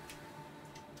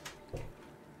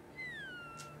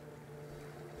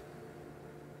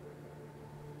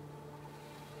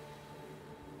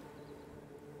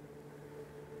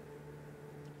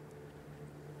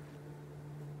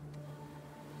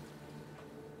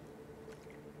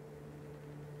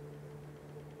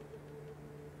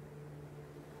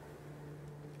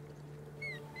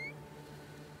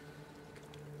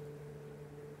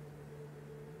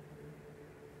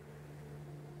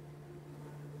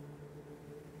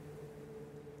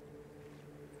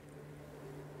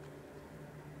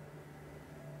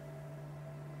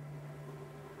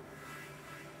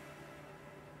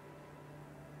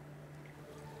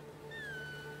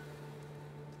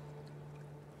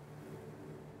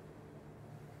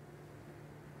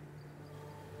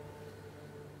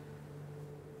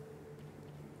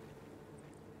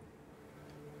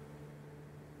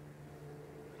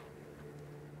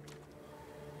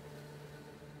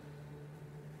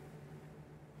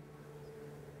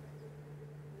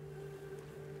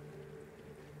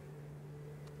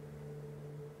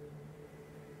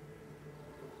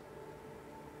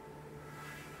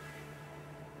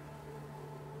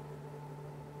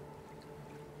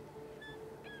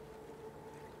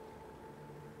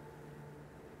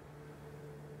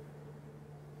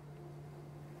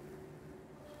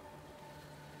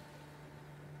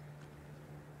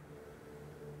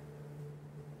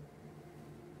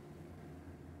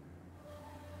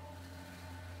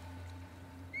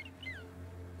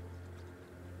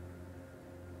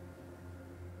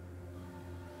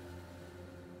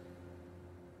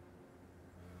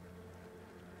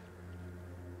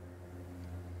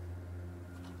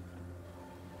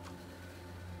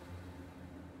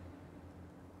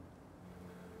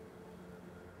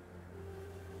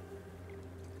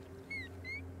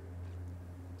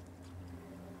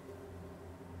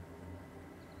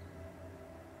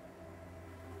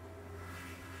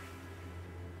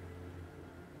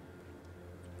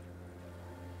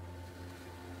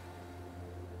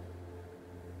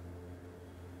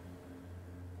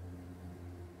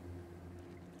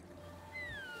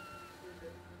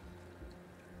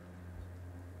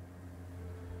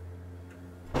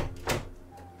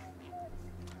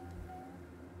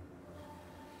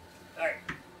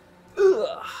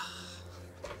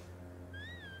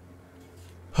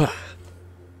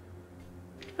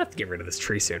 I have to get rid of this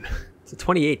tree soon. It's the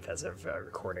 28th as of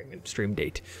recording and stream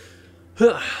date.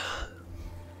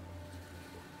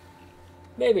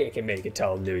 Maybe I can make it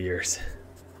till New Year's.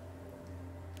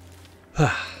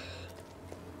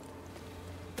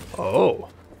 Oh.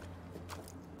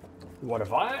 What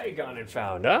have I gone and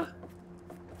found, huh?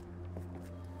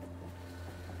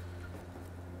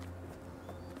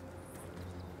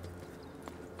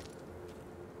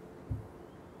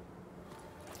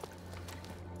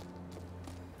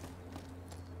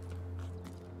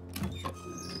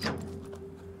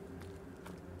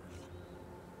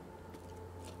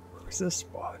 Where's this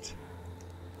spot?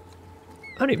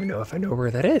 I don't even know if I know where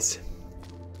that is.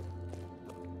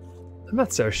 I'm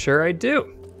not so sure I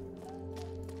do.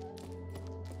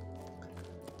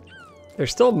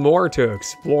 There's still more to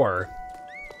explore.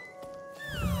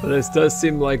 But this does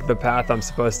seem like the path I'm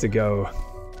supposed to go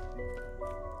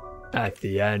at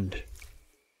the end.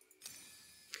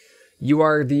 You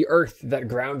are the earth that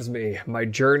grounds me, my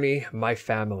journey, my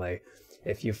family.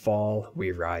 If you fall,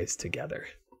 we rise together.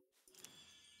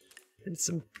 And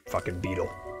some fucking beetle.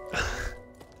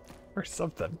 Or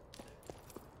something.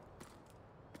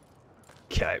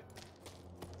 Okay.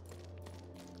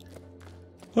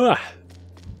 Ah.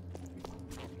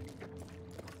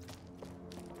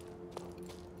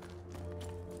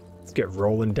 Let's get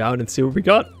rolling down and see what we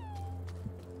got.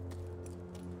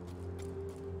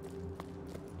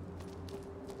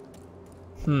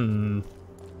 Am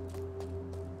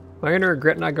I gonna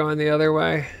regret not going the other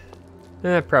way?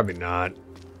 Probably not.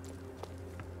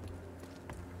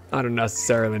 I don't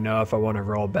necessarily know if I want to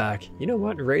roll back. You know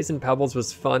what? Raising pebbles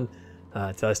was fun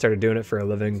until I started doing it for a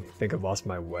living. I think I've lost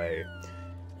my way.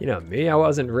 You know me, I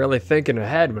wasn't really thinking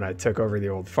ahead when I took over the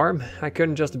old farm. I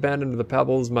couldn't just abandon the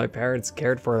pebbles my parents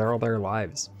cared for all their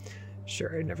lives.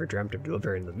 Sure, I never dreamt of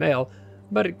delivering the mail,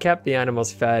 but it kept the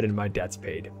animals fed and my debts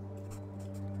paid.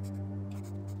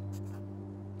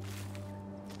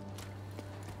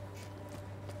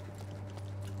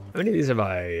 How many of these have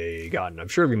I gotten? I'm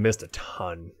sure we missed a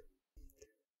ton.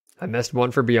 I missed one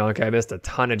for Bianca. I missed a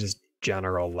ton of just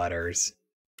general letters.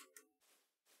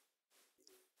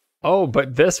 Oh,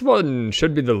 but this one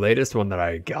should be the latest one that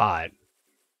I got.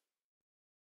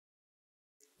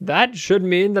 That should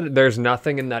mean that there's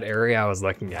nothing in that area I was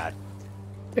looking at.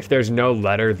 If there's no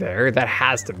letter there, that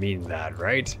has to mean that,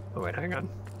 right? Oh wait, hang on.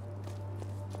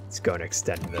 Let's go and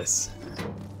extend this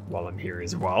while I'm here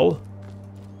as well.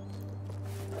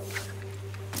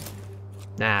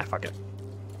 Nah, fuck it.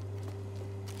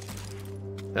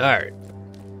 Alright.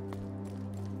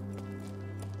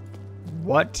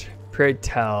 What, pray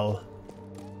tell?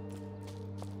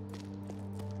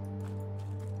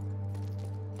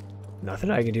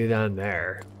 Nothing I can do down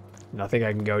there. Nothing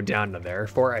I can go down to there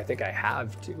for. I think I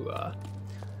have to,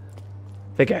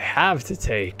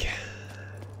 take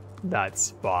that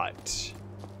spot.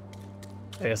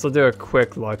 I guess I'll do a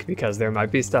quick look because there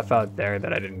might be stuff out there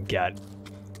that I didn't get.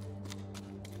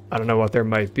 I don't know what there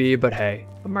might be, but hey,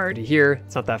 I'm already here.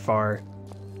 It's not that far.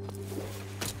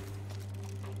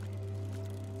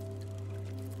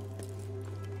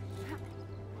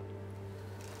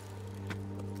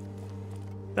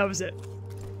 That was it.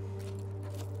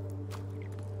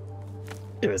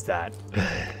 It was that.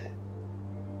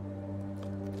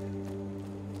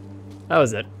 That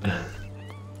was it.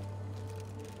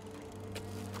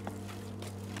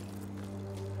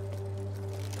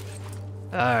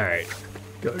 Alright.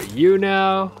 Go to you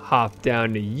now. Hop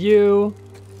down to you.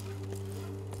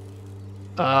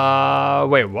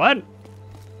 Wait, what?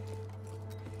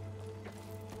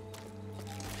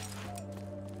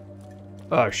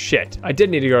 Oh shit, I did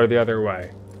need to go the other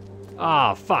way.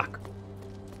 Ah, fuck.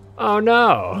 Oh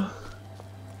no.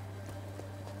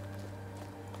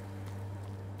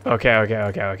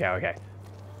 Okay.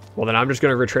 Well then I'm just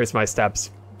gonna retrace my steps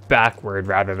backward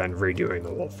rather than redoing the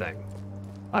whole thing.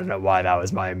 I don't know why that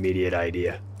was my immediate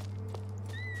idea.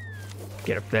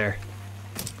 Get up there.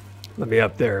 Let me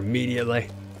up there immediately.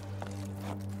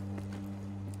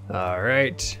 All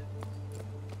right.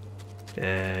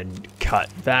 And cut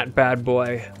that bad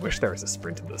boy. Wish there was a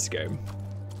sprint in this game.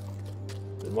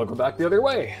 And we'll go back the other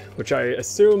way, which I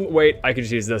assume, wait, I could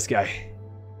just use this guy.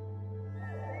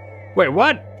 Wait,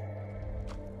 what?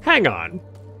 Hang on.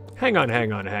 Hang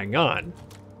on.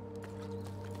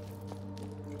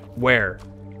 Where?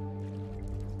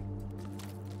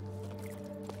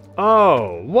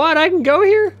 Oh, what? I can go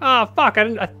here? Oh, fuck, I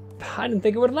didn't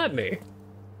think it would let me.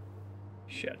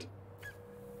 Shit.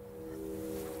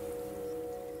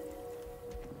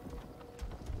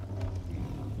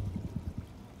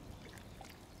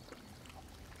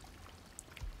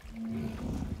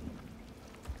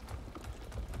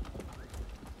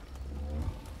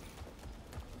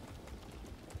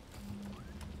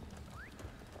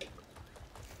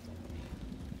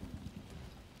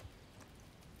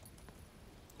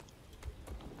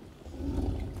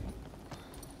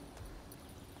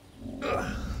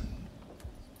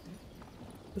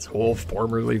 This whole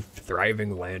formerly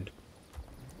thriving land.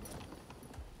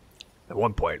 At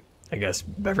one point, I guess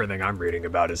everything I'm reading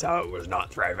about is how it was not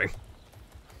thriving.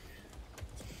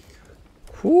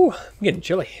 Whew, I'm getting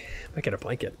chilly. Might get a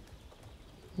blanket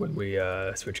when we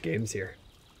switch games here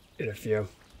in a few.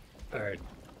 All right.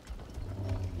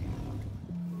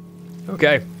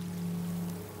 Okay.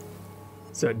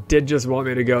 So it did just want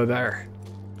me to go there.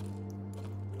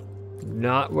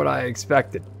 Not what I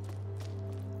expected.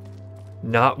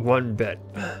 Not one bit.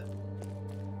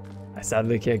 I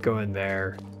sadly can't go in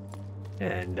there,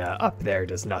 and up there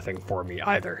does nothing for me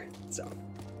either. So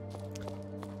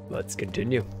let's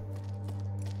continue.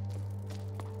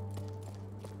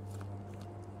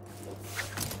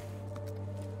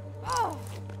 Oh.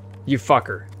 You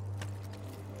fucker.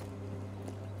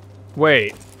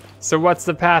 Wait. So what's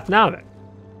the path now then?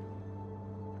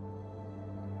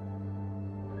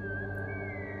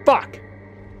 Fuck.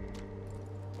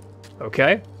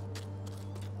 Okay.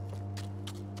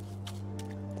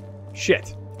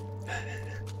 Shit.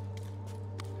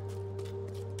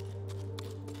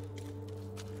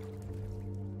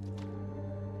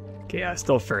 Okay, yeah,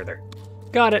 still further.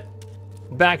 Got it.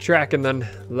 Backtrack and then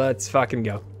let's fucking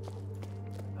go.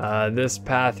 This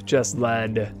path just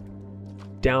led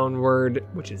downward,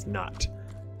 which is not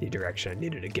the direction I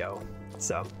needed to go.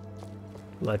 So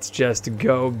let's just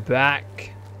go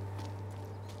back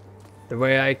the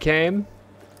way I came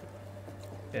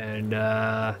and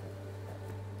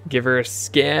give her a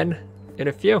scan in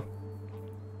a few.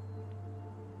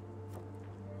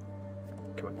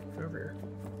 Come on, get over here.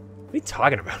 What are you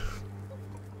talking about?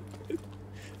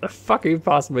 The fuck are you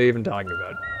possibly even talking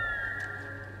about?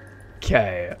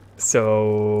 Okay,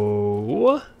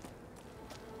 so...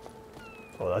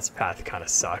 Well, this path kind of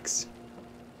sucks.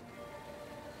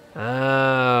 Oh,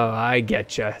 I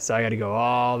getcha. So I gotta go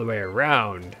all the way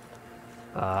around.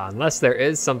 Unless there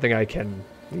is something I can...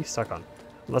 What are you stuck on?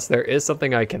 Unless there is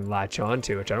something I can latch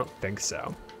onto, which I don't think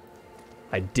so.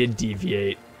 I did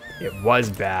deviate. It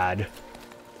was bad.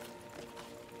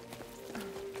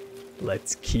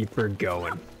 Let's keep her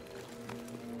going.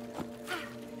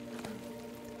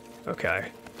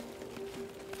 Okay.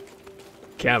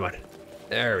 Come on.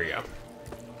 There we go.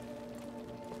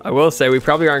 I will say we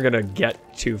probably aren't gonna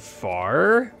get too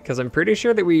far because I'm pretty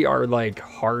sure that we are like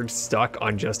hard stuck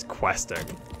on just questing.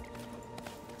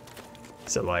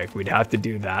 So like we'd have to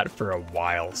do that for a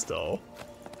while still.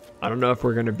 I don't know if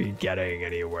we're gonna be getting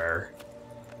anywhere.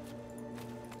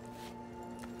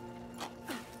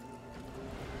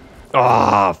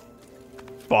 Ah, oh,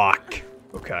 fuck.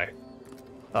 Okay.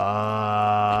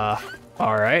 All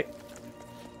right.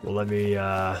 Well, let me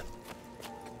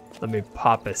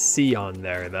pop a C on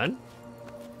there then.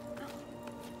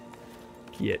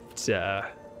 Get,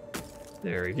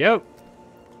 there we go.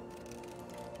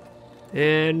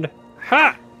 And,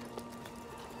 ha!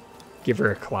 Give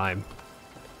her a climb.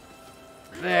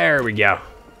 There we go.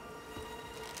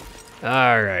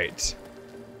 All right.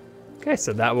 Okay,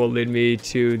 so that will lead me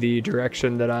to the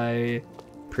direction that I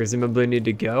presumably need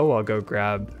to go. I'll go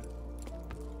grab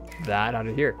that out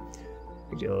of here.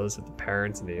 Big deal is with the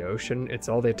parents in the ocean. It's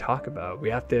all they talk about. We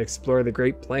have to explore the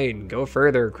Great Plain, go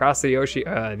further across the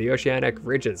oceanic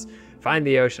ridges, find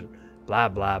the ocean, blah,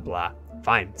 blah, blah.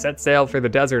 Fine, set sail for the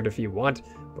desert if you want,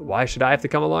 but why should I have to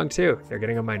come along too? They're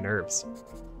getting on my nerves.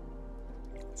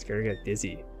 I'm scared to get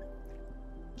dizzy.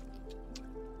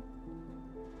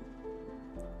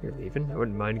 You're leaving? I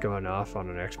wouldn't mind going off on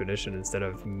an expedition instead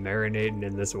of marinating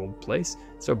in this old place.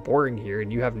 It's so boring here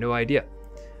and you have no idea.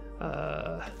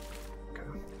 Okay.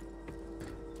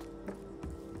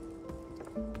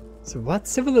 So what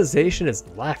civilization is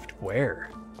left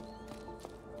where?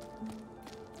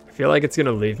 I feel like it's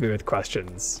gonna leave me with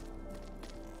questions.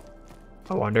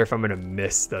 I wonder if I'm gonna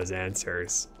miss those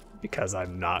answers because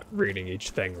I'm not reading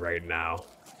each thing right now.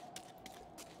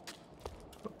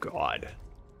 Oh God.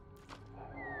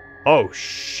 Oh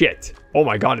shit. Oh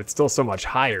my God, it's still so much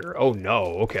higher. Oh no,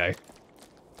 okay.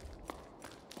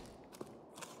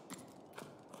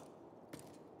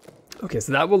 Okay,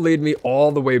 so that will lead me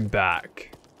all the way back.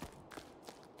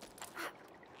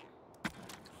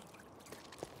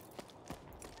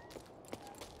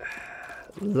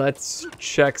 Let's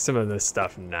check some of this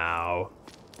stuff now.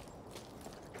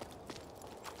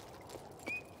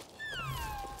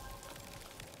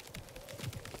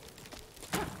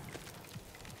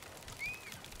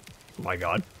 Oh my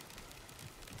God.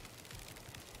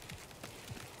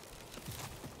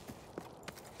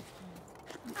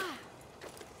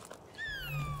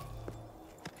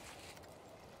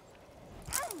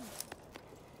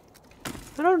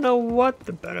 I don't know what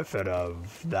the benefit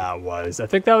of that was. I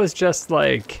think that was just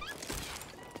like,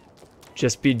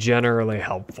 just be generally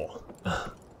helpful.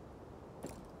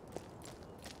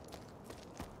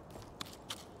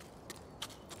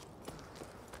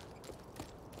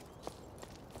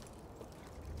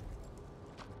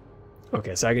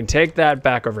 Okay, so I can take that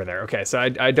back over there. Okay, so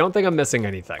I don't think I'm missing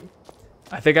anything.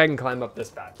 I think I can climb up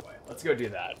this back way. Let's go do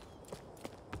that.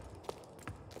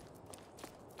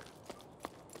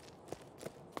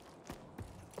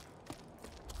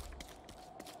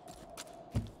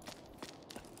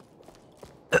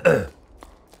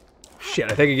 Shit,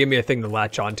 I think it gave me a thing to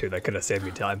latch onto that could have saved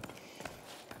me time.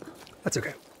 That's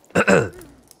okay.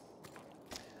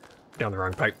 Down the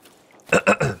wrong pipe.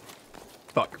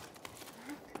 Fuck.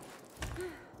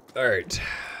 Alright.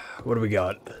 What do we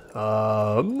got?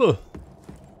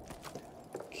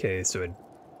 Okay, so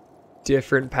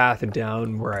different path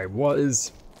down where I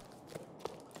was.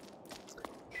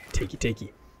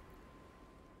 Takey.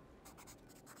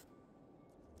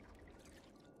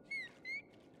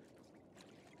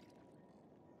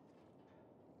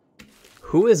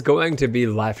 Who is going to be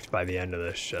left by the end of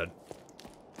this shit?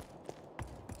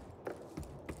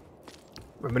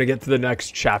 I'm gonna get to the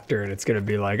next chapter and it's gonna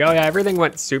be like, oh yeah, everything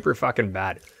went super fucking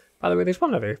bad. By the way, there's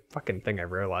one other fucking thing I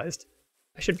realized.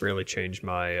 I should really change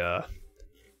my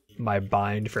my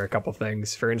bind for a couple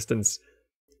things. For instance,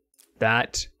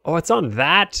 that. Oh, it's on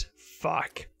that?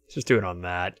 Fuck. Let's just do it on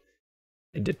that.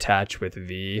 And detach with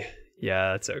V.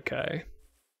 Yeah, that's okay.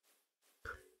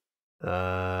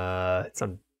 It's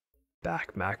on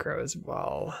back macro as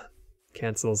well.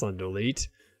 Cancels on delete.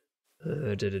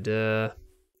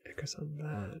 Focus on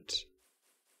that.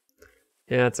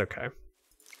 Yeah, it's okay.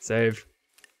 Save.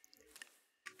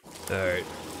 Alright.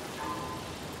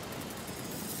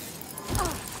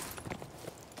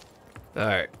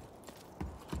 Alright.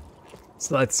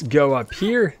 So let's go up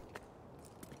here.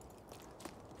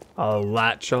 I'll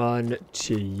latch on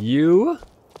to you.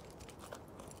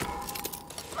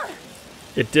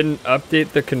 It didn't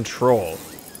update the control.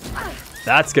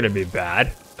 That's gonna be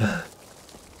bad.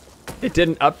 It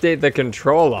didn't update the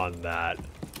control on that.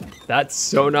 That's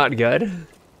so not good.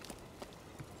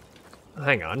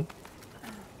 Hang on.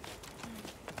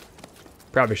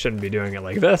 Probably shouldn't be doing it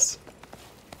like this.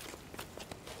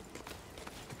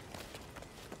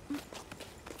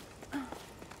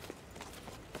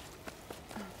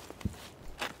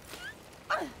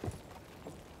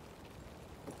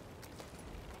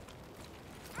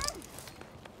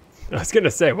 I was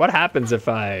gonna say, what happens if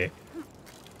I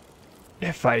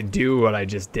do what I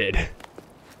just did?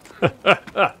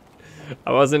 I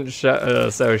wasn't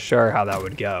so sure how that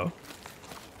would go.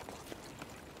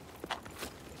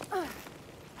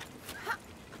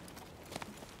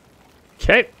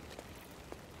 Okay.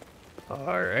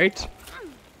 All right.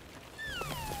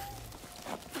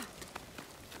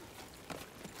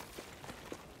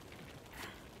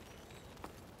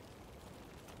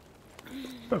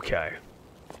 Okay.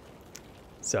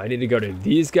 So I need to go to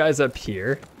these guys up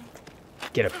here.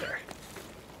 Get up there.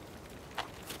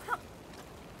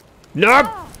 Nope!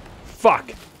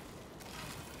 Fuck!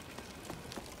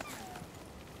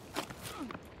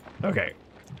 Okay.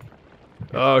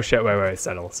 Oh shit, wait,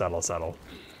 settle.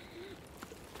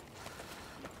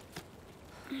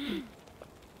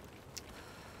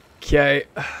 Okay.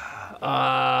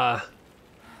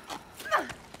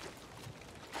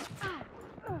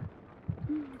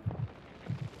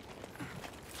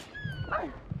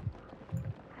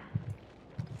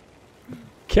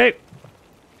 Okay.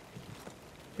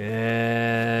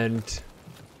 And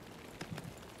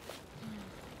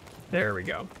there we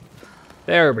go.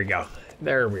 There we go.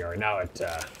 There we are. Now it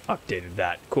updated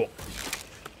that. Cool.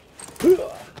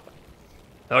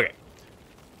 Okay.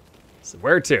 So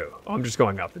where to? Oh, I'm just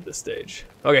going up at this stage.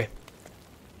 Okay.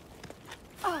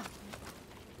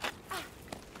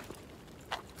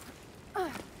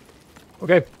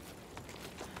 Okay.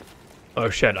 Oh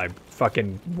shit, I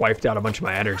fucking wiped out a bunch of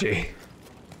my energy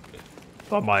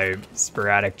on my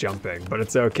sporadic jumping, but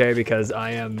it's okay because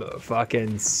I am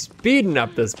fucking speeding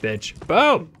up this bitch.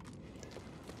 Boom!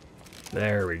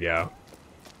 There we go.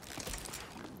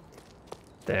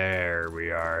 There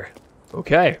we are.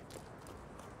 Okay.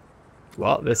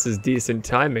 Well, this is decent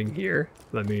timing here.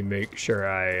 Let me make sure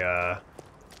I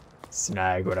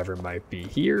snag whatever might be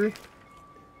here.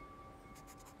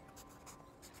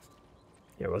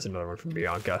 Yeah, it was another one from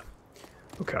Bianca.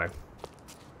 Okay.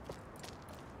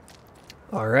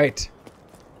 All right.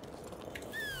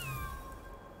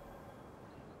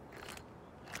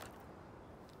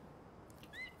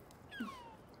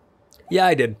 Yeah,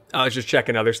 I did. I was just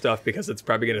checking other stuff because it's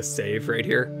probably gonna save right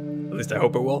here. At least I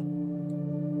hope it will.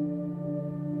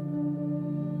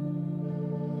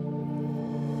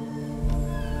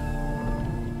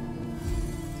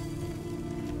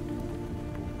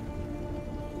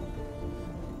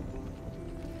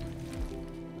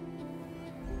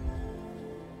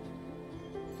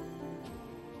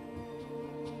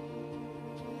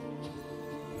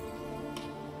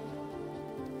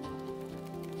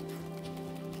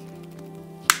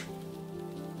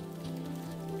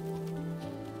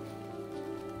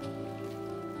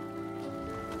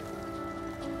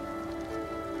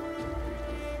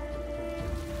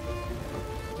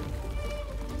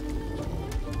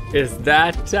 Is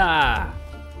that,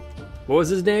 what was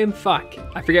his name? Fuck.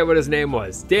 I forget what his name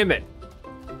was. Damn it.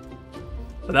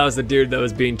 Well, that was the dude that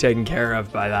was being taken care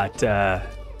of by that,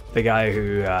 the guy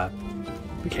who,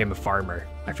 became a farmer.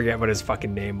 I forget what his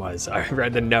fucking name was. I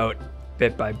read the note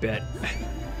bit by bit.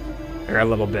 Or a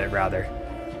little bit, rather.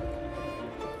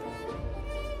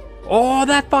 Oh,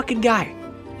 that fucking guy!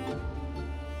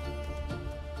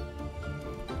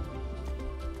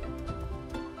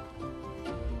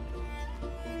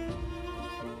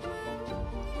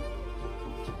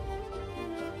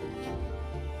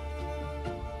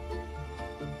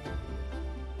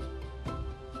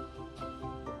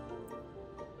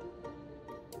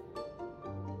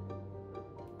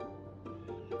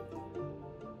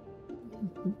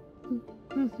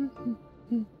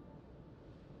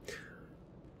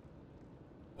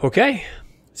 Okay,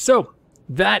 so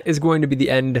that is going to be the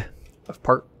end of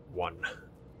part 1.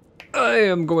 I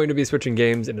am going to be switching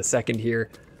games in a second here.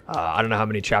 I don't know how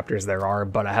many chapters there are,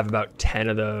 but I have about 10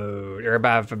 of those, or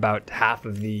about half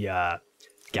of the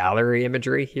gallery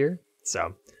imagery here.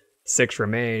 So 6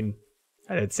 remain.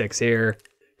 I did 6 here.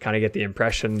 Kind of get the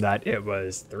impression that it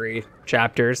was 3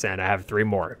 chapters, and I have 3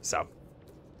 more. So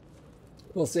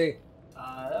we'll see.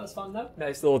 That was fun though.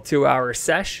 Nice little 2-hour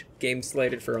sesh. Game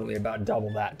slated for only about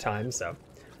double that time, so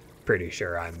pretty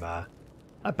sure I'm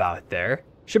about there.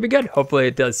 Should be good. Hopefully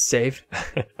it does save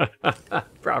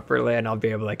properly, and I'll be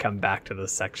able to come back to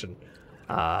this section.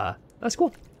 That's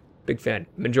cool. Big fan.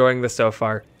 I'm enjoying this so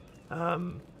far.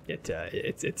 It's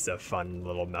a fun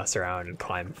little mess around and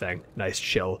climb thing. Nice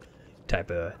chill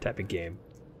type of game.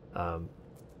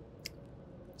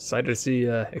 Excited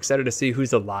to see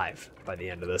who's alive by the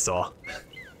end of this all.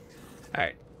 All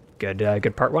right,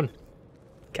 good part 1.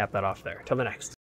 Cap that off there. Till the next.